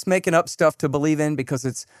 Like, we're just making up stuff to believe in because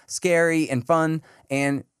it's scary and fun.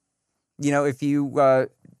 And, if you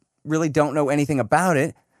really don't know anything about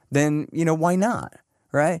it, then, why not,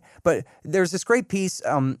 right? But there's this great piece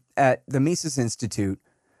at the Mises Institute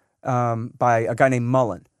by a guy named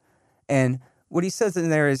Mullen. And what he says in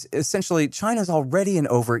there is essentially China's already an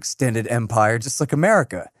overextended empire, just like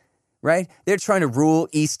America, right? They're trying to rule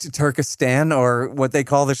East Turkestan, or what they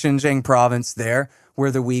call the Xinjiang province there, where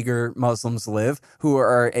the Uyghur Muslims live, who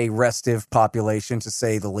are a restive population, to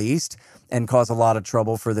say the least, and cause a lot of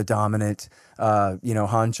trouble for the dominant,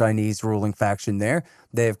 Han Chinese ruling faction there.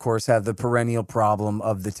 They, of course, have the perennial problem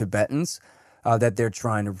of the Tibetans, that they're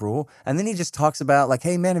trying to rule. And then he just talks about, like,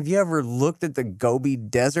 hey, man, have you ever looked at the Gobi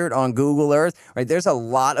Desert on Google Earth? Right, there's a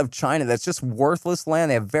lot of China that's just worthless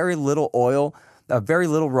land. They have very little oil, very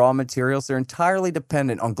little raw materials. They're entirely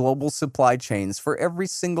dependent on global supply chains for every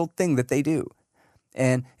single thing that they do.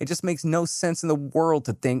 And it just makes no sense in the world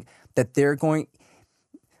to think that they're going...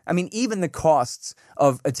 I mean, even the costs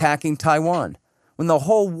of attacking Taiwan, when the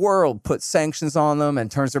whole world puts sanctions on them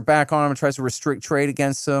and turns their back on them and tries to restrict trade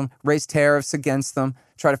against them, raise tariffs against them,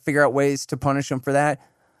 try to figure out ways to punish them for that,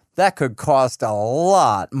 that could cost a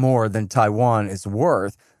lot more than Taiwan is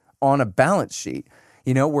worth on a balance sheet,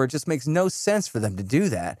 where it just makes no sense for them to do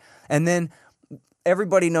that. And then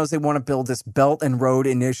everybody knows they want to build this Belt and Road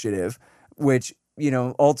Initiative, which,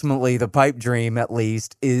 ultimately the pipe dream, at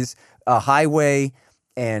least, is a highway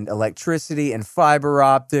and electricity and fiber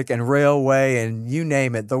optic and railway and you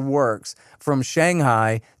name it, the works, from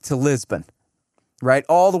Shanghai to Lisbon, right?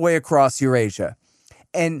 All the way across Eurasia.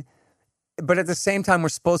 But at the same time, we're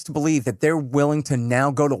supposed to believe that they're willing to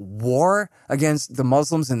now go to war against the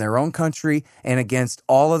Muslims in their own country and against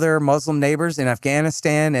all of their Muslim neighbors in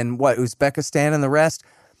Afghanistan and Uzbekistan and the rest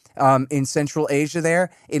in Central Asia there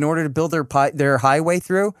in order to build their highway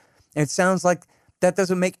through. And it sounds like that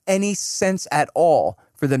doesn't make any sense at all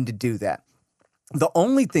for them to do that. The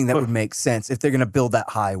only thing that would make sense if they're going to build that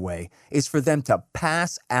highway is for them to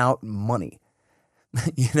pass out money,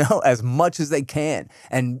 as much as they can,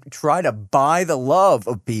 and try to buy the love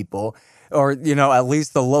of people, or, at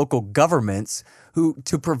least the local governments,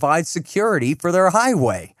 to provide security for their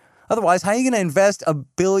highway. Otherwise, how are you going to invest $1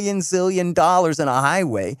 zillion in a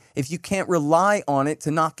highway if you can't rely on it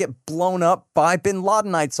to not get blown up by bin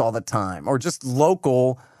Ladenites all the time, or just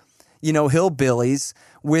local, hillbillies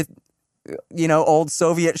with, old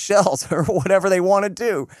Soviet shells or whatever they want to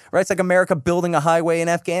do, right? It's like America building a highway in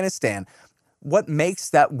Afghanistan. What makes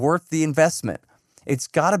that worth the investment? It's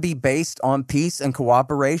got to be based on peace and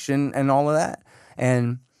cooperation and all of that.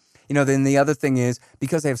 And then the other thing is,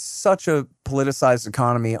 because they have such a politicized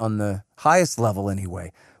economy on the highest level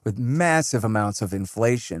anyway, with massive amounts of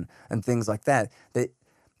inflation and things like that, that,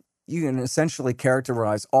 you can essentially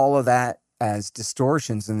characterize all of that as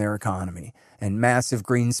distortions in their economy and massive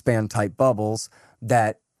Greenspan type bubbles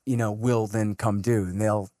that, will then come due. And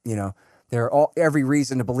they'll, there are every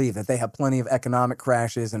reason to believe that they have plenty of economic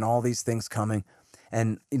crashes and all these things coming.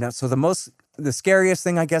 And, so the scariest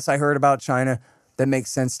thing I guess I heard about China that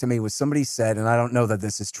makes sense to me was somebody said, and I don't know that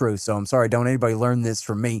this is true, so I'm sorry, don't anybody learn this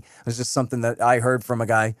from me. It was just something that I heard from a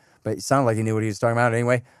guy, but it sounded like he knew what he was talking about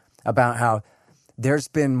anyway, about how there's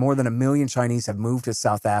been more than 1 million Chinese have moved to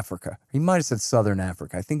South Africa. He might have said Southern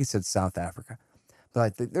Africa. I think he said South Africa.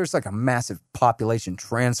 But there's like a massive population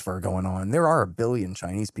transfer going on. There are 1 billion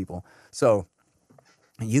Chinese people. So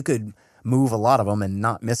you could move a lot of them and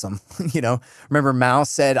not miss them. Remember Mao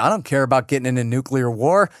said, I don't care about getting into nuclear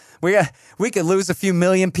war. We could lose a few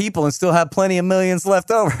million people and still have plenty of millions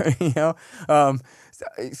left over,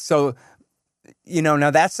 So,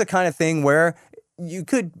 now that's the kind of thing where you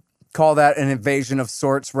could call that an invasion of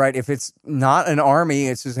sorts, right? If it's not an army,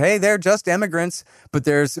 it's just, hey, they're just immigrants, but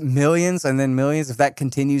there's millions and then millions. If that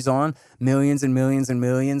continues on, millions and millions and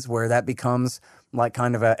millions, where that becomes like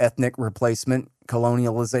kind of an ethnic replacement,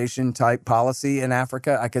 colonialization type policy in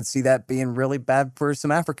Africa, I could see that being really bad for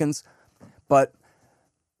some Africans. But,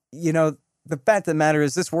 the fact of the matter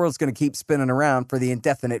is this world's going to keep spinning around for the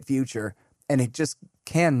indefinite future, and it just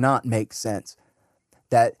cannot make sense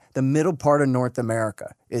that the middle part of North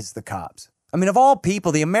America is the cops. I mean, of all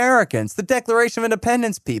people, the Americans, the Declaration of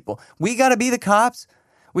Independence people, we got to be the cops.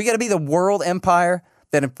 We got to be the world empire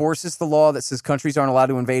that enforces the law that says countries aren't allowed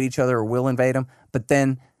to invade each other or will invade them. But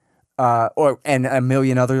then, and a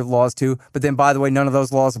million other laws too. But then, by the way, none of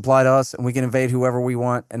those laws apply to us, and we can invade whoever we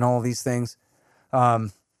want and all of these things.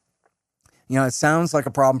 It sounds like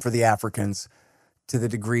a problem for the Africans, to the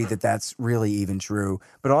degree that that's really even true.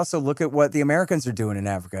 But also look at what the Americans are doing in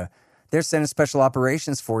Africa. They're sending special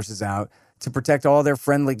operations forces out to protect all their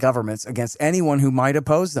friendly governments against anyone who might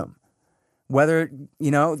oppose them. Whether,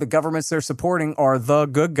 the governments they're supporting are the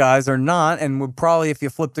good guys or not, and would probably, if you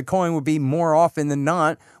flipped a coin, would be more often than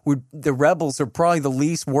not, the rebels are probably the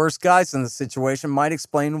least worst guys in the situation, might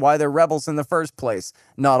explain why they're rebels in the first place.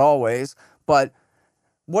 Not always, but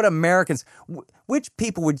what Americans, which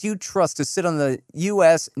people would you trust to sit on the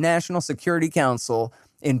U.S. National Security Council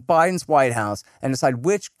in Biden's White House and decide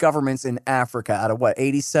which governments in Africa, out of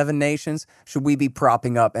 87 nations, should we be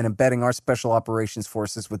propping up and embedding our special operations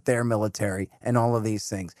forces with their military and all of these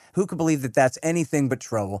things? Who could believe that that's anything but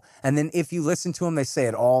trouble? And then if you listen to them, they say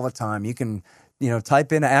it all the time. You can,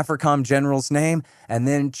 type in an AFRICOM general's name and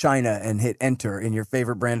then China and hit enter in your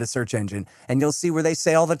favorite brand of search engine. And you'll see where they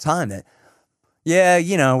say all the time that,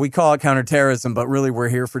 yeah, we call it counterterrorism, but really we're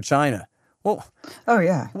here for China. Well, oh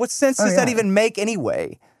yeah. What sense does that even make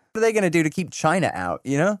anyway? What are they going to do to keep China out,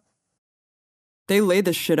 They laid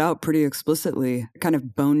this shit out pretty explicitly. Kind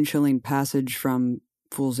of bone-chilling passage from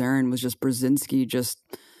Fool's Errand was just Brzezinski just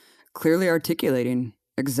clearly articulating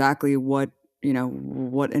exactly what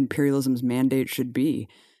imperialism's mandate should be.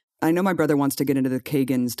 I know my brother wants to get into the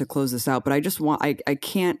Kagans to close this out, but I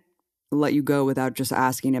can't let you go without just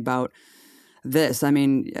asking about this. I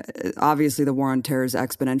mean, obviously the war on terror has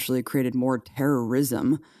exponentially created more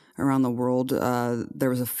terrorism around the world. There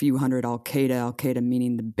was a few hundred Al-Qaeda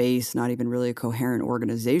meaning the base, not even really a coherent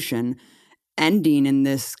organization, ending in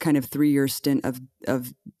this kind of 3-year stint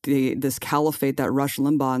of this caliphate that Rush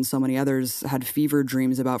Limbaugh and so many others had fever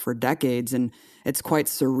dreams about for decades. And it's quite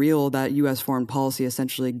surreal that U.S. foreign policy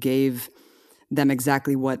essentially gave them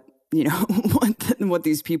exactly what, what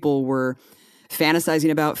these people were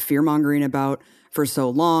fantasizing about, fear-mongering about for so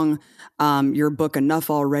long. Your book, Enough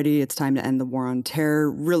Already, It's Time to End the War on Terror,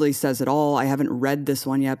 really says it all. I haven't read this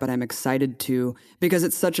one yet, but I'm excited to, because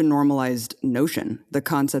it's such a normalized notion. The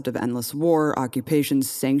concept of endless war, occupations,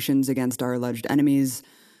 sanctions against our alleged enemies,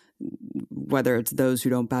 whether it's those who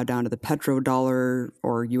don't bow down to the petrodollar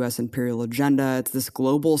or U.S. imperial agenda. It's this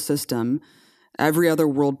global system. Every other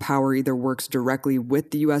world power either works directly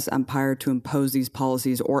with the U.S. empire to impose these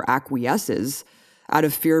policies or acquiesces out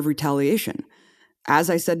of fear of retaliation. As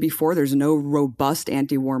I said before, there's no robust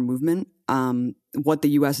anti-war movement. What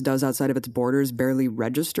the U.S. does outside of its borders barely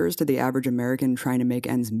registers to the average American trying to make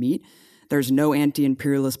ends meet. There's no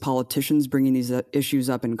anti-imperialist politicians bringing these issues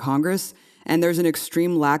up in Congress. And there's an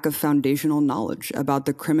extreme lack of foundational knowledge about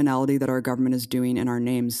the criminality that our government is doing in our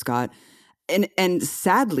names, Scott. And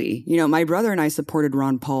sadly, my brother and I supported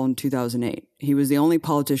Ron Paul in 2008. He was the only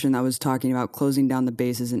politician that was talking about closing down the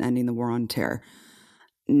bases and ending the war on terror.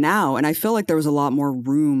 Now, and I feel like there was a lot more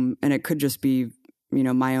room, and it could just be,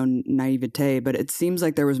 my own naivete, but it seems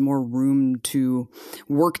like there was more room to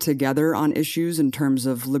work together on issues in terms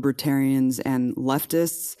of libertarians and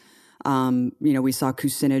leftists. We saw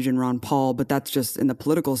Kucinich and Ron Paul, but that's just in the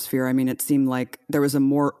political sphere. I mean, it seemed like there was a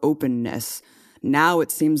more openness. Now it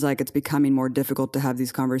seems like it's becoming more difficult to have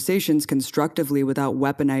these conversations constructively without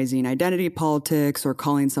weaponizing identity politics or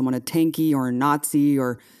calling someone a tanky or a Nazi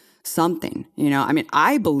or something. I mean,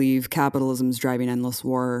 I believe capitalism is driving endless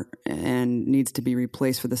war and needs to be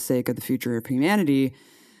replaced for the sake of the future of humanity.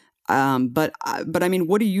 But I mean,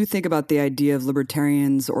 what do you think about the idea of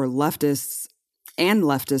libertarians or leftists,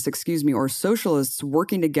 or socialists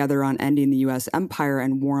working together on ending the U.S. empire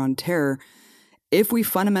and war on terror if we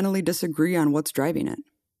fundamentally disagree on what's driving it?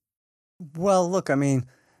 Well, look, I mean,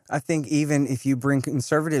 I think even if you bring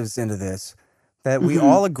conservatives into this, that we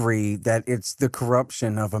all agree that it's the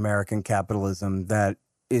corruption of American capitalism that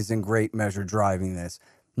is in great measure driving this.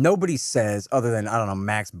 Nobody says, other than, I don't know,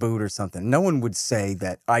 Max Boot or something, no one would say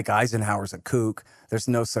that Ike Eisenhower's a kook. There's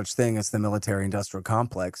no such thing as the military-industrial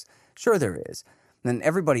complex. Sure there is. And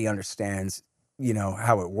everybody understands,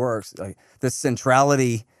 how it works. Like the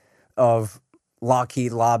centrality of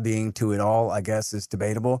Lockheed lobbying to it all, I guess, is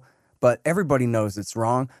debatable. But everybody knows it's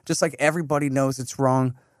wrong, just like everybody knows it's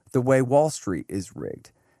wrong the way Wall Street is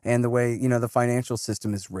rigged and the way, the financial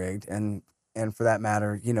system is rigged. And for that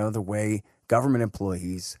matter, the way government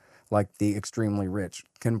employees, like the extremely rich,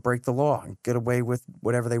 can break the law and get away with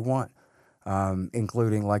whatever they want,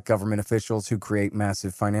 including like government officials who create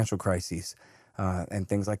massive financial crises and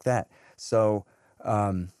things like that. So,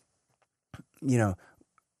 I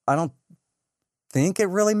don't think it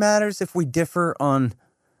really matters if we differ on,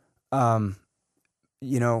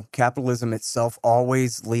 capitalism itself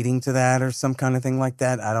always leading to that or some kind of thing like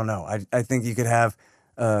that. I don't know. I think you could have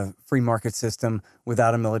a free market system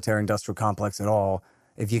without a military-industrial complex at all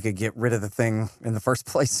if you could get rid of the thing in the first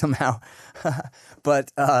place somehow.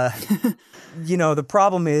 But, the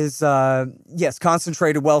problem is, yes,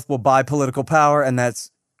 concentrated wealth will buy political power, and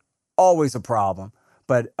that's always a problem.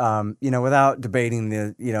 But, without debating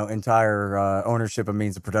the, entire ownership of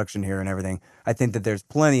means of production here and everything, I think that there's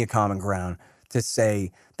plenty of common ground to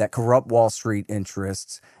say that corrupt Wall Street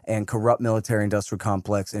interests and corrupt military-industrial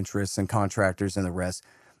complex interests and contractors and the rest,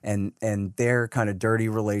 and their kind of dirty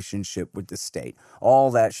relationship with the state, all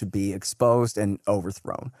that should be exposed and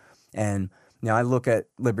overthrown. And I look at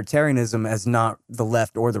libertarianism as not the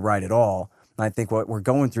left or the right at all. And I think what we're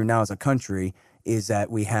going through now as a country is that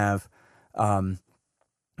we have the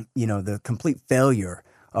complete failure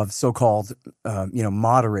of so-called,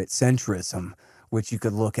 moderate centrism, which you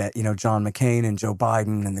could look at, John McCain and Joe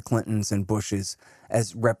Biden and the Clintons and Bushes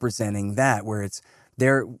as representing that, where it's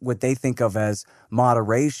what they think of as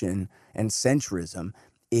moderation and centrism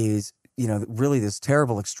is, really this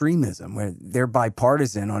terrible extremism where they're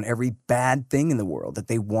bipartisan on every bad thing in the world that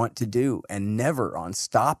they want to do and never on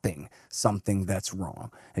stopping something that's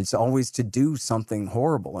wrong. It's always to do something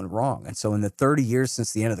horrible and wrong. And so in the 30 years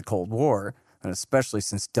since the end of the Cold War, and especially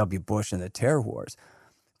since W. Bush and the terror wars,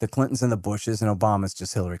 the Clintons and the Bushes, and Obama's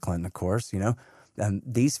just Hillary Clinton, of course, and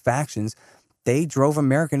these factions, they drove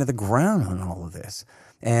America into the ground on all of this.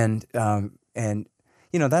 And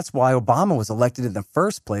that's why Obama was elected in the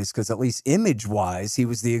first place, because at least image-wise, he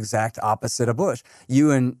was the exact opposite of Bush. You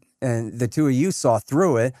and the two of you saw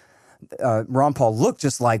through it. Ron Paul looked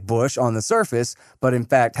just like Bush on the surface, but in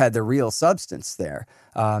fact had the real substance there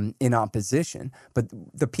in opposition. But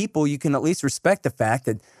the people, you can at least respect the fact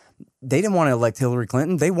that they didn't want to elect Hillary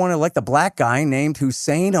Clinton. They want to elect a black guy named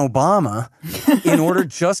Hussein Obama in order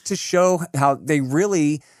just to show how they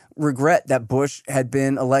really regret that Bush had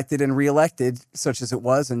been elected and reelected, such as it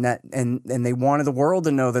was, and they wanted the world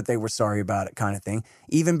to know that they were sorry about it, kind of thing.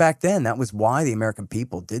 Even back then, that was why the American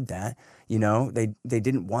people did that. They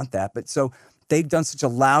didn't want that. But so they've done such a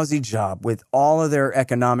lousy job with all of their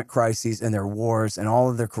economic crises and their wars and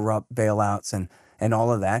all of their corrupt bailouts and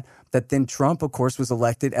all of that then Trump, of course, was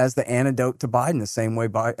elected as the antidote to Biden, the same way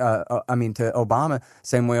to Obama,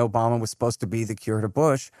 same way Obama was supposed to be the cure to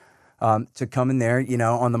Bush. To come in there,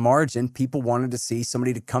 on the margin, people wanted to see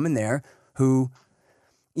somebody to come in there who,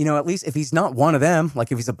 at least if he's not one of them, like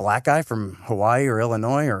if he's a black guy from Hawaii or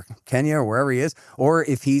Illinois or Kenya or wherever he is, or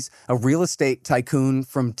if he's a real estate tycoon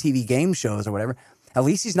from TV game shows or whatever, at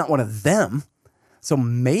least he's not one of them. So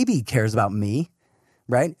maybe he cares about me,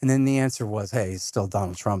 right? And then the answer was, hey, he's still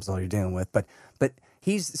Donald Trump is all you're dealing with. But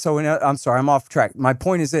I'm sorry, I'm off track. My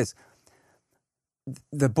point is this.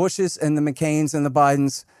 The Bushes and the McCains and the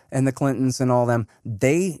Bidens and the Clintons and all them,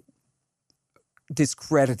 they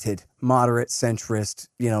discredited moderate centrist,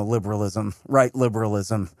 liberalism, right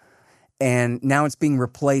liberalism. And now it's being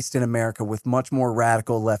replaced in America with much more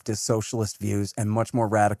radical leftist socialist views and much more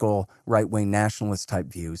radical right-wing nationalist type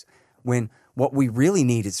views, when what we really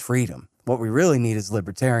need is freedom. What we really need is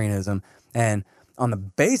libertarianism. And on the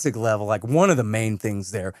basic level, like one of the main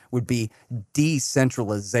things there would be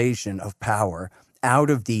decentralization of power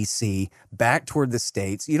out of DC, back toward the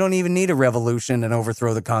states. You don't even need a revolution and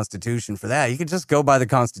overthrow the Constitution for that. You can just go by the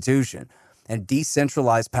Constitution and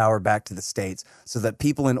decentralize power back to the states so that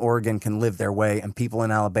people in Oregon can live their way and people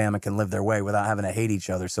in Alabama can live their way without having to hate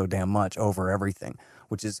each other so damn much over everything,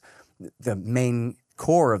 which is the main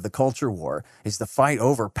core of the culture war, is the fight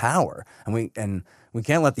over power. And we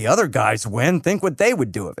can't let the other guys win. Think what they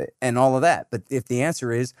would do of it and all of that. But if the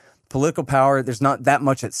answer is political power, there's not that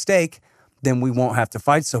much at stake, then we won't have to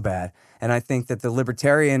fight so bad. And I think that the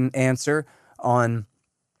libertarian answer on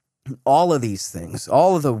all of these things,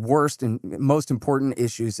 all of the worst and most important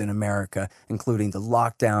issues in America, including the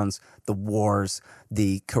lockdowns, the wars,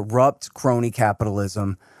 the corrupt crony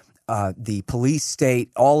capitalism, the police state,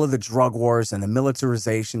 all of the drug wars and the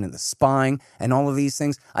militarization and the spying and all of these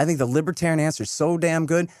things. I think the libertarian answer is so damn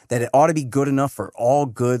good that it ought to be good enough for all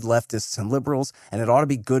good leftists and liberals, and it ought to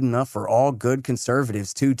be good enough for all good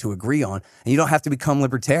conservatives too to agree on. And you don't have to become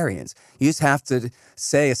libertarians. You just have to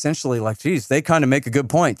say essentially like, geez, they kind of make a good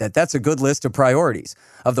point that that's a good list of priorities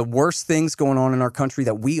of the worst things going on in our country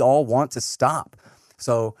that we all want to stop.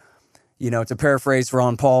 So, you know, to paraphrase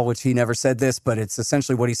Ron Paul, which he never said this, but it's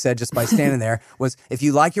essentially what he said just by standing there, was if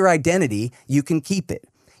you like your identity, you can keep it.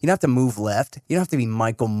 You don't have to move left. You don't have to be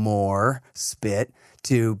Michael Moore spit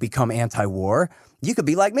to become anti-war. You could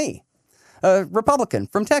be like me, a Republican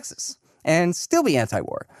from Texas, and still be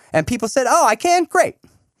anti-war. And people said, oh, I can? Great.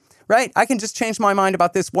 Right? I can just change my mind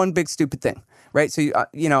about this one big stupid thing. Right? So,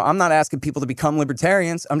 you know, I'm not asking people to become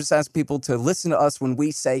libertarians. I'm just asking people to listen to us when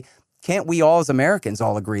we say, can't we all as Americans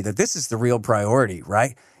all agree that this is the real priority,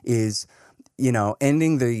 right? Is, you know,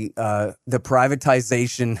 ending the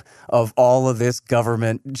privatization of all of this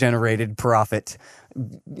government-generated profit,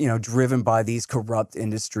 you know, driven by these corrupt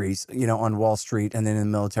industries, you know, on Wall Street and then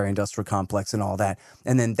in the military-industrial complex and all that.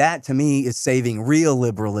 And then that, to me, is saving real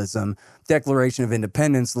liberalism, Declaration of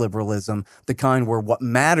Independence liberalism, the kind where what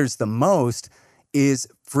matters the most is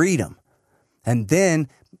freedom. And then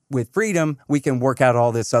with freedom, we can work out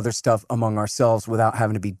all this other stuff among ourselves without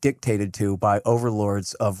having to be dictated to by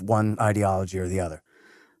overlords of one ideology or the other.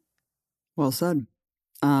 Well said.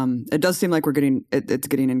 It does seem like it's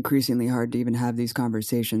getting increasingly hard to even have these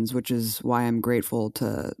conversations, which is why I'm grateful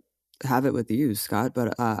to have it with you, Scott.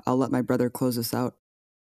 But I'll let my brother close this out.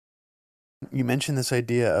 You mentioned this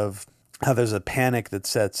idea of how there's a panic that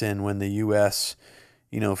sets in when the U.S.,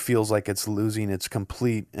 you know, feels like it's losing its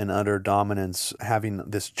complete and utter dominance, having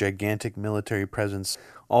this gigantic military presence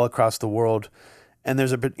all across the world. And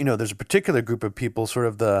there's a particular group of people, sort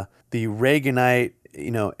of the Reaganite,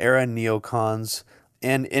 you know, era neocons,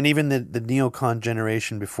 and even the neocon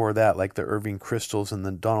generation before that, like the Irving Kristols and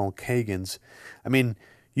the Donald Kagans. I mean,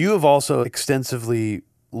 you have also extensively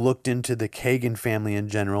looked into the Kagan family in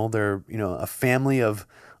general. They're, you know, a family of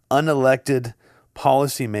unelected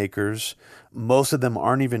policymakers. Most of them they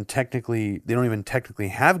don't even technically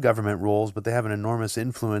have government roles, but they have an enormous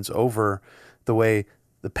influence over the way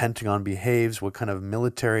the Pentagon behaves, what kind of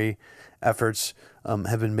military efforts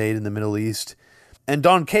have been made in the Middle East. And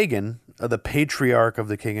Don Kagan, the patriarch of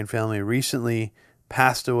the Kagan family, recently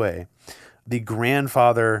passed away, the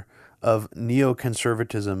grandfather of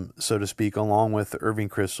neoconservatism, so to speak, along with Irving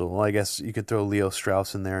Kristol. Well, I guess you could throw Leo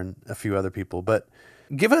Strauss in there and a few other people, but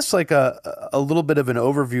give us like a little bit of an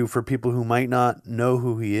overview for people who might not know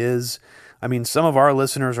who he is. I mean, some of our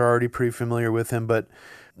listeners are already pretty familiar with him, but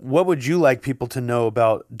what would you like people to know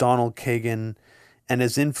about Donald Kagan and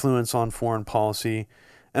his influence on foreign policy?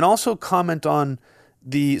 And also comment on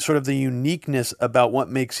the sort of the uniqueness about what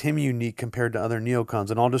makes him unique compared to other neocons.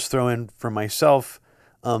 And I'll just throw in for myself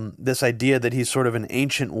this idea that he's sort of an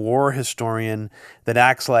ancient war historian that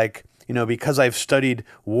acts like, you know, because I've studied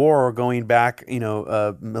war going back, you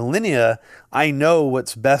know, millennia, I know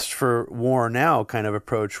what's best for war now kind of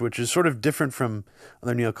approach, which is sort of different from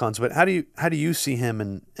other neocons. But how do you see him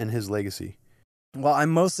and his legacy? Well, I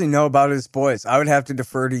mostly know about his boys. I would have to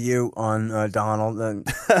defer to you on Donald.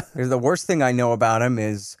 The worst thing I know about him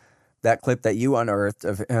is that clip that you unearthed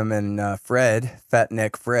of him and Fred, Fat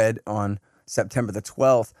Neck Fred, on September the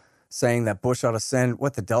 12th, saying that Bush ought to send,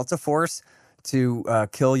 the Delta Force to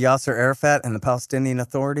kill Yasser Arafat and the Palestinian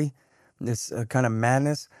Authority. This kind of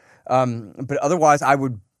madness. But otherwise, I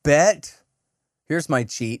would bet, here's my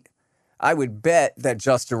cheat, I would bet that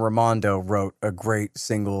Justin Raimondo wrote a great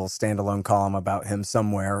single standalone column about him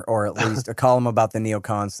somewhere, or at least a column about the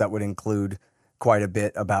neocons that would include quite a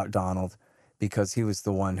bit about Donald, because he was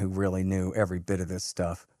the one who really knew every bit of this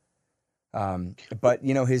stuff. But,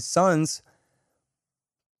 you know, his sons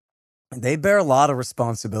they bear a lot of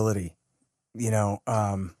responsibility.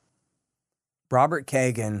 Robert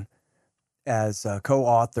Kagan, as a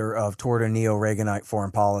co-author of Toward a Neo-Reaganite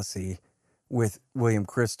Foreign Policy with William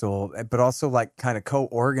Kristol, but also like kind of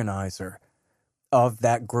co-organizer of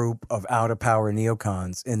that group of out-of-power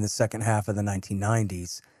neocons in the second half of the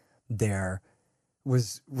 1990s, there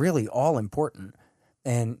was really all important.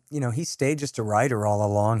 And, he stayed just a writer all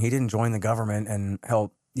along. He didn't join the government and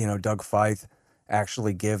help, Doug Feith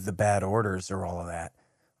actually give the bad orders or all of that.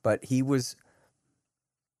 But he was,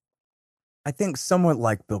 I think, somewhat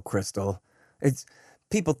like Bill Kristol.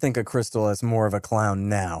 People think of Kristol as more of a clown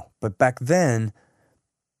now, but back then,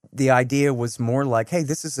 the idea was more like, hey,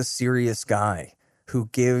 this is a serious guy who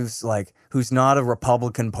gives, who's not a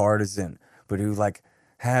Republican partisan, but who,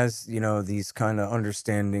 has, these kind of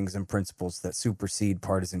understandings and principles that supersede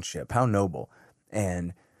partisanship. How noble.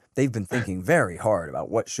 And they've been thinking very hard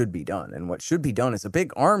about what should be done. And what should be done is a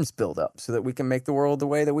big arms buildup so that we can make the world the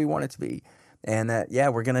way that we want it to be. And that,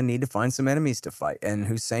 we're going to need to find some enemies to fight. And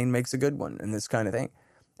Hussein makes a good one and this kind of thing.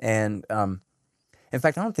 And in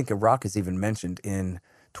fact, I don't think Iraq is even mentioned in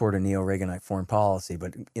Toward a Neo-Reaganite Foreign Policy.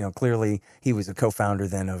 But, clearly he was a co-founder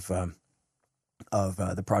then of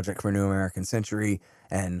the Project for a New American Century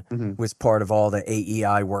and was part of all the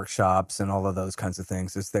AEI workshops and all of those kinds of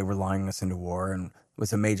things as they were lying us into war, and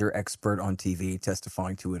was a major expert on TV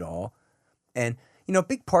testifying to it all. And, a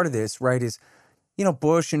big part of this, right, is,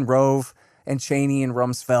 Bush and Rove and Cheney and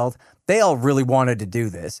Rumsfeld, they all really wanted to do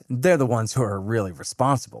this. They're the ones who are really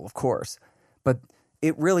responsible, of course. But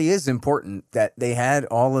it really is important that they had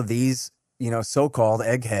all of these, so-called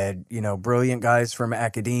egghead, brilliant guys from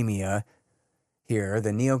academia here, the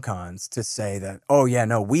neocons, to say that, oh yeah,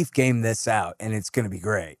 no, we've gamed this out and it's going to be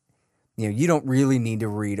great. You don't really need to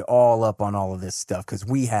read all up on all of this stuff because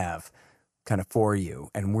we have kind of for you,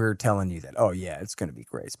 and we're telling you that, oh yeah, it's going to be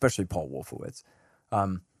great, especially Paul Wolfowitz.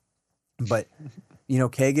 But,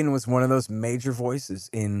 Kagan was one of those major voices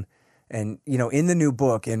in the new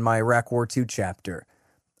book, in my Iraq War II chapter,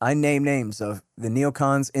 I name names of the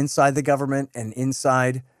neocons inside the government and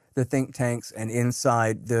inside the think tanks and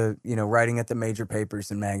inside the, writing at the major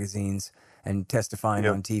papers and magazines and testifying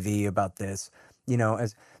on TV about this,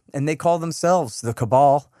 and they call themselves the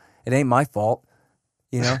cabal. It ain't my fault.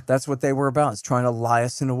 That's what they were about. It's trying to lie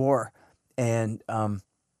us into war. And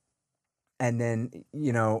then,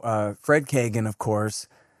 Fred Kagan, of course,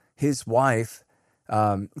 his wife,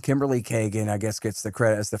 Kimberly Kagan, I guess, gets the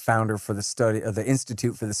credit as the founder for the study of the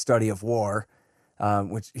Institute for the Study of War,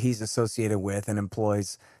 which he's associated with and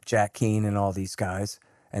employs Jack Keane and all these guys.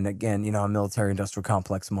 And again, a military-industrial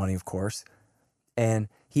complex money, of course. And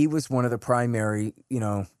he was one of the primary,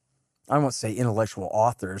 I won't say intellectual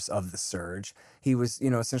authors of the surge. He was,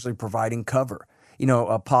 essentially providing cover.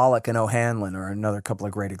 Pollock and O'Hanlon are another couple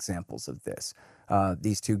of great examples of this.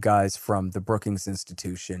 These two guys from the Brookings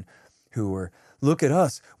Institution who were, look at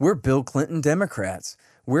us, we're Bill Clinton Democrats.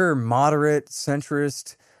 We're moderate,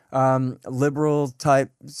 centrist, liberal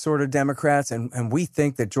type sort of Democrats, and we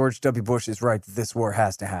think that George W. Bush is right, that this war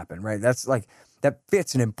has to happen, right? That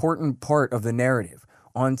fits an important part of the narrative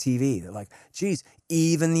on TV. They're like, geez,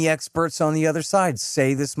 even the experts on the other side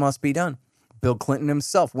say this must be done. Bill Clinton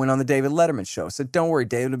himself went on the David Letterman show, said, don't worry,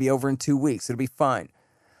 David, it'll be over in 2 weeks. It'll be fine.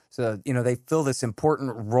 So, they fill this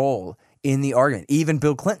important role in the argument. Even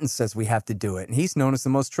Bill Clinton says we have to do it. And he's known as the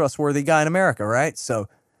most trustworthy guy in America, right? So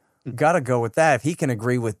got to go with that. If he can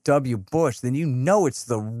agree with W. Bush, then it's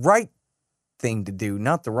the right thing to do,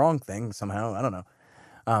 not the wrong thing somehow. I don't know.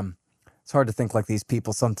 It's hard to think like these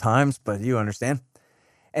people sometimes, but you understand.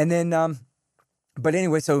 And then, but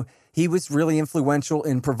anyway, so he was really influential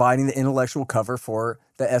in providing the intellectual cover for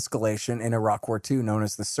the escalation in Iraq War II, known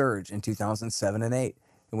as the Surge, in 2007 and 8,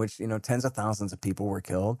 in which, tens of thousands of people were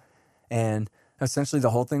killed. And essentially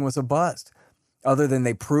the whole thing was a bust, other than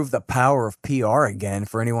they proved the power of PR again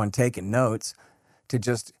for anyone taking notes to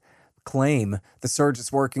just claim the surge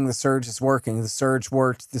is working, the surge is working, the surge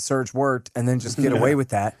worked, and then just get away with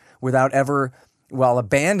that without ever, while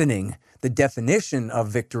abandoning the definition of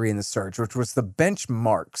victory in the surge, which was the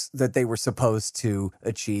benchmarks that they were supposed to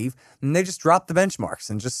achieve. And they just dropped the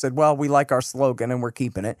benchmarks and just said, well, we like our slogan and we're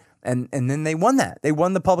keeping it. And then they won that. They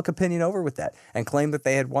won the public opinion over with that and claimed that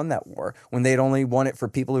they had won that war when they had only won it for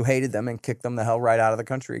people who hated them and kicked them the hell right out of the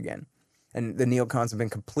country again. And the neocons have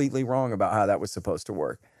been completely wrong about how that was supposed to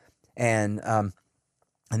work. And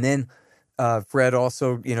then Fred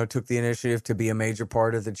also, took the initiative to be a major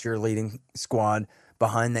part of the cheerleading squad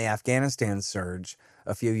behind the Afghanistan surge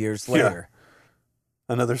a few years later.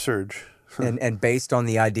 Another surge. And based on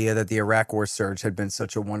the idea that the Iraq War surge had been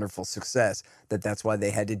such a wonderful success, that's why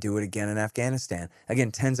they had to do it again in Afghanistan.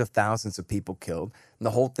 Again, tens of thousands of people killed, and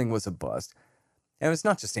the whole thing was a bust. And it's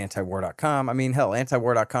not just antiwar.com. I mean, hell,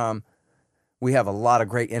 antiwar.com, we have a lot of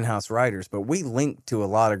great in-house writers, but we link to a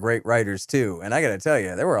lot of great writers too. And I got to tell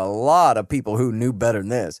you, there were a lot of people who knew better than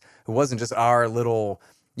this. It wasn't just our little,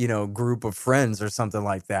 group of friends or something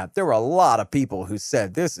like that. There were a lot of people who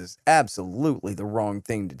said this is absolutely the wrong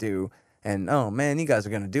thing to do. And, oh, man, you guys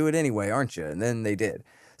are going to do it anyway, aren't you? And then they did.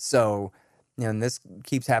 So, and this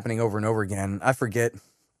keeps happening over and over again. I forget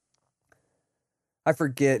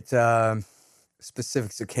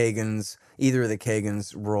specifics of either of the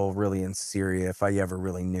Kagan's role really in Syria, if I ever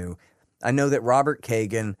really knew. I know that Robert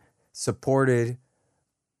Kagan supported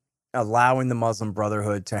allowing the Muslim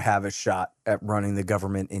Brotherhood to have a shot at running the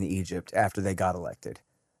government in Egypt after they got elected.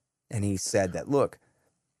 And he said that, look,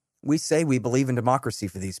 we say we believe in democracy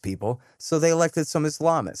for these people, so they elected some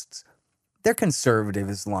Islamists. They're conservative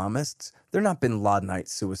Islamists. They're not bin Ladenite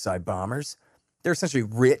suicide bombers. They're essentially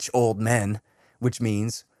rich old men, which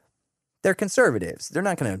means they're conservatives. They're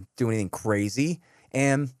not going to do anything crazy.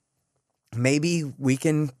 And maybe we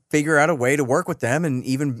can figure out a way to work with them and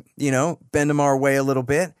even, bend them our way a little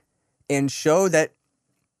bit and show that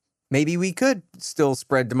maybe we could still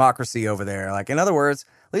spread democracy over there. Like, in other words,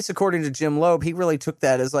 at least according to Jim Loeb, he really took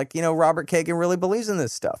that as like, Robert Kagan really believes in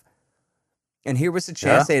this stuff. And here was a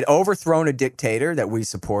chance. They had overthrown a dictator that we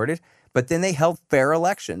supported, but then they held fair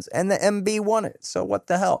elections, and the MB won it. So what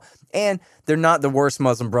the hell? And they're not the worst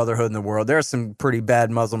Muslim Brotherhood in the world. There are some pretty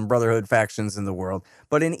bad Muslim Brotherhood factions in the world.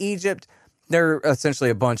 But in Egypt, they're essentially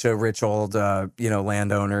a bunch of rich old,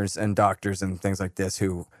 landowners and doctors and things like this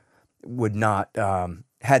who would not,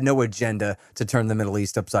 had no agenda to turn the Middle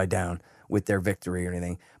East upside down with their victory or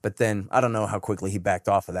anything. But then I don't know how quickly he backed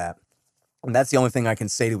off of that. And that's the only thing I can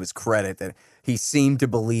say to his credit, that he seemed to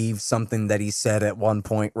believe something that he said at one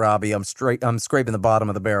point. Robbie, I'm scraping the bottom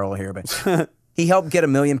of the barrel here, but he helped get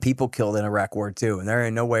 1 million people killed in Iraq War II, and there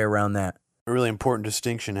ain't no way around that. A really important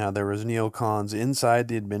distinction, how there was neocons inside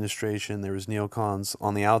the administration, there was neocons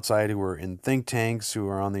on the outside who were in think tanks, who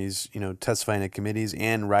were on these, testifying at committees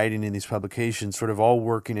and writing in these publications, sort of all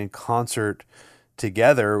working in concert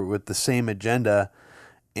together with the same agenda.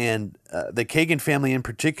 And the Kagan family in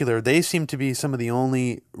particular, they seem to be some of the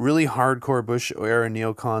only really hardcore Bush-era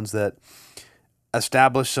neocons that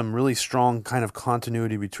established some really strong kind of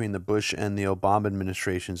continuity between the Bush and the Obama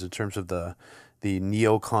administrations in terms of the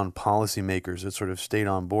neocon policymakers that sort of stayed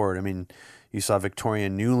on board. I mean, you saw Victoria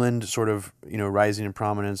Nuland sort of, rising in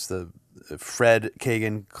prominence, the Fred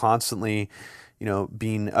Kagan constantly,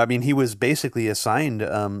 he was basically assigned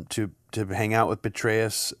to hang out with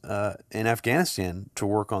Petraeus in Afghanistan to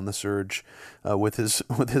work on the surge with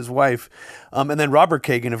his wife. And then Robert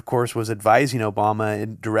Kagan, of course, was advising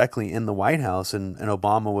Obama directly in the White House. And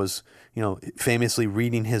Obama was, famously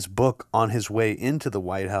reading his book on his way into the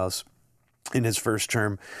White House in his first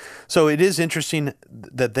term. So it is interesting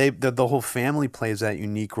that the whole family plays that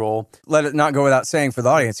unique role. Let it not go without saying for the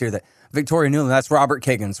audience here that Victoria Nuland, that's Robert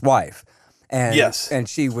Kagan's wife. And, yes. And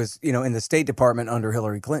she was, in the State Department under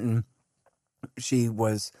Hillary Clinton. She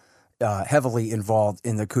was heavily involved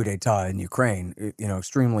in the coup d'etat in Ukraine,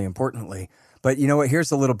 extremely importantly. But you know what?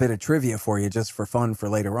 Here's a little bit of trivia for you just for fun for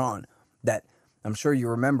later on, that I'm sure you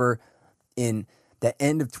remember in the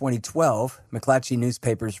end of 2012, McClatchy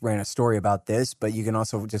Newspapers ran a story about this, but you can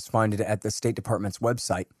also just find it at the State Department's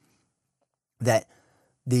website, that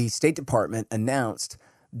the State Department announced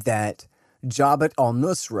that Jabhat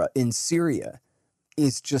al-Nusra in Syria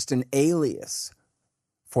is just an alias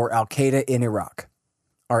for Al-Qaeda in Iraq,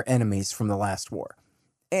 our enemies from the last war.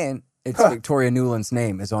 And it's Victoria Nuland's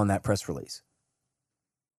name is on that press release.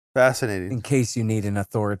 Fascinating. In case you need an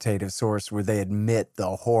authoritative source where they admit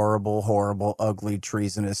the horrible, horrible, ugly,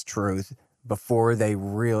 treasonous truth before they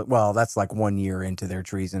really... Well, that's like 1 year into their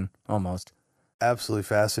treason, almost. Absolutely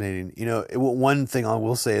fascinating. One thing I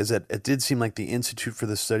will say is that it did seem like the Institute for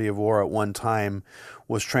the Study of War at one time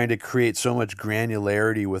was trying to create so much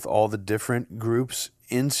granularity with all the different groups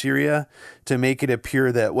in Syria to make it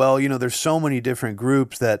appear that, there's so many different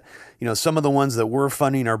groups that, some of the ones that we're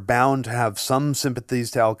funding are bound to have some sympathies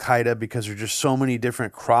to Al-Qaeda because there's just so many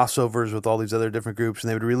different crossovers with all these other different groups. And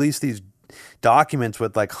they would release these documents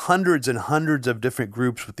with like hundreds and hundreds of different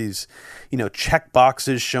groups with these, check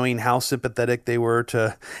boxes showing how sympathetic they were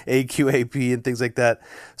to AQAP and things like that.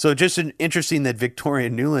 So just interesting that Victoria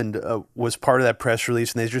Nuland was part of that press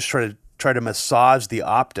release, and they just try to massage the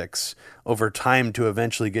optics over time to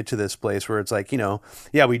eventually get to this place where it's like,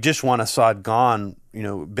 we just want Assad gone,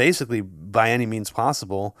 basically by any means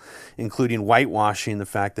possible, including whitewashing the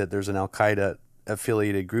fact that there's an Al-Qaeda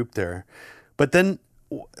affiliated group there. But then,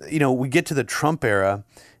 we get to the Trump era,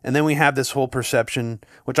 and then we have this whole perception,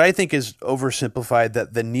 which I think is oversimplified,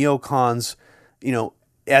 that the neocons,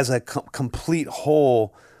 as a complete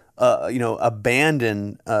whole,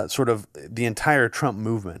 abandon sort of the entire Trump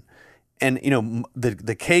movement. And,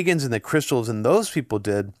 the Kagans and the Crystals and those people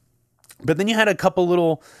did. But then you had a couple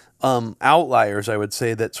little outliers, I would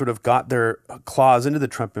say, that sort of got their claws into the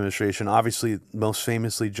Trump administration. Obviously, most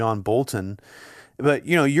famously, John Bolton. But,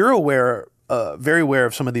 you're very aware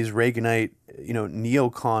of some of these Reaganite,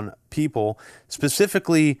 neocon people,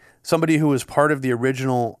 specifically somebody who was part of the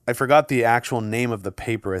original, I forgot the actual name of the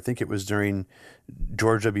paper. I think it was during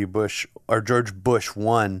George W. Bush or George Bush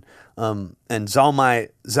 1. And Zalmay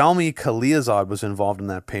Khalilzad was involved in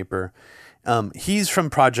that paper. He's from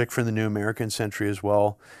Project for the New American Century as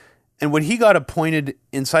well. And when he got appointed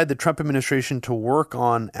inside the Trump administration to work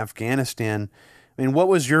on Afghanistan, I mean, what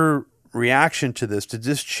was your reaction to this? Did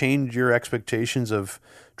this change your expectations of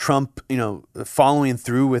Trump, following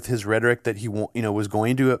through with his rhetoric that he, was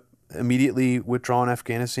going to immediately withdraw in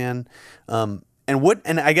Afghanistan? And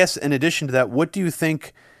I guess in addition to that, what do you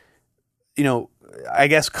think,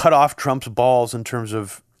 cut off Trump's balls in terms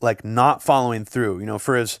of like not following through,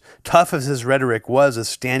 for as tough as his rhetoric was as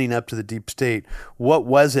standing up to the deep state, what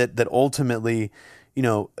was it that ultimately,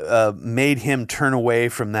 made him turn away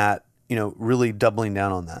from that, really doubling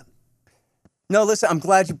down on that? No, listen, I'm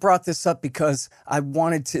glad you brought this up because I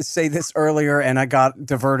wanted to say this earlier and I got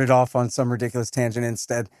diverted off on some ridiculous tangent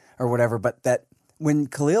instead or whatever. But that when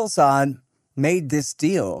Khalilzad made this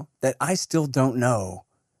deal, that I still don't know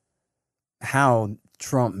how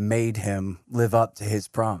Trump made him live up to his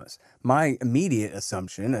promise. My immediate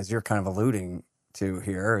assumption, as you're kind of alluding to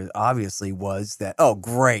here, obviously was that, oh,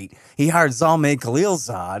 great, he hired Zalmay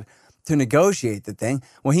Khalilzad to negotiate the thing.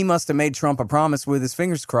 Well, he must have made Trump a promise with his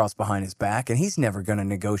fingers crossed behind his back, and he's never going to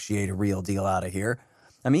negotiate a real deal out of here.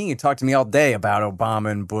 I mean, you can talk to me all day about Obama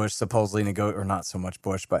and Bush supposedly or not so much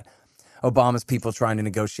Bush, but Obama's people trying to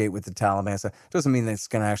negotiate with the Taliban. So it doesn't mean that it's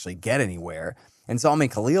going to actually get anywhere. And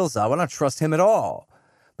Zalmay Khalilzad, I don't trust him at all.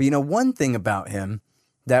 But one thing about him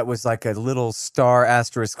that was like a little star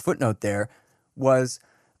asterisk footnote there was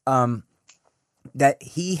that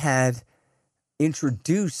he had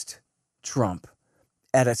introduced Trump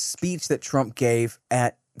at a speech that Trump gave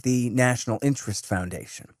at the National Interest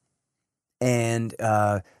Foundation. And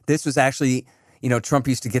this was actually, Trump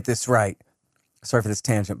used to get this right. Sorry for this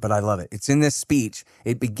tangent, but I love it. It's in this speech.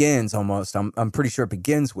 It begins almost, I'm pretty sure it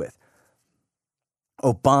begins with,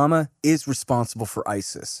 Obama is responsible for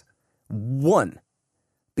ISIS. 1,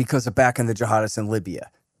 because of backing the jihadists in Libya.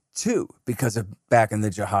 2, because of backing the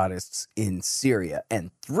jihadists in Syria. And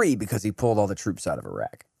 3, because he pulled all the troops out of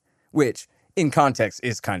Iraq. Which, in context,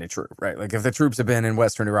 is kind of true, right? Like, if the troops had been in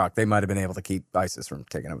Western Iraq, they might have been able to keep ISIS from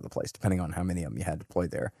taking over the place, depending on how many of them you had deployed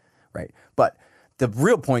there, right? But the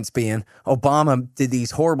real points being, Obama did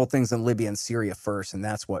these horrible things in Libya and Syria first, and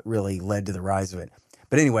that's what really led to the rise of it.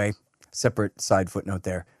 But anyway, separate side footnote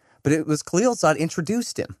there. But it was Khalilzad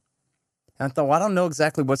introduced him. And I thought, well, I don't know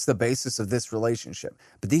exactly what's the basis of this relationship,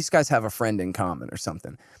 but these guys have a friend in common or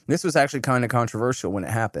something. This was actually kind of controversial when it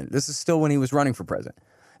happened. This is still when he was running for president.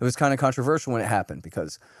 It was kind of controversial when it happened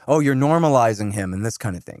because, oh, you're normalizing him and this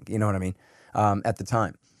kind of thing. You know what I mean? At the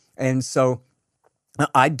time. And so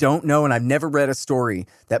I don't know, and I've never read a story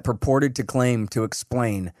that purported to claim to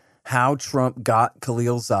explain how Trump got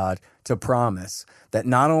Khalilzad to promise that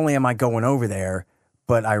not only am I going over there,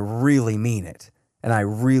 but I really mean it. And I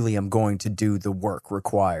really am going to do the work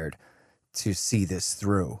required to see this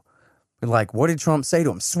through. Like, what did Trump say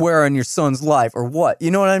to him? Swear on your son's life or what?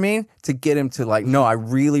 You know what I mean? To get him to like, no, I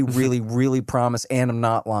really, really, really promise, and I'm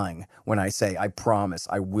not lying when I say I promise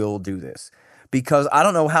I will do this. Because I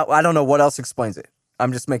don't know what else explains it.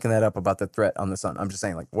 I'm just making that up about the threat on the son. I'm just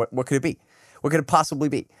saying, like, what could it be? What could it possibly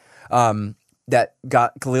be that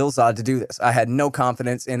got Khalilzad to do this? I had no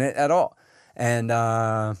confidence in it at all. And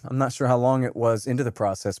I'm not sure how long it was into the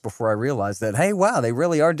process before I realized that, hey, wow, they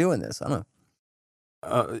really are doing this. I don't know.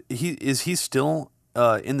 Is he still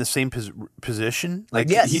in the same position? Like,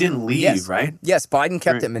 yes. He didn't leave, yes. right? Yes, Biden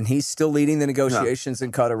kept him, and he's still leading the negotiations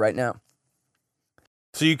in Qatar right now.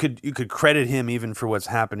 So you could credit him even for what's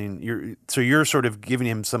happening. You're sort of giving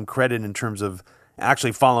him some credit in terms of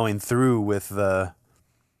actually following through with the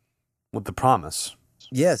promise.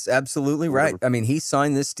 Yes, absolutely right. I mean, he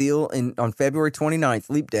signed this deal on February 29th,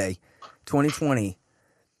 Leap Day, 2020.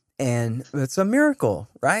 And it's a miracle,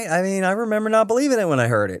 right? I mean, I remember not believing it when I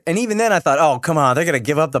heard it. And even then I thought, oh, come on, they're going to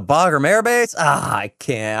give up the Bagram Air Base? I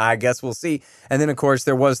can't. I guess we'll see. And then, of course,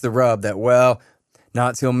 there was the rub that, well,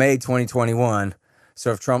 not till May 2021.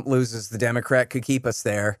 So if Trump loses, the Democrat could keep us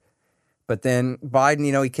there. But then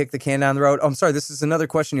Biden, he kicked the can down the road. Oh, I'm sorry, this is another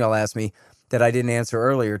question y'all asked me that I didn't answer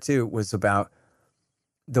earlier, too, was about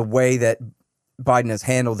the way that Biden has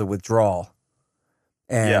handled the withdrawal.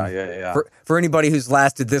 And yeah. For anybody who's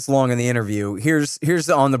lasted this long in the interview, here's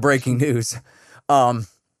on the breaking news.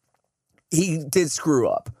 He did screw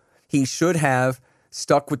up. He should have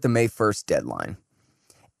stuck with the May 1st deadline.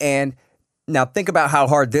 And now think about how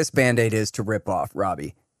hard this Band-Aid is to rip off,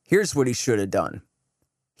 Robbie. Here's what he should have done.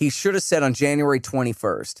 He should have said on January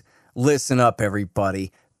 21st, listen up,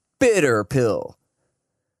 everybody, bitter pill.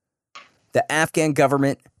 The Afghan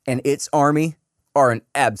government and its army are an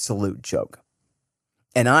absolute joke.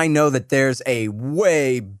 And I know that there's a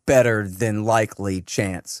way better than likely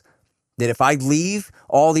chance that if I leave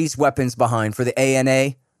all these weapons behind for the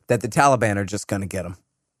ANA, that the Taliban are just going to get them.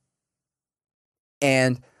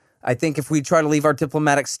 And I think if we try to leave our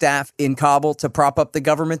diplomatic staff in Kabul to prop up the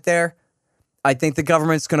government there, I think the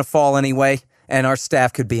government's going to fall anyway, and our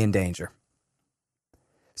staff could be in danger.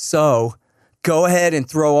 So go ahead and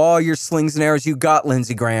throw all your slings and arrows you got,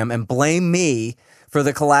 Lindsey Graham, and blame me for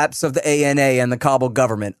the collapse of the ANA and the Kabul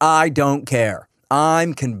government. I don't care.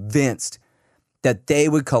 I'm convinced that they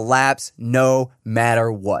would collapse no matter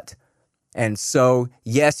what. And so,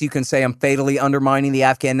 yes, you can say I'm fatally undermining the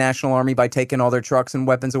Afghan National Army by taking all their trucks and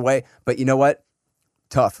weapons away. But you know what?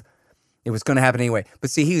 Tough. It was going to happen anyway.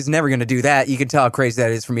 But see, he was never going to do that. You can tell how crazy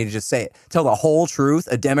that is for me to just say it. Tell the whole truth,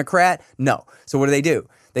 a Democrat? No. So what do?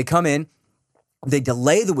 They come in, they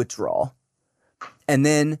delay the withdrawal, and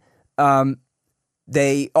then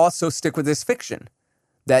they also stick with this fiction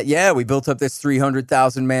that, we built up this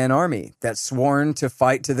 300,000-man army that's sworn to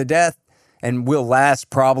fight to the death and will last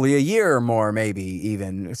probably a year or more, maybe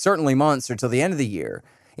even, certainly months or till the end of the year,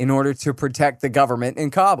 in order to protect the government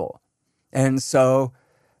in Kabul. And so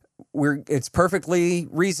it's perfectly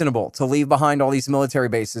reasonable to leave behind all these military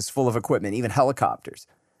bases full of equipment, even helicopters.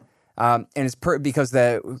 And it's because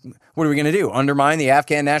what are we going to do? Undermine the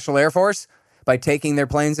Afghan National Air Force by taking their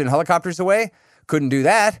planes and helicopters away? Couldn't do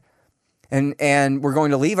that. And we're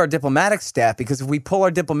going to leave our diplomatic staff because if we pull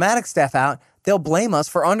our diplomatic staff out, they'll blame us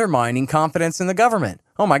for undermining confidence in the government.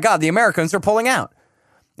 Oh my God, the Americans are pulling out.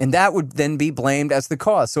 And that would then be blamed as the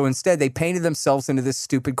cause. So instead, they painted themselves into this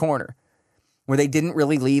stupid corner where they didn't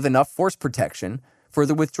really leave enough force protection for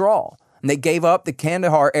the withdrawal. And they gave up the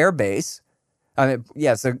Kandahar Air Base.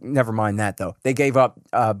 So never mind that, though. They gave up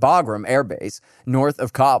Bagram Air Base north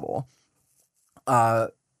of Kabul,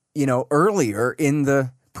 earlier in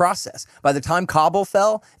the process. By the time Kabul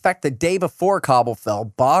fell, in fact, the day before Kabul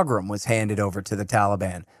fell, Bagram was handed over to the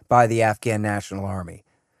Taliban by the Afghan National Army.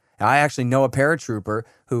 Now, I actually know a paratrooper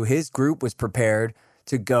who his group was prepared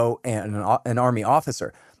to go, and an Army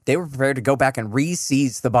officer, they were prepared to go back and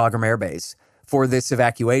re-seize the Bagram Air Base for this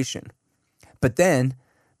evacuation. But then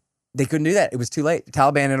they couldn't do that. It was too late. The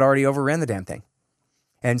Taliban had already overran the damn thing.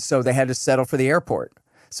 And so they had to settle for the airport.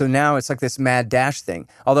 So now it's like this mad dash thing.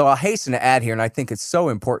 Although I'll hasten to add here, and I think it's so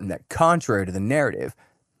important that contrary to the narrative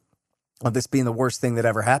of this being the worst thing that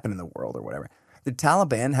ever happened in the world or whatever, the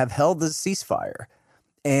Taliban have held the ceasefire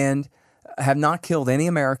and have not killed any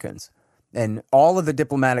Americans. And all of the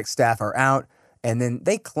diplomatic staff are out. And then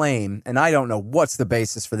they claim, and I don't know what's the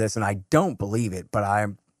basis for this, and I don't believe it, but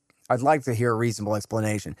I'd like to hear a reasonable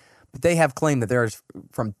explanation. But they have claimed that there's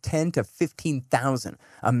from 10 to 15,000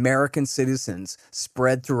 American citizens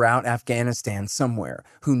spread throughout Afghanistan somewhere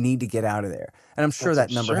who need to get out of there. And I'm sure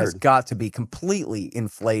that number has got to be completely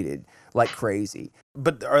inflated like crazy.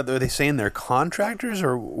 But are they saying they're contractors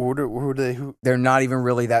or who? They're not even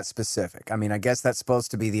really that specific. I mean, I guess that's supposed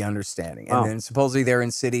to be the understanding. And then supposedly they're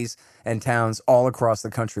in cities and towns all across the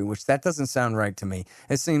country, which that doesn't sound right to me.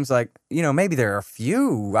 It seems like, maybe there are a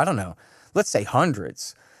few, I don't know, let's say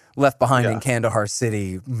hundreds left behind in Kandahar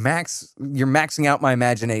City. You're maxing out my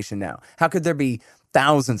imagination now. How could there be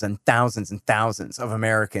thousands and thousands and thousands of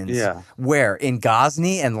Americans? Where? In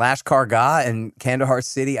Ghazni and Lashkar Gah and Kandahar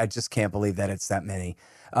City? I just can't believe that it's that many.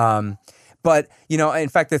 But, in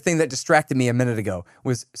fact, the thing that distracted me a minute ago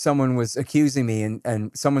was someone was accusing me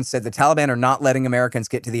and someone said the Taliban are not letting Americans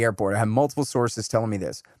get to the airport. I have multiple sources telling me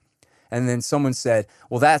this. And then someone said,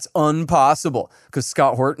 well, that's impossible because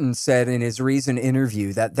Scott Horton said in his Reason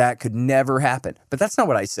interview that could never happen. But that's not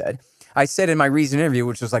what I said. I said in my Reason interview,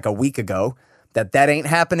 which was like a week ago, that ain't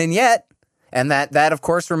happening yet. And that of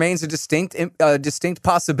course, remains a distinct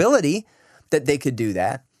possibility that they could do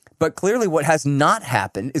that. But clearly what has not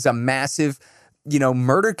happened is a massive,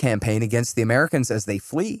 murder campaign against the Americans as they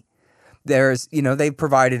flee. There's, they've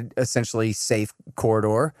provided essentially safe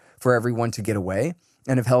corridor for everyone to get away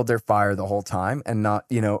and have held their fire the whole time and not,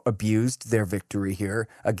 abused their victory here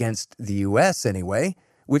against the U.S. anyway,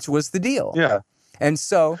 which was the deal. Yeah. And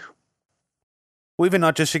so... Well, even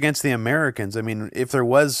not just against the Americans. I mean, if there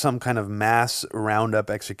was some kind of mass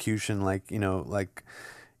roundup execution,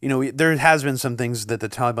 there has been some things that the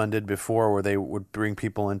Taliban did before where they would bring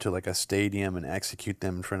people into like a stadium and execute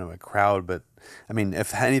them in front of a crowd. But I mean,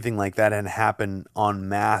 if anything like that had happened en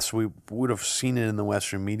masse, we would have seen it in the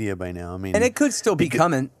Western media by now. I mean, and it could still be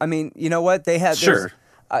coming. I mean, you know what? They have sure.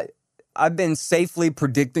 I've been safely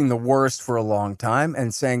predicting the worst for a long time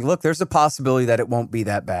and saying, look, there's a possibility that it won't be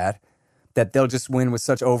that bad, that they'll just win with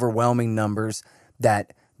such overwhelming numbers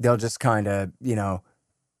that they'll just kind of,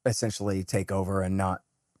 essentially take over and not,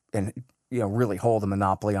 really hold a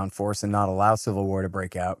monopoly on force and not allow civil war to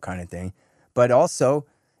break out kind of thing. But also,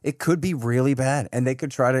 it could be really bad, and they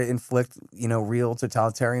could try to inflict, real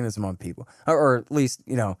totalitarianism on people, or at least,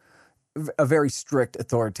 a very strict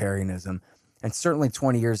authoritarianism. And certainly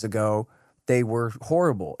 20 years ago, they were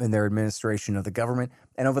horrible in their administration of the government.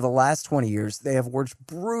 And over the last 20 years, they have waged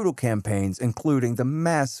brutal campaigns, including the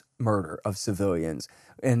mass murder of civilians,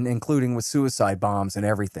 and including with suicide bombs and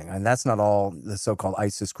everything. And that's not all the so-called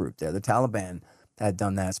ISIS group there. The Taliban had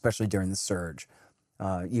done that, especially during the surge,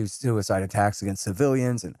 used suicide attacks against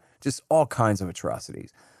civilians and just all kinds of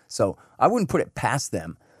atrocities. So I wouldn't put it past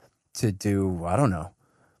them to do, I don't know,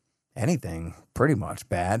 anything pretty much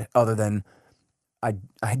bad other than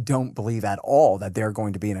I don't believe at all that they're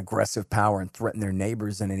going to be an aggressive power and threaten their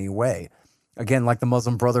neighbors in any way. Again, like the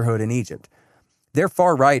Muslim Brotherhood in Egypt. They're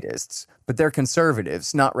far-rightists, but they're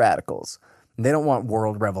conservatives, not radicals. And they don't want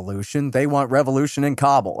world revolution. They want revolution in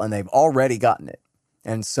Kabul, and they've already gotten it.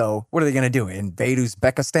 And so what are they going to do, invade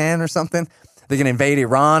Uzbekistan or something? They're going to invade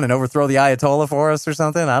Iran and overthrow the Ayatollah for us or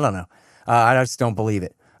something? I don't know. I just don't believe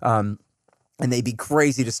it. And they'd be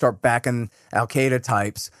crazy to start backing al-Qaeda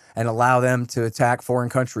types and allow them to attack foreign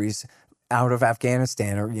countries out of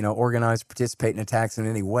Afghanistan or, organize, participate in attacks in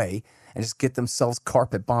any way and just get themselves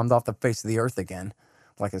carpet bombed off the face of the earth again,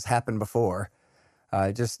 like has happened before.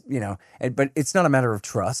 But it's not a matter of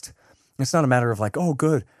trust. It's not a matter of like, oh,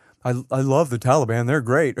 good, I love the Taliban, they're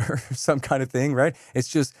great, or some kind of thing, right? It's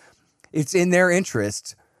just, it's in their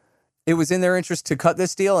interest. It was in their interest to cut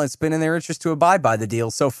this deal, and it's been in their interest to abide by the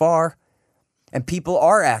deal so far. And people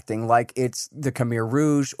are acting like it's the Khmer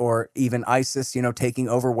Rouge or even ISIS, taking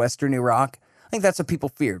over Western Iraq. I think that's what people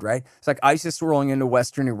feared, right? It's like ISIS rolling into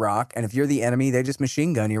Western Iraq, and if you're the enemy, they just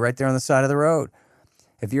machine gun you right there on the side of the road.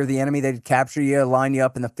 If you're the enemy, they'd capture you, line you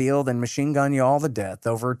up in the field, and machine gun you all to death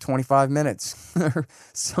over 25 minutes. Or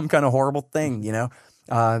some kind of horrible thing,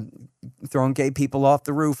 throwing gay people off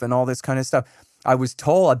the roof and all this kind of stuff.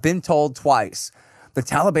 I've been told twice, the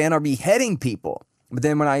Taliban are beheading people. But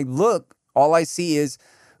then when I look, all I see is,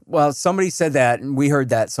 well, somebody said that, and we heard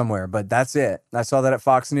that somewhere, but that's it. I saw that at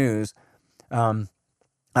Fox News.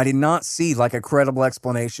 I did not see like a credible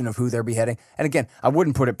explanation of who they're beheading. And again, I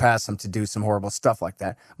wouldn't put it past them to do some horrible stuff like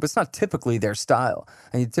that, but it's not typically their style.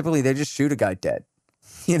 And typically they just shoot a guy dead,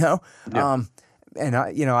 Yeah. And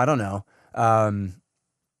I don't know.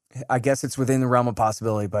 I guess it's within the realm of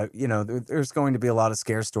possibility, but there's going to be a lot of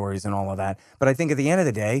scare stories and all of that. But I think at the end of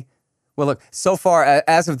the day, well, look, so far,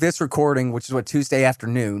 as of this recording, which is Tuesday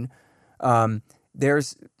afternoon,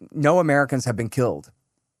 there's no Americans have been killed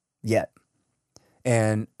yet.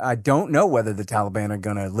 And I don't know whether the Taliban are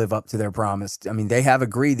going to live up to their promise. I mean, they have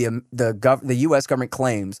agreed, the U.S. government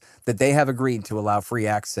claims that they have agreed to allow free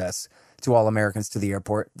access to all Americans to the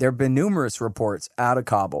airport. There have been numerous reports out of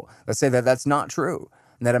Kabul that say that that's not true,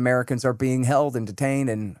 and that Americans are being held and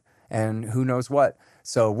detained and who knows what.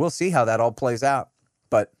 So we'll see how that all plays out.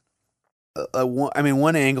 But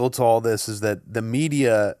one angle to all this is that the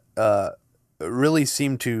media really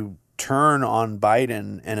seem to turn on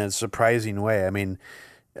Biden in a surprising way. I mean,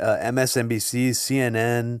 MSNBC,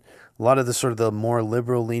 CNN, a lot of the sort of the more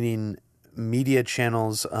liberal-leaning media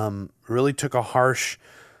channels really took a harsh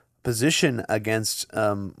position against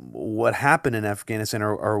what happened in Afghanistan,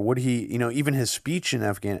 or what he, even his speech in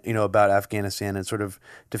about Afghanistan and sort of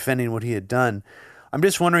defending what he had done. I'm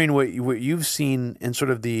just wondering what you've seen in sort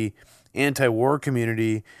of the anti-war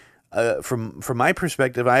community. From my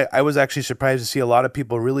perspective, I was actually surprised to see a lot of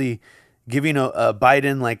people really giving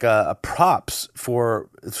Biden like a props for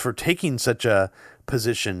taking such a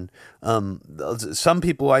position. Some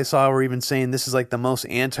people I saw were even saying this is like the most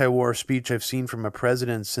anti-war speech I've seen from a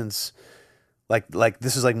president since like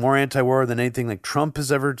this is like more anti-war than anything like Trump has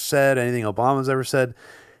ever said, anything Obama's ever said.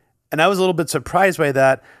 And I was a little bit surprised by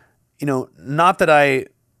that. You know, not that I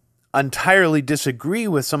entirely disagree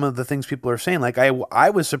with some of the things people are saying. Like I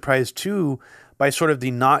was surprised too by sort of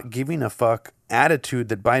the not giving a fuck attitude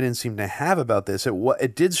that Biden seemed to have about this.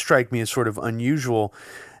 It did strike me as sort of unusual.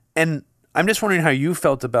 And I'm just wondering how you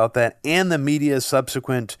felt about that and the media's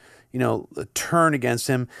subsequent, turn against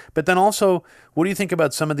him. But then also, what do you think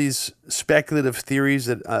about some of these speculative theories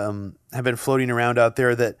that have been floating around out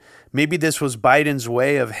there that maybe this was Biden's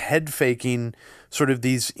way of head faking sort of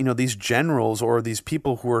these generals or these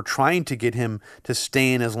people who are trying to get him to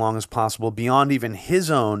stay in as long as possible beyond even his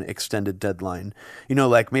own extended deadline?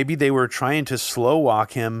 Like maybe they were trying to slow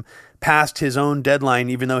walk him past his own deadline,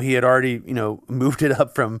 even though he had already, moved it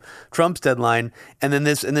up from Trump's deadline. And then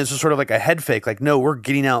this is sort of like a head fake, like, no, we're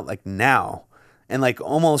getting out like now. And like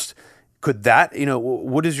almost could that,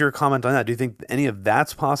 what is your comment on that? Do you think any of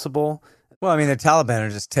that's possible? Well, I mean, the Taliban are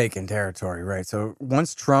just taking territory, right? So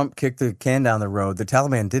once Trump kicked the can down the road, the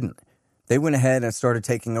Taliban didn't. They went ahead and started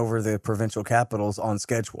taking over the provincial capitals on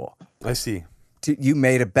schedule. I see. You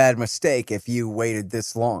made a bad mistake if you waited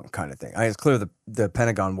this long, kind of thing. It's clear the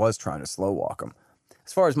Pentagon was trying to slow walk him.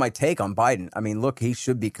 As far as my take on Biden, I mean, look, he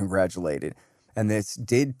should be congratulated. And this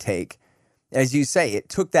did take, as you say, it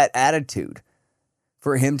took that attitude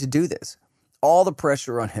for him to do this. All the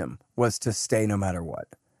pressure on him was to stay no matter what.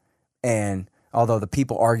 And although the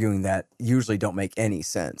people arguing that usually don't make any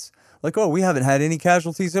sense. Like, oh, we haven't had any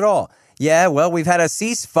casualties at all. Yeah, well, we've had a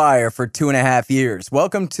ceasefire for 2.5 years.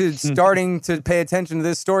 Welcome to starting to pay attention to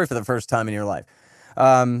this story for the first time in your life.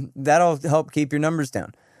 That'll help keep your numbers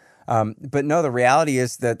down. But no, the reality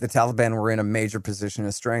is that the Taliban were in a major position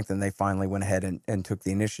of strength, and they finally went ahead and took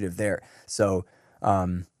the initiative there. So,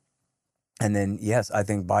 and then, yes, I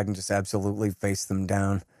think Biden just absolutely faced them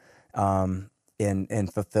down and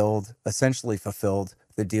essentially fulfilled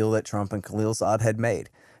the deal that Trump and Khalilzad had made.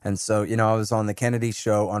 And so, I was on the Kennedy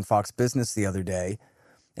show on Fox Business the other day,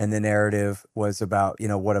 and the narrative was about,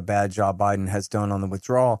 what a bad job Biden has done on the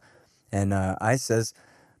withdrawal. And I says,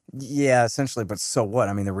 yeah, essentially, but so what?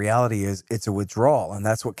 I mean, the reality is it's a withdrawal, and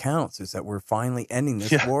that's what counts, is that we're finally ending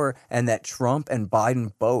this war, and that Trump and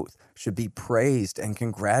Biden both should be praised and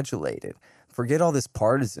congratulated. Forget all this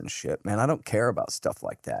partisanship, man. I don't care about stuff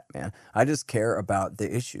like that, man. I just care about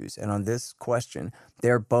the issues. And on this question,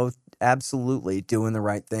 they're both absolutely doing the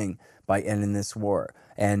right thing by ending this war.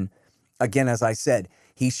 And again, as I said,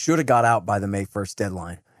 he should have got out by the May 1st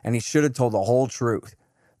deadline. And he should have told the whole truth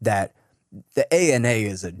that the ANA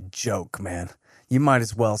is a joke, man. You might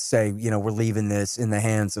as well say, we're leaving this in the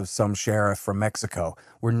hands of some sheriff from Mexico.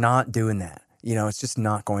 We're not doing that. It's just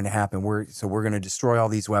not going to happen. We're going to destroy all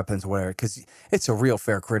these weapons, whatever, because it's a real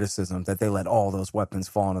fair criticism that they let all those weapons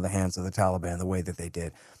fall into the hands of the Taliban the way that they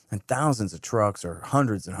did. And thousands of trucks, or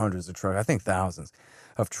hundreds and hundreds of trucks, I think thousands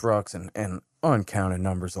of trucks and uncounted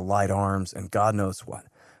numbers of light arms and God knows what,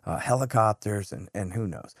 helicopters and who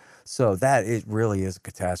knows. So it really is a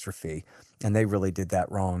catastrophe, and they really did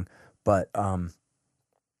that wrong. But, in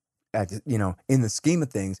the scheme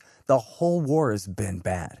of things, the whole war has been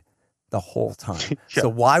bad. The whole time. So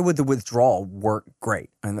why would the withdrawal work great?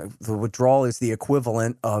 And the withdrawal is the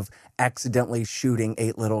equivalent of accidentally shooting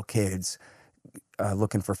 8 little kids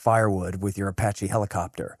looking for firewood with your Apache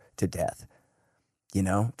helicopter to death.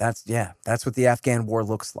 That's what the Afghan war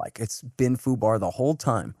looks like. It's been FUBAR the whole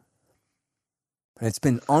time. And it's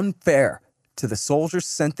been unfair to the soldiers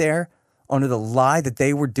sent there under the lie that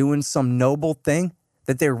they were doing some noble thing,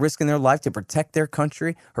 that they're risking their life to protect their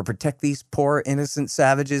country or protect these poor, innocent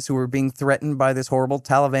savages who were being threatened by this horrible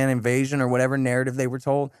Taliban invasion or whatever narrative they were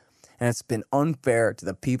told. And it's been unfair to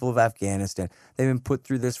the people of Afghanistan. They've been put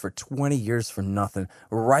through this for 20 years for nothing,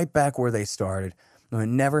 right back where they started. It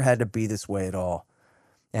never had to be this way at all.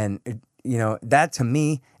 And, that to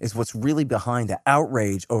me is what's really behind the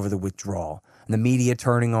outrage over the withdrawal and the media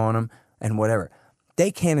turning on them and whatever. They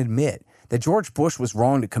can't admit that George Bush was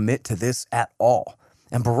wrong to commit to this at all.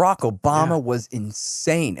 And Barack Obama was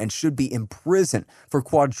insane and should be in prison for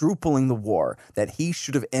quadrupling the war that he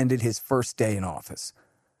should have ended his first day in office.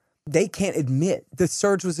 They can't admit the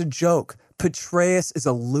surge was a joke. Petraeus is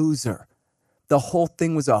a loser. The whole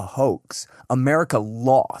thing was a hoax. America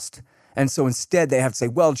lost. And so instead they have to say,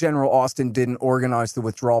 well, General Austin didn't organize the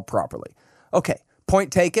withdrawal properly. Okay,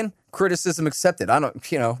 point taken. Criticism accepted. I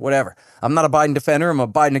don't, whatever. I'm not a Biden defender. I'm a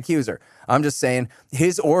Biden accuser. I'm just saying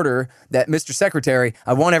his order that, Mr. Secretary,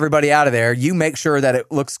 I want everybody out of there. You make sure that it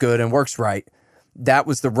looks good and works right. That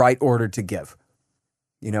was the right order to give.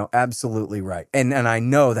 Absolutely right. And I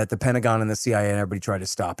know that the Pentagon and the CIA and everybody tried to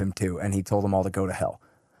stop him too. And he told them all to go to hell.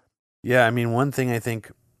 Yeah. I mean, one thing I think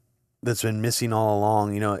that's been missing all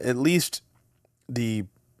along, at least the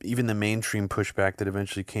even the mainstream pushback that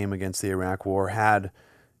eventually came against the Iraq War had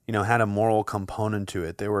a moral component to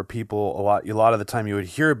it. There were people a lot of the time you would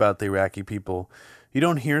hear about the Iraqi people. You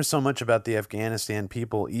don't hear so much about the Afghanistan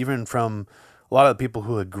people, even from a lot of the people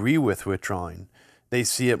who agree with withdrawing. They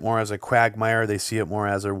see it more as a quagmire. They see it more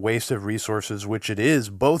as a waste of resources, which it is,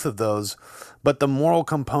 both of those. But the moral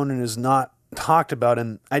component is not talked about.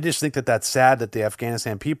 And I just think that that's sad that the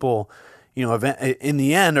Afghanistan people, in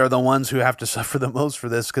the end are the ones who have to suffer the most for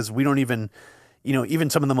this, because we don't even, even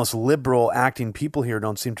some of the most liberal acting people here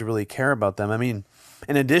don't seem to really care about them. I mean,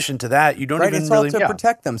 in addition to that, you don't even it's really... all to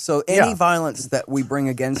protect them. So any violence that we bring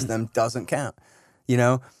against them doesn't count.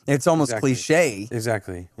 It's almost cliche.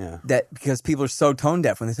 Exactly, yeah. That because people are so tone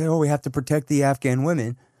deaf when they say, oh, we have to protect the Afghan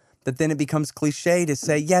women, that then it becomes cliche to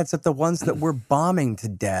say, yeah, it's the ones that we're bombing to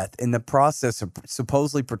death in the process of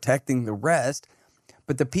supposedly protecting the rest.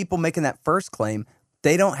 But the people making that first claim,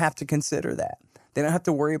 they don't have to consider that. They don't have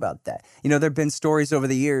to worry about that. There have been stories over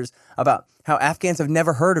the years about how Afghans have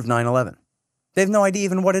never heard of 9/11. They have no idea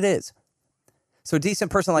even what it is. So a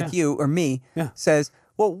decent person like you or me says,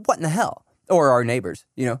 well, what in the hell? Or our neighbors,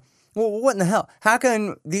 well, what in the hell? How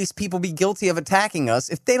can these people be guilty of attacking us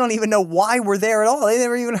if they don't even know why we're there at all? They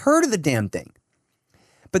never even heard of the damn thing.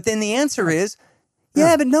 But then the answer is,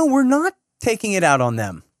 but no, we're not taking it out on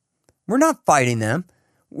them. We're not fighting them.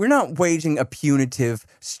 We're not waging a punitive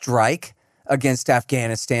strike against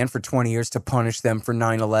Afghanistan for 20 years to punish them for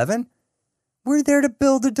 9/11. We're there to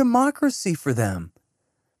build a democracy for them.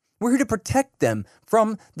 We're here to protect them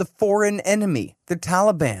from the foreign enemy, the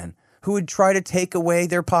Taliban, who would try to take away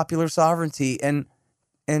their popular sovereignty and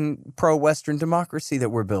pro-Western democracy that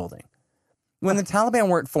we're building. When the Taliban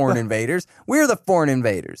weren't foreign invaders, we're the foreign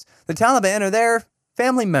invaders. The Taliban are their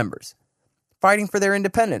family members fighting for their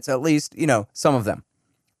independence, at least, some of them.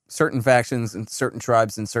 Certain factions and certain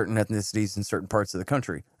tribes and certain ethnicities in certain parts of the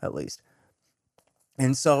country, at least.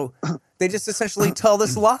 And so they just essentially tell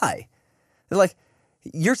this lie. They're like,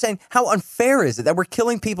 you're saying, how unfair is it that we're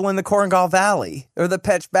killing people in the Korengal Valley or the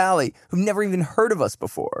Pech Valley who've never even heard of us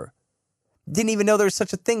before? Didn't even know there's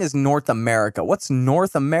such a thing as North America. What's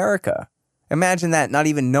North America? Imagine that, not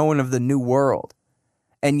even knowing of the New World.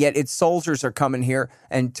 And yet its soldiers are coming here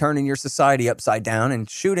and turning your society upside down and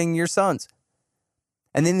shooting your sons.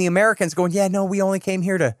 And then the Americans going, we only came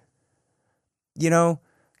here to,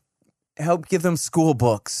 help give them school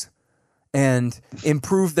books and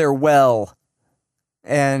improve their well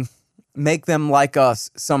and make them like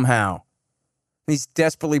us somehow. These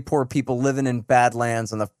desperately poor people living in bad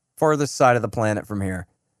lands on the farthest side of the planet from here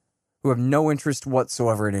who have no interest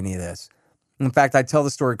whatsoever in any of this. In fact, I tell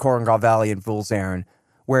the story of Korengal Valley in Fool's Errand,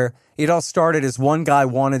 where it all started as one guy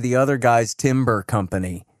wanted the other guy's timber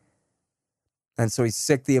company. And so he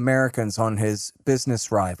sicked the Americans on his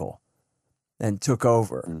business rival and took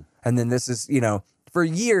over. And then this is, for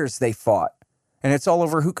years they fought. And it's all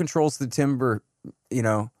over who controls the timber,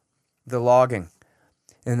 the logging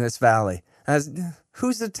in this valley.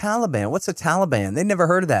 Who's the Taliban? What's a Taliban? They never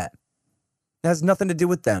heard of that. It has nothing to do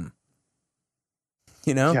with them.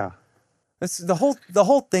 Yeah. It's the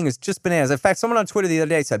whole thing is just bananas. In fact, someone on Twitter the other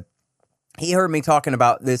day said he heard me talking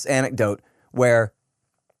about this anecdote where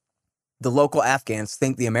the local Afghans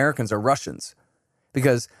think the Americans are Russians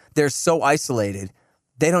because they're so isolated,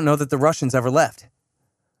 they don't know that the Russians ever left.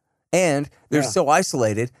 And they're so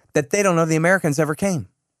isolated that they don't know the Americans ever came.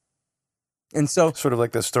 And so... Sort of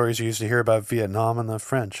like the stories you used to hear about Vietnam and the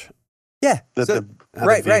French. Yeah. That the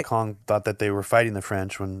Viet Cong thought that they were fighting the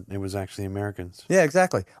French when it was actually Americans. Yeah,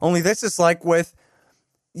 exactly. Only this is like with,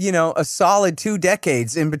 a solid 2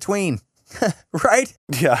 decades in between. Right?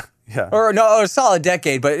 Yeah. Yeah. Or no, a solid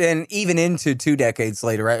decade, but then even into 2 decades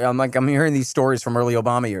later, right? I'm hearing these stories from early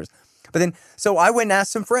Obama years. But then, so I went and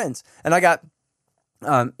asked some friends, and I got,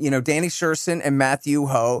 Danny Sherson and Matthew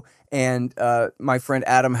Ho and my friend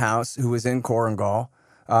Adam House, who was in Korengal.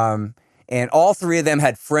 And all three of them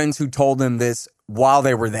had friends who told them this while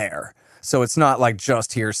they were there. So it's not like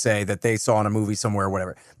just hearsay that they saw in a movie somewhere or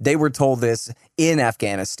whatever. They were told this in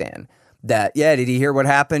Afghanistan. That, did you hear what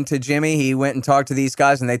happened to Jimmy? He went and talked to these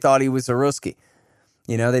guys and they thought he was a Ruski.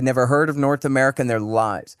 They'd never heard of North America in their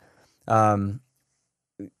lives.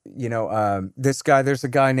 This guy, there's a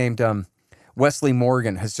guy named Wesley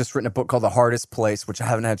Morgan has just written a book called The Hardest Place, which I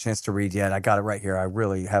haven't had a chance to read yet. I got it right here. I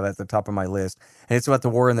really have it at the top of my list. And it's about the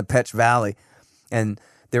war in the Pech Valley. And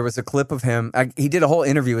there was a clip of him. He did a whole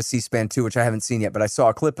interview with C-SPAN too, which I haven't seen yet, but I saw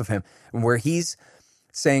a clip of him where he's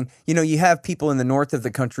saying, you have people in the north of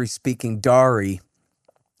the country speaking Dari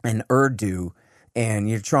and Urdu and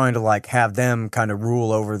you're trying to like have them kind of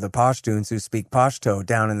rule over the Pashtuns who speak Pashto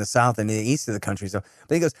down in the south and the east of the country. So,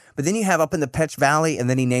 but he goes, but then you have up in the Pech Valley, and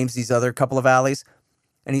then he names these other couple of valleys,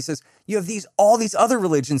 and he says you have all these other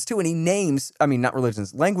religions too, and he names, I mean, not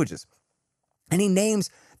religions, languages, and he names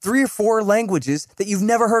 3 or 4 languages that you've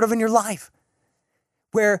never heard of in your life,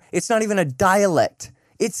 where it's not even a dialect.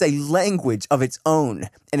 It's a language of its own,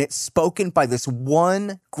 and it's spoken by this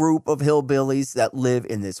one group of hillbillies that live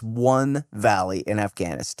in this one valley in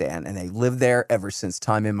Afghanistan, and they live there ever since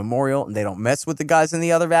time immemorial, and they don't mess with the guys in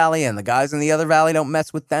the other valley, and the guys in the other valley don't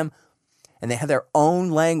mess with them, and they have their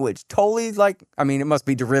own language, totally like, I mean, it must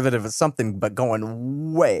be derivative of something, but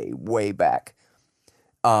going way, way back.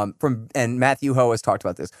 And Matthew Ho has talked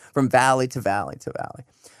about this, from valley to valley to valley.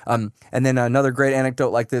 And then another great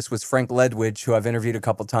anecdote like this was Frank Ledwidge, who I've interviewed a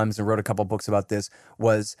couple times and wrote a couple books about this,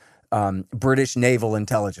 was British naval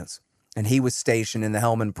intelligence. And he was stationed in the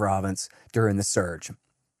Helmand province during the surge.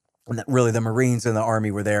 And that really the Marines and the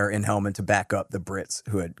Army were there in Helmand to back up the Brits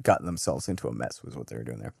who had gotten themselves into a mess, was what they were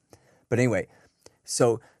doing there. But anyway,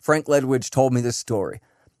 so Frank Ledwidge told me this story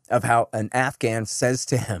of how an Afghan says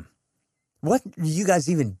to him, "What are you guys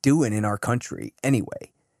even doing in our country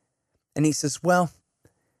anyway?" And he says, "Well,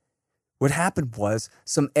 what happened was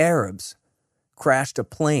some Arabs crashed a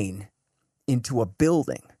plane into a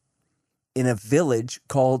building in a village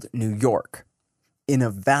called New York, in a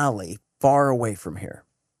valley far away from here."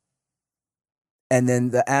 And then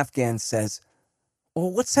the Afghan says,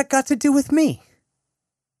 "Well, what's that got to do with me?"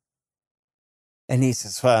 And he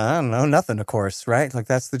says, "Well, I don't know, nothing, of course, right? Like,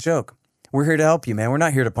 that's the joke. We're here to help you, man. We're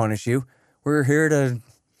not here to punish you. We're here to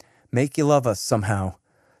make you love us somehow."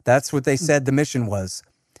 That's what they said the mission was,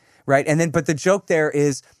 right? And then, but the joke there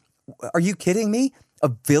is, are you kidding me? A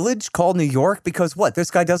village called New York? Because what?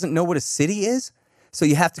 This guy doesn't know what a city is? So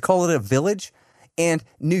you have to call it a village? And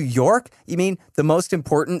New York? You mean the most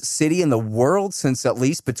important city in the world since at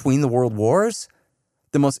least between the world wars?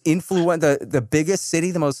 The most the biggest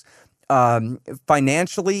city, the most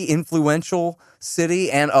financially influential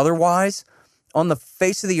city and otherwise on the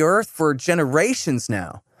face of the earth for generations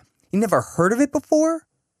now. You never heard of it before?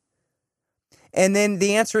 And then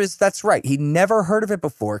the answer is that's right. He never heard of it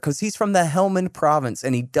before because he's from the Helmand province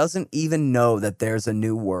and he doesn't even know that there's a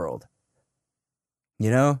new world.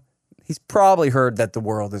 You know, he's probably heard that the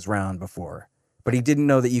world is round before, but he didn't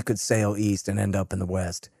know that you could sail east and end up in the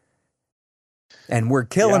west. And we're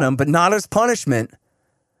killing him, but not as punishment.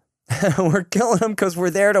 We're killing him because we're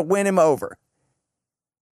there to win him over.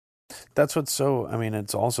 That's what's so, I mean,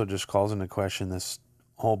 it's also just calls into question this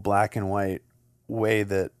whole black and white way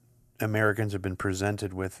that Americans have been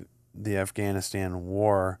presented with the Afghanistan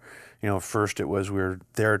war. You know, first it was we're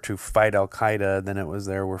there to fight Al-Qaeda, then it was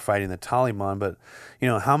we're fighting the Taliban. But, you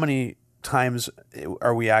know, how many times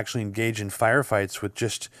are we actually engaged in firefights with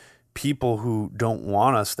just people who don't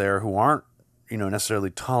want us there, who aren't, you know, necessarily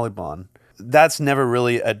Taliban? That's never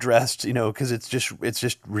really addressed, you know, because it's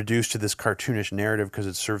just reduced to this cartoonish narrative because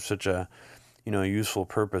it serves such a, you know, useful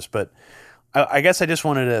purpose. But I guess I just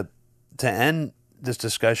wanted to end this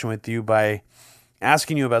discussion with you by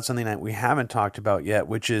asking you about something that we haven't talked about yet,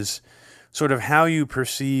 which is sort of how you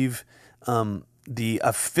perceive the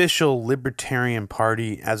official Libertarian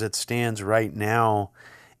Party as it stands right now,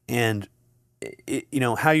 and you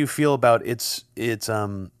know how you feel about its is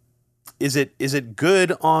it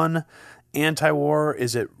good on anti-war?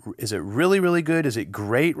 Is it really, really good? Is it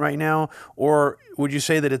great right now? Or would you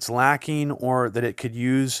say that it's lacking, or that it could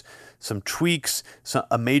use some tweaks,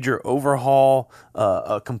 a major overhaul,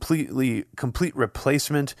 a complete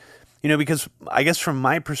replacement? You know, because I guess from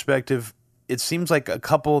my perspective, it seems like a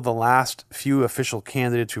couple of the last few official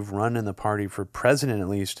candidates who've run in the party for president, at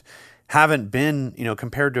least, haven't been, you know,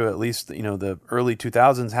 compared to at least, you know, the early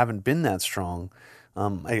 2000s, haven't been that strong.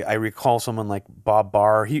 I recall someone like Bob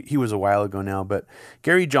Barr. He was a while ago now, but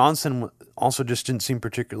Gary Johnson also just didn't seem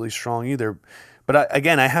particularly strong either. But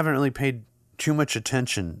I haven't really paid too much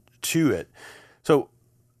attention to it. So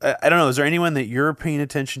I don't know. Is there anyone that you're paying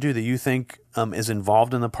attention to that you think is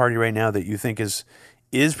involved in the party right now that you think is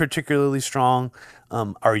particularly strong?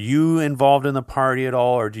 Are you involved in the party at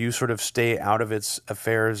all, or do you sort of stay out of its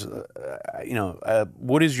affairs?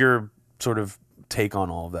 What is your sort of take on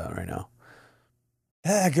all of that right now?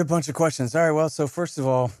 Good bunch of questions. All right, well, so first of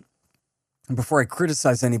all, before I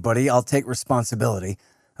criticize anybody, I'll take responsibility.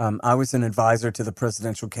 I was an advisor to the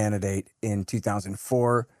presidential candidate in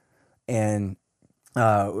 2004, and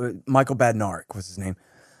Michael Badnarik was his name,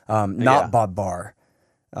 not Bob Barr.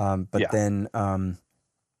 Then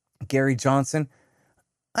Gary Johnson,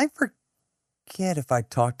 I forget if I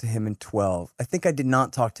talked to him in 12. I think I did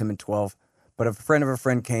not talk to him in 12, But a friend of a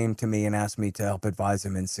friend came to me and asked me to help advise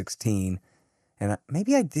him in 16. And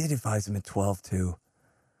maybe I did advise him in 12 too.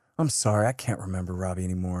 I'm sorry, I can't remember Robbie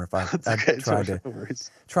anymore. If I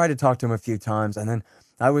tried to talk to him a few times, and then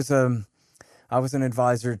I was an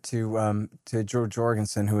advisor to George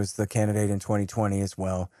Jorgensen, who was the candidate in 2020 as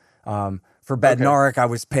well. For Badnarik, I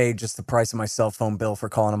was paid just the price of my cell phone bill for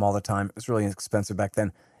calling him all the time. It was really expensive back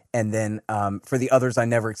then. And then for the others, I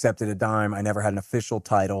never accepted a dime. I never had an official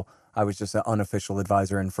title. I was just an unofficial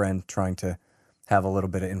advisor and friend trying to have a little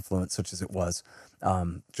bit of influence, such as it was,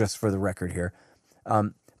 just for the record here.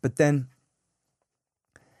 But then,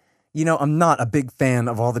 I'm not a big fan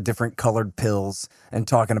of all the different colored pills and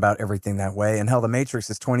talking about everything that way. And hell, The Matrix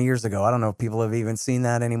is 20 years ago. I don't know if people have even seen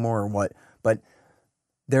that anymore or what. But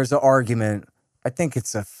there's an argument. I think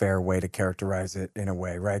it's a fair way to characterize it in a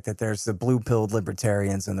way, right? That there's the blue-pilled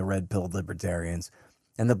libertarians and the red-pilled libertarians.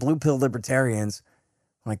 And the blue-pilled libertarians,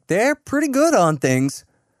 they're pretty good on things,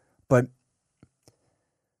 but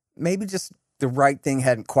maybe just the right thing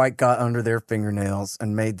hadn't quite got under their fingernails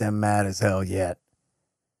and made them mad as hell yet.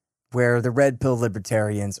 Where the red-pilled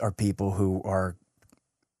libertarians are people who are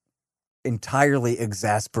entirely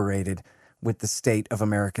exasperated with the state of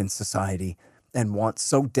American society and want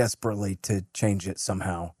so desperately to change it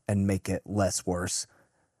somehow and make it less worse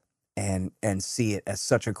and see it as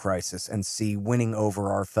such a crisis and see winning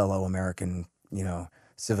over our fellow American,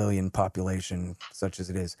 civilian population, such as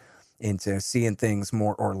it is, into seeing things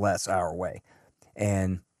more or less our way.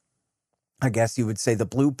 And I guess you would say the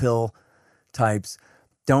blue pill types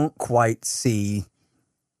don't quite see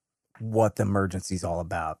what the emergency's all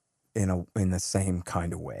about in the same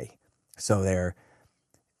kind of way. So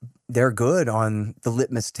they're good on the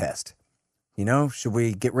litmus test. Should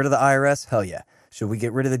we get rid of the IRS? Hell yeah. Should we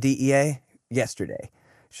get rid of the DEA? Yesterday.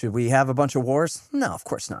 Should we have a bunch of wars? No, of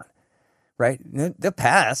course not. Right? They'll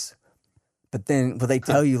pass. But then will they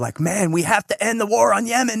tell you man, we have to end the war on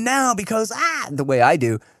Yemen now because, the way I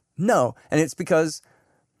do? No. And it's because,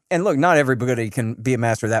 and look, not everybody can be a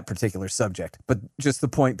master of that particular subject. But just the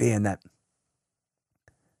point being that,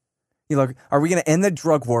 are we going to end the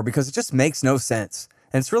drug war? Because it just makes no sense.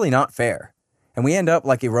 And it's really not fair. And we end up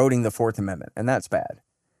eroding the Fourth Amendment. And that's bad.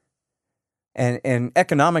 And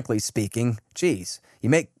economically speaking, geez, you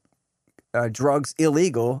make drugs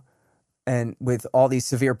illegal and with all these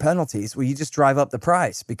severe penalties, well, you just drive up the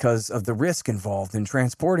price because of the risk involved in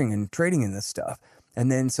transporting and trading in this stuff.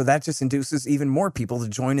 And then, so that just induces even more people to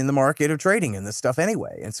join in the market of trading in this stuff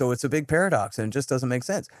anyway. And so it's a big paradox and it just doesn't make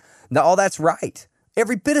sense. Now, all that's right.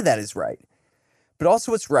 Every bit of that is right. But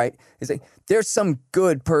also what's right is that there's some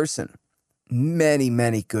good person, many,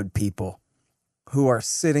 many good people who are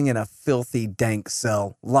sitting in a filthy, dank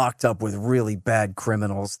cell, locked up with really bad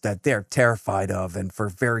criminals that they're terrified of and for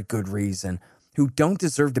very good reason, who don't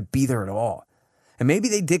deserve to be there at all. And maybe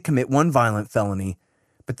they did commit one violent felony,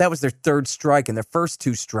 but that was their third strike, and their first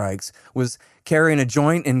two strikes was carrying a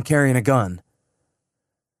joint and carrying a gun.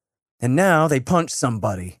 And now they punched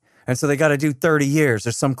somebody, and so they got to do 30 years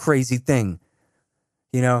or some crazy thing,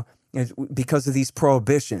 because of these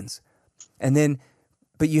prohibitions. And then,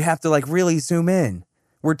 but you have to really zoom in.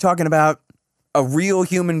 We're talking about a real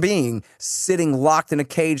human being sitting locked in a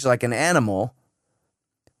cage like an animal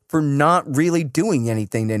for not really doing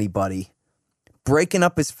anything to anybody, breaking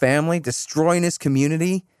up his family, destroying his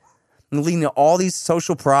community, and leading to all these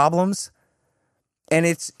social problems. And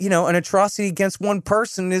it's, an atrocity against one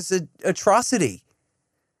person is an atrocity.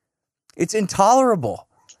 It's intolerable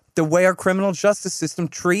the way our criminal justice system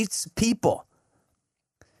treats people.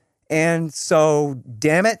 And so,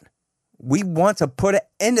 damn it, we want to put an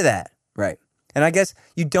end to that. Right. And I guess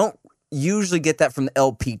you don't usually get that from the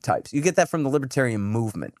LP types. You get that from the libertarian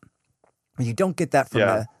movement. You don't get that from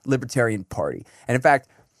the Libertarian Party. And in fact,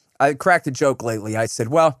 I cracked a joke lately. I said,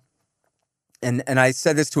 well, and I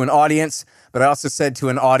said this to an audience, but I also said to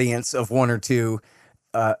an audience of one or two,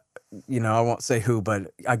 I won't say who,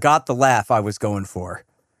 but I got the laugh I was going for.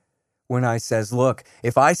 When I says, look,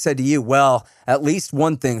 if I said to you, well, at least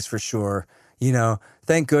one thing's for sure,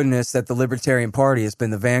 thank goodness that the Libertarian Party has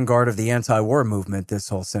been the vanguard of the anti-war movement this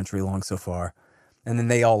whole century long so far. And then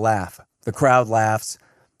they all laugh. The crowd laughs,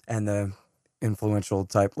 and the influential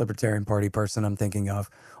type Libertarian Party person I'm thinking of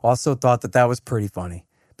also thought that was pretty funny.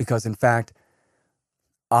 Because in fact,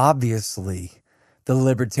 obviously, the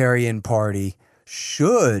Libertarian Party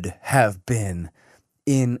should have been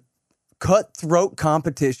in cutthroat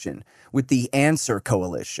competition with the Answer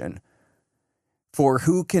Coalition for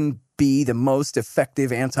who can be the most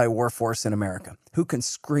effective anti-war force in America, who can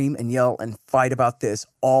scream and yell and fight about this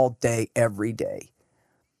all day, every day.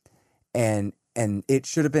 And And it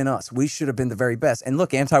should have been us. We should have been the very best. And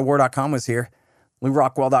look, antiwar.com was here.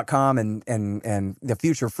 LouRockwell.com and the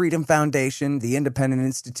Future Freedom Foundation, the Independent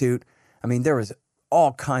Institute. I mean, there was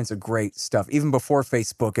all kinds of great stuff, even before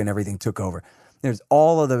Facebook and everything took over. There's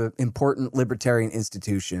all of the important libertarian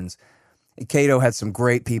institutions. Cato had some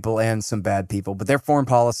great people and some bad people, but their foreign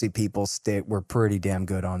policy people were pretty damn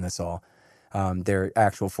good on this all. Their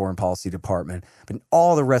actual foreign policy department. But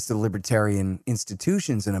all the rest of the libertarian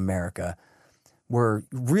institutions in America were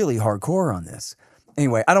really hardcore on this.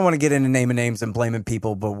 Anyway, I don't want to get into naming names and blaming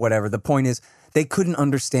people, but whatever. The point is, they couldn't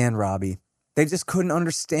understand, Robbie. They just couldn't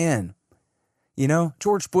understand. You know,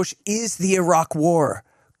 George Bush is the Iraq War.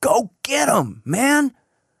 Go get him, man.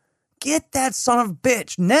 Get that son of a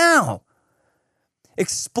bitch now.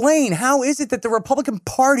 Explain, how is it that the Republican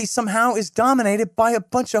Party somehow is dominated by a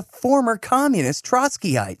bunch of former communist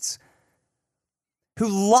Trotskyites who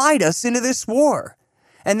lied us into this war?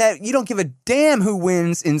 And that you don't give a damn who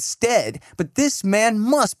wins instead, but this man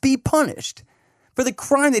must be punished for the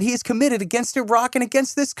crime that he has committed against Iraq and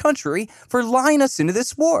against this country for lying us into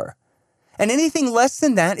this war. And anything less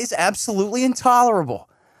than that is absolutely intolerable.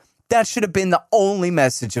 That should have been the only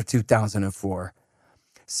message of 2004.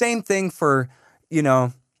 Same thing for, you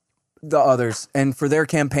know, the others and for their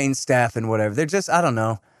campaign staff and whatever. They're just, I don't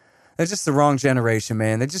know. They're just the wrong generation,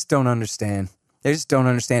 man. They just don't understand. They just don't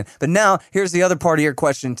understand. But now, here's the other part of your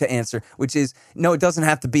question to answer, which is, no, it doesn't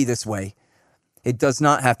have to be this way. It does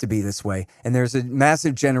not have to be this way. And there's a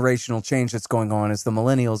massive generational change that's going on as the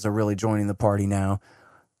millennials are really joining the party now.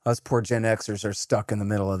 Us poor Gen Xers are stuck in the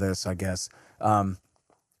middle of this, I guess.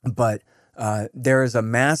 But there is a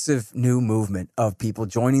massive new movement of people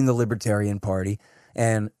joining the Libertarian Party,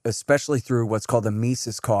 and especially through what's called the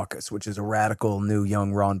Mises Caucus, which is a radical new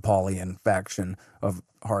young Ron Paulian faction of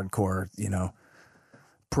hardcore, you know,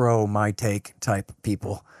 pro my take type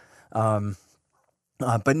people. But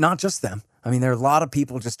not just them. I mean, there are a lot of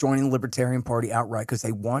people just joining the Libertarian Party outright because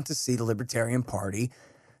they want to see the Libertarian Party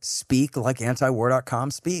speak like antiwar.com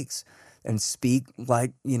speaks, and speak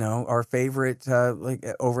like, you know, our favorite, like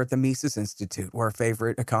over at the Mises Institute, where our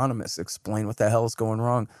favorite economists explain what the hell is going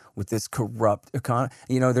wrong with this corrupt economy.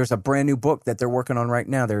 You know, there's a brand new book that they're working on right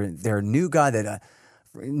now. They're a new guy that,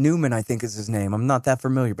 Newman, I think is his name. I'm not that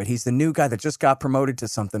familiar, but he's the new guy that just got promoted to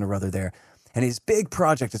something or other there. And his big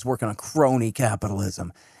project is working on crony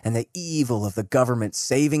capitalism and the evil of the government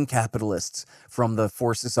saving capitalists from the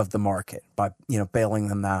forces of the market by, you know, bailing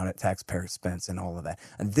them out at taxpayer expense and all of that.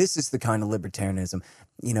 And this is the kind of libertarianism,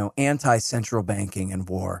 you know, anti-central banking and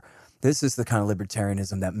war. This is the kind of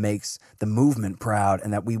libertarianism that makes the movement proud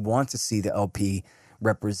and that we want to see the LP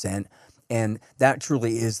represent. And that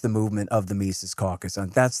truly is the movement of the Mises Caucus.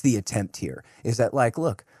 And that's the attempt here, is that, like,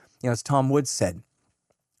 look, you know, as Tom Woods said,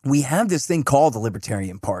 we have this thing called the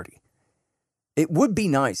Libertarian Party. It would be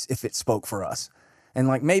nice if it spoke for us. And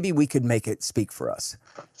like maybe we could make it speak for us.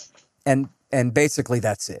 And basically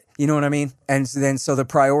that's it. You know what I mean? And then so the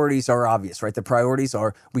priorities are obvious, right? The priorities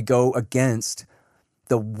are we go against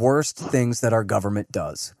the worst things that our government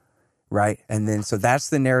does, right? And then so that's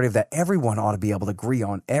the narrative that everyone ought to be able to agree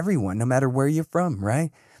on. Everyone, no matter where you're from, right?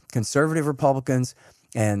 Conservative Republicans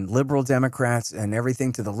and liberal Democrats and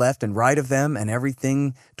everything to the left and right of them and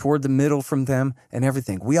everything toward the middle from them and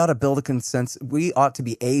everything. We ought to build a consensus. We ought to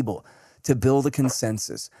be able to build a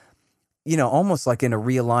consensus, you know, almost like in a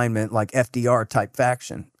realignment, like FDR type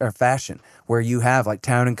fashion, where you have like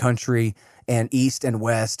town and country and East and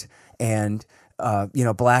West and, you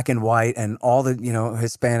know, black and white and all the, you know,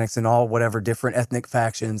 Hispanics and all whatever different ethnic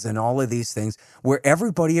factions and all of these things where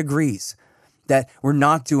everybody agrees that we're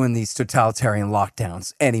not doing these totalitarian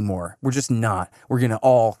lockdowns anymore. We're just not. We're going to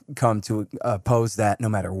all come to oppose that no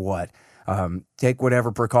matter what. Take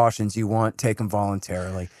whatever precautions you want, take them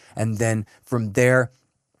voluntarily. And then from there,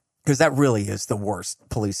 because that really is the worst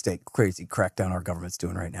police state crazy crackdown our government's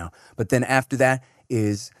doing right now. But then after that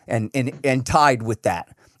is, and tied with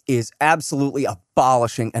that, is absolutely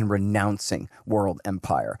abolishing and renouncing world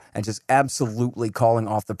empire and just absolutely calling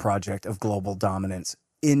off the project of global dominance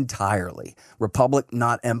entirely. Republic,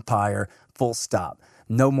 not empire, full stop.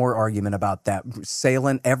 No more argument about that.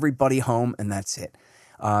 Sailing everybody home, and that's it.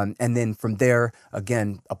 And then from there,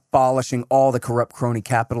 again, abolishing all the corrupt crony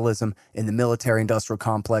capitalism in the military-industrial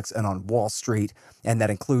complex and on Wall Street, and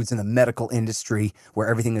that includes in the medical industry, where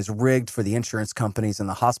everything is rigged for the insurance companies and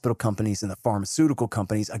the hospital companies and the pharmaceutical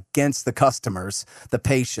companies against the customers, the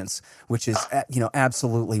patients, which is, you know,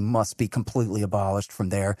 absolutely must be completely abolished from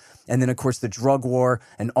there. And then, of course, the drug war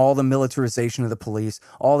and all the militarization of the police,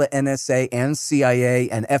 all the NSA and CIA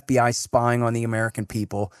and FBI spying on the American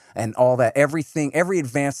people, and all that, everything, every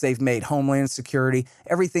advance they've made, Homeland Security,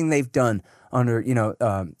 everything they've done under,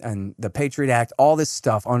 and the Patriot Act, all this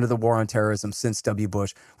stuff under the war on terrorism since W.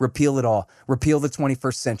 Bush. Repeal it all. Repeal the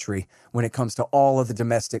 21st century when it comes to all of the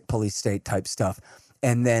domestic police state type stuff.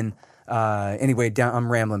 And then, anyway,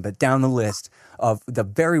 I'm rambling, but down the list of the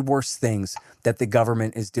very worst things that the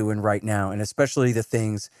government is doing right now, and especially the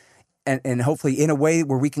things, and hopefully in a way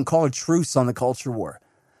where we can call a truce on the culture war.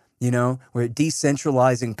 We're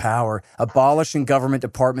decentralizing power, abolishing government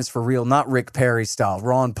departments for real, not Rick Perry style,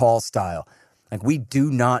 Ron Paul style. Like, we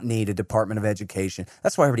do not need a Department of Education.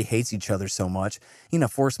 That's why everybody hates each other so much. You're going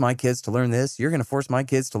to force my kids to learn this. You're going to force my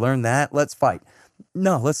kids to learn that. Let's fight.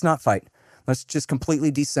 No, let's not fight. Let's just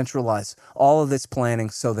completely decentralize all of this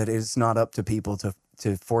planning so that it's not up to people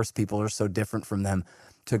to force people who are so different from them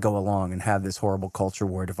to go along and have this horrible culture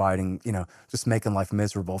war dividing, just making life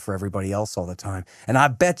miserable for everybody else all the time. And I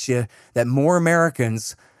bet you that more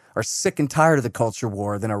Americans are sick and tired of the culture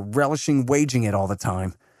war than are relishing waging it all the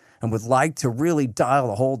time and would like to really dial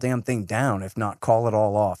the whole damn thing down, if not call it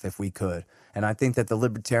all off if we could. And I think that the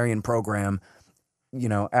libertarian program,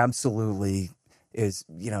 absolutely is,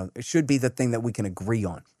 it should be the thing that we can agree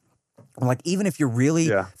on. Like, even if you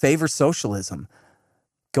really favor socialism,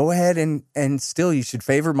 go ahead and still you should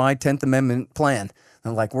favor my 10th Amendment plan.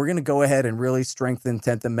 And like, we're going to go ahead and really strengthen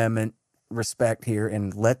 10th Amendment respect here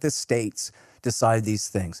and let the states decide these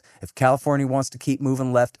things. If California wants to keep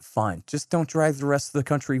moving left, fine. Just don't drag the rest of the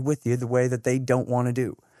country with you the way that they don't want to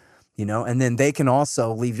do. And then they can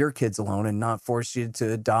also leave your kids alone and not force you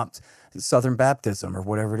to adopt Southern Baptism or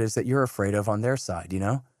whatever it is that you're afraid of on their side,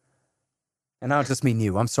 And I don't just mean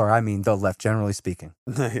you. I'm sorry. I mean the left, generally speaking.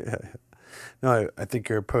 No, I think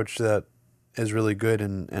your approach to that is really good,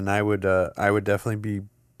 and I would definitely be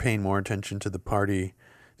paying more attention to the party,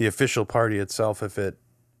 the official party itself, if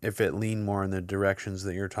it leaned more in the directions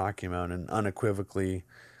that you're talking about, and unequivocally,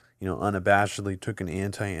 unabashedly took an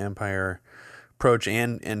anti-empire approach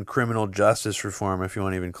and criminal justice reform, if you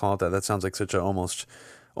want to even call it that. That sounds like such a almost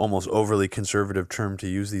overly conservative term to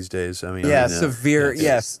use these days. Severe.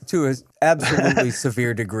 Yes, to an absolutely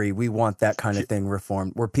severe degree. We want that kind of thing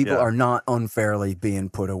reformed, where people are not unfairly being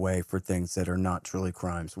put away for things that are not truly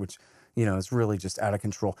crimes, which, is really just out of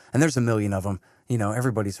control. And there's a million of them.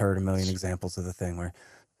 Everybody's heard a million examples of the thing where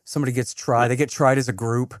somebody gets tried. They get tried as a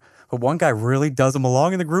group, but one guy really doesn't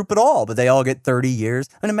belong in the group at all, but they all get 30 years.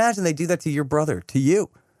 And imagine they do that to your brother, to you.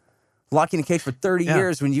 Lock you in a cage for 30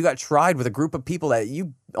 years when you got tried with a group of people that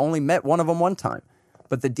you only met one of them one time.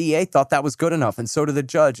 But the DA thought that was good enough, and so did the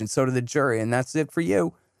judge, and so did the jury, and that's it for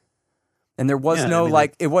you. And there was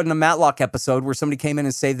it wasn't a Matlock episode where somebody came in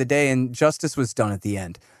and saved the day and justice was done at the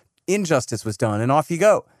end. Injustice was done, and off you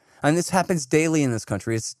go. And this happens daily in this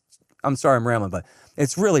country. I'm sorry I'm rambling, but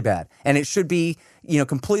it's really bad. And it should be,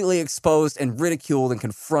 completely exposed and ridiculed and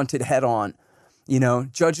confronted head on.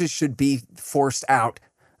 Judges should be forced out.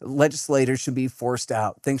 Legislators should be forced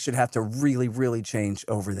out. Things should have to really, really change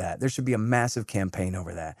over that. There should be a massive campaign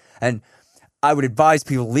over that. And I would advise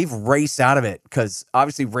people leave race out of it, because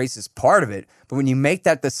obviously race is part of it. But when you make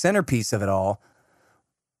that the centerpiece of it all,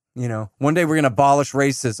 one day we're going to abolish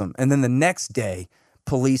racism, and then the next day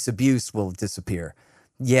police abuse will disappear.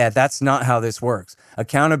 Yeah, that's not how this works.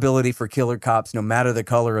 Accountability for killer cops, no matter the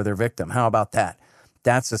color of their victim. How about that?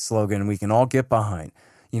 That's a slogan we can all get behind.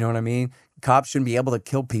 You know what I mean? Cops shouldn't be able to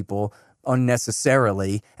kill people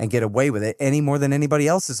unnecessarily and get away with it any more than anybody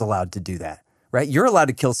else is allowed to do that, right? You're allowed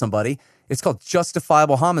to kill somebody. It's called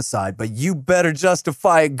justifiable homicide, but you better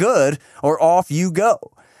justify it good or off you go.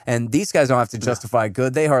 And these guys don't have to justify it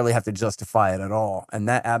good. They hardly have to justify it at all. And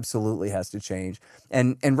that absolutely has to change.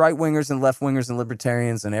 And right-wingers and left-wingers and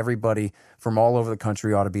libertarians and everybody from all over the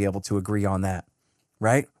country ought to be able to agree on that,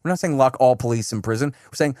 right? We're not saying lock all police in prison.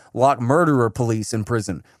 We're saying lock murderer police in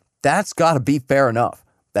prison. That's got to be fair enough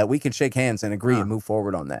that we can shake hands and agree and move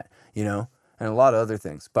forward on that, and a lot of other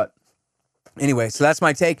things. But anyway, so that's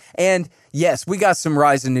my take. And yes, we got some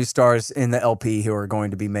rising new stars in the LP who are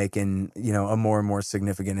going to be making, a more and more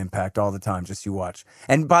significant impact all the time. Just you watch.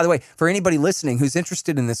 And by the way, for anybody listening who's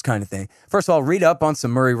interested in this kind of thing, first of all, read up on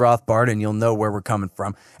some Murray Rothbard and you'll know where we're coming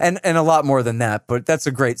from. And a lot more than that, but that's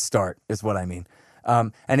a great start is what I mean.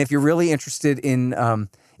 And if you're really interested in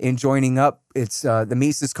joining up, it's the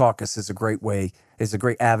Mises Caucus is a great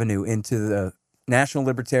avenue into the National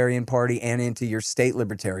Libertarian Party and into your state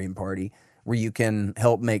Libertarian Party, where you can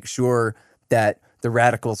help make sure that the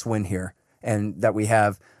radicals win here and that we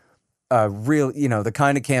have a real, the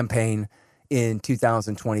kind of campaign in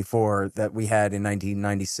 2024 that we had in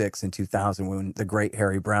 1996 and 2000 when the great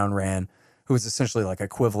Harry Brown ran, who was essentially like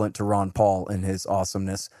equivalent to Ron Paul in his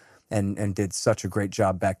awesomeness and did such a great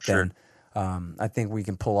job back then. I think we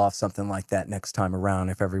can pull off something like that next time around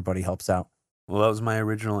if everybody helps out. Well, that was my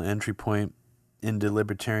original entry point into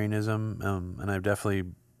libertarianism, and I've definitely,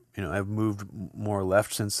 I've moved more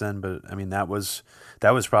left since then. But I mean, that was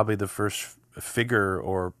probably the first figure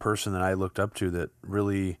or person that I looked up to that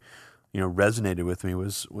really, resonated with me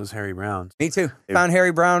was Harry Browne. Me too. Found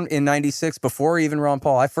Harry Browne in '96 before even Ron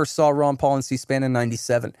Paul. I first saw Ron Paul in C-SPAN in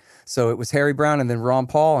 '97. So it was Harry Browne and then Ron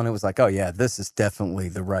Paul, and it was like, oh yeah, this is definitely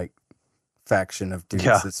the right faction of dudes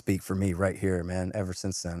that speak for me right here, man. Ever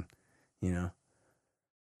since then, Yeah,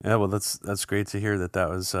 well, that's great to hear that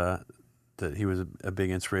was that he was a big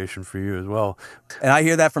inspiration for you as well. And I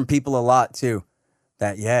hear that from people a lot too.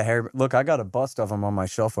 That Harry. Look, I got a bust of him on my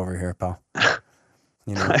shelf over here, pal.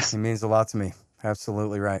 Nice. He means a lot to me.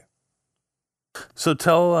 Absolutely right. So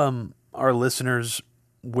tell our listeners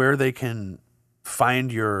where they can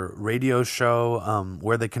find your radio show,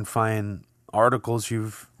 where they can find articles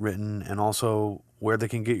you've written, and also where they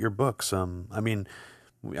can get your books. I mean,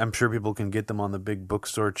 I'm sure people can get them on the big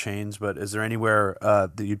bookstore chains, but is there anywhere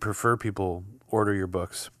that you'd prefer people order your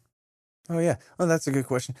books? Oh, yeah. Oh, that's a good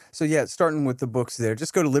question. So, yeah, starting with the books there,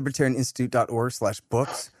 just go to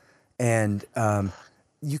libertarianinstitute.org/books, and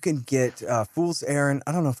you can get Fool's Errand.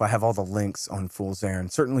 I don't know if I have all the links on Fool's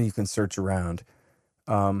Errand. Certainly you can search around.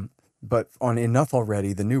 But on Enough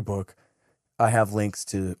Already, the new book, I have links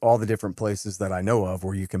to all the different places that I know of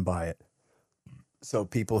where you can buy it. So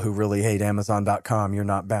people who really hate Amazon.com, you're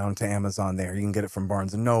not bound to Amazon there. You can get it from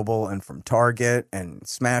Barnes & Noble and from Target and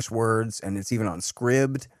Smashwords, and it's even on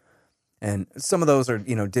Scribd. And some of those are,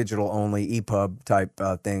 digital only, EPUB type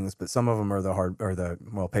things, but some of them are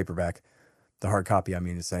the paperback, the hard copy, I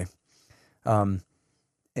mean to say.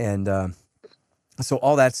 So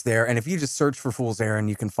all that's there. And if you just search for Fool's Errand,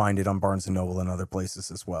 you can find it on Barnes & Noble and other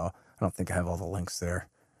places as well. I don't think I have all the links there.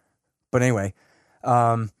 But anyway,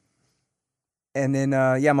 and then,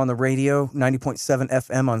 I'm on the radio, 90.7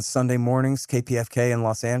 FM on Sunday mornings, KPFK in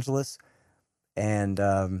Los Angeles. And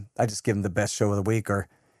I just give them the best show of the week, or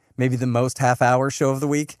maybe the most half-hour show of the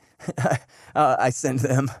week. I send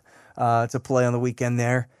them to play on the weekend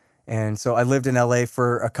there. And so I lived in L.A.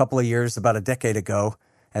 for a couple of years, about a decade ago,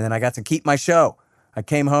 and then I got to keep my show. I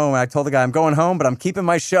came home, and I told the guy, I'm going home, but I'm keeping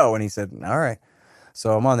my show. And he said, all right.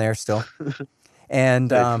 So I'm on there still. And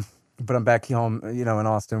but I'm back home, in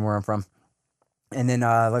Austin, where I'm from. And then,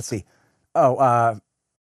 let's see. But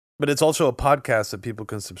it's also a podcast that people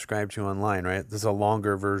can subscribe to online, right? There's a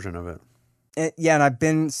longer version of it. And I've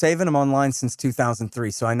been saving them online since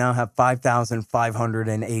 2003. So I now have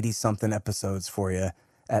 5,580-something episodes for you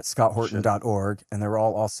at scotthorton.org. And they're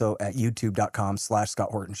all also at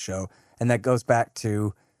youtube.com/Scott Horton Show. And that goes back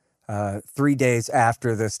to 3 days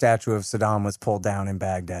after the statue of Saddam was pulled down in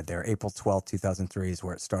Baghdad there. April 12th, 2003 is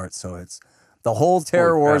where it starts. So it's the whole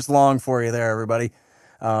terror wars long for you there, everybody.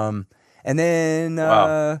 And then,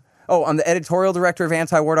 I'm the editorial director of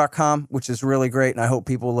antiwar.com, which is really great. And I hope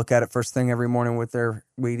people look at it first thing every morning with their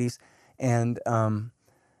Wheaties. And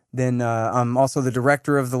then I'm also the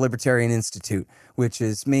director of the Libertarian Institute, which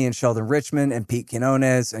is me and Sheldon Richman and Pete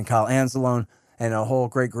Quinones and Kyle Anzalone and a whole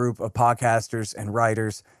great group of podcasters and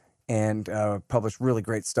writers, and publish really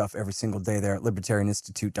great stuff every single day there at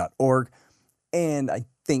libertarianinstitute.org. And I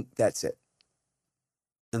think that's it.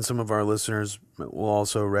 And some of our listeners will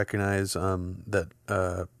also recognize that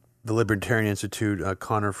the Libertarian Institute,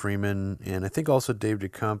 Connor Freeman, and I think also Dave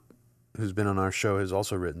DeCamp, who's been on our show, has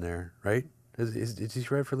also written there, right? Is he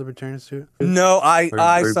write for Libertarian Institute? No,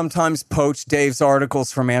 I sometimes poach Dave's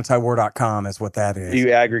articles from antiwar.com is what that is.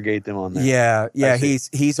 You aggregate them on there. Yeah.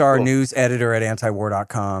 He's our news editor at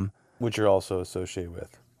antiwar.com. Which you're also associated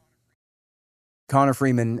with. Connor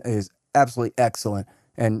Freeman is absolutely excellent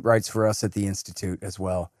and writes for us at the Institute as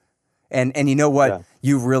well. And you know what? Yeah.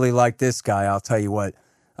 You really like this guy, I'll tell you what.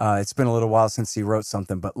 It's been a little while since he wrote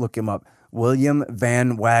something, but look him up. William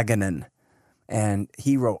Van Wagenen. And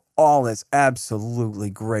he wrote all this absolutely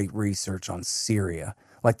great research on Syria.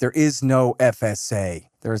 Like, there is no FSA.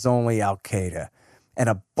 There's only Al-Qaeda. And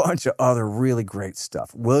a bunch of other really great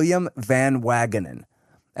stuff. William Van Wagenen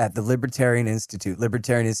at the Libertarian Institute,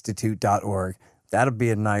 libertarianinstitute.org. That'll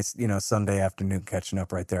be a nice, Sunday afternoon catching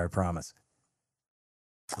up right there, I promise.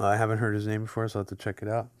 I haven't heard his name before, so I'll have to check it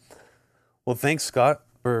out. Well, thanks, Scott,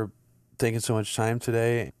 for taking so much time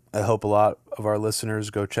today. I hope a lot of our listeners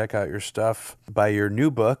go check out your stuff. Buy your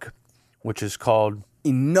new book, which is called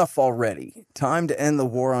Enough Already, Time to End the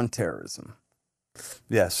War on Terrorism.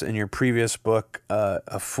 Yes, and your previous book,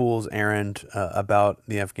 A Fool's Errand, about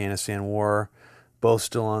the Afghanistan war, both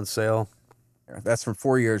still on sale. That's from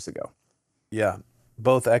 4 years ago. Yeah,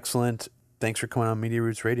 both excellent. Thanks for coming on Media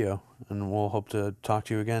Roots Radio, and we'll hope to talk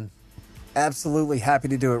to you again. Absolutely happy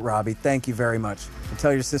to do it, Robbie. Thank you very much. And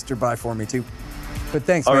tell your sister bye for me, too. But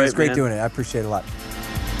thanks, man. It's great doing it. I appreciate it a lot.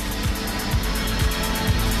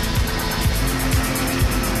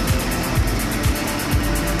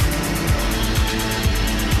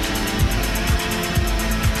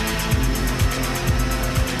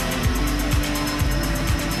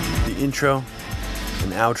 The intro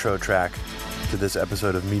and outro track to this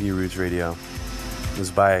episode of Media Roots Radio was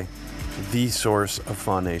by the source of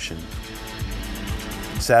Fawn Nation.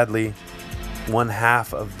 Sadly, one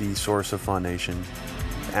half of the source of Fawn Nation,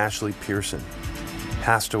 Ashley Pearson,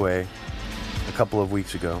 passed away a couple of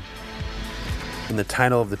weeks ago. And the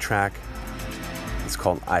title of the track is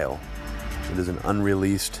called Isle. It is an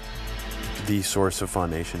unreleased The Source of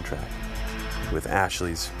Fawn Nation track with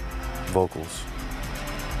Ashley's vocals.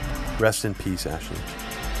 Rest in peace, Ashley.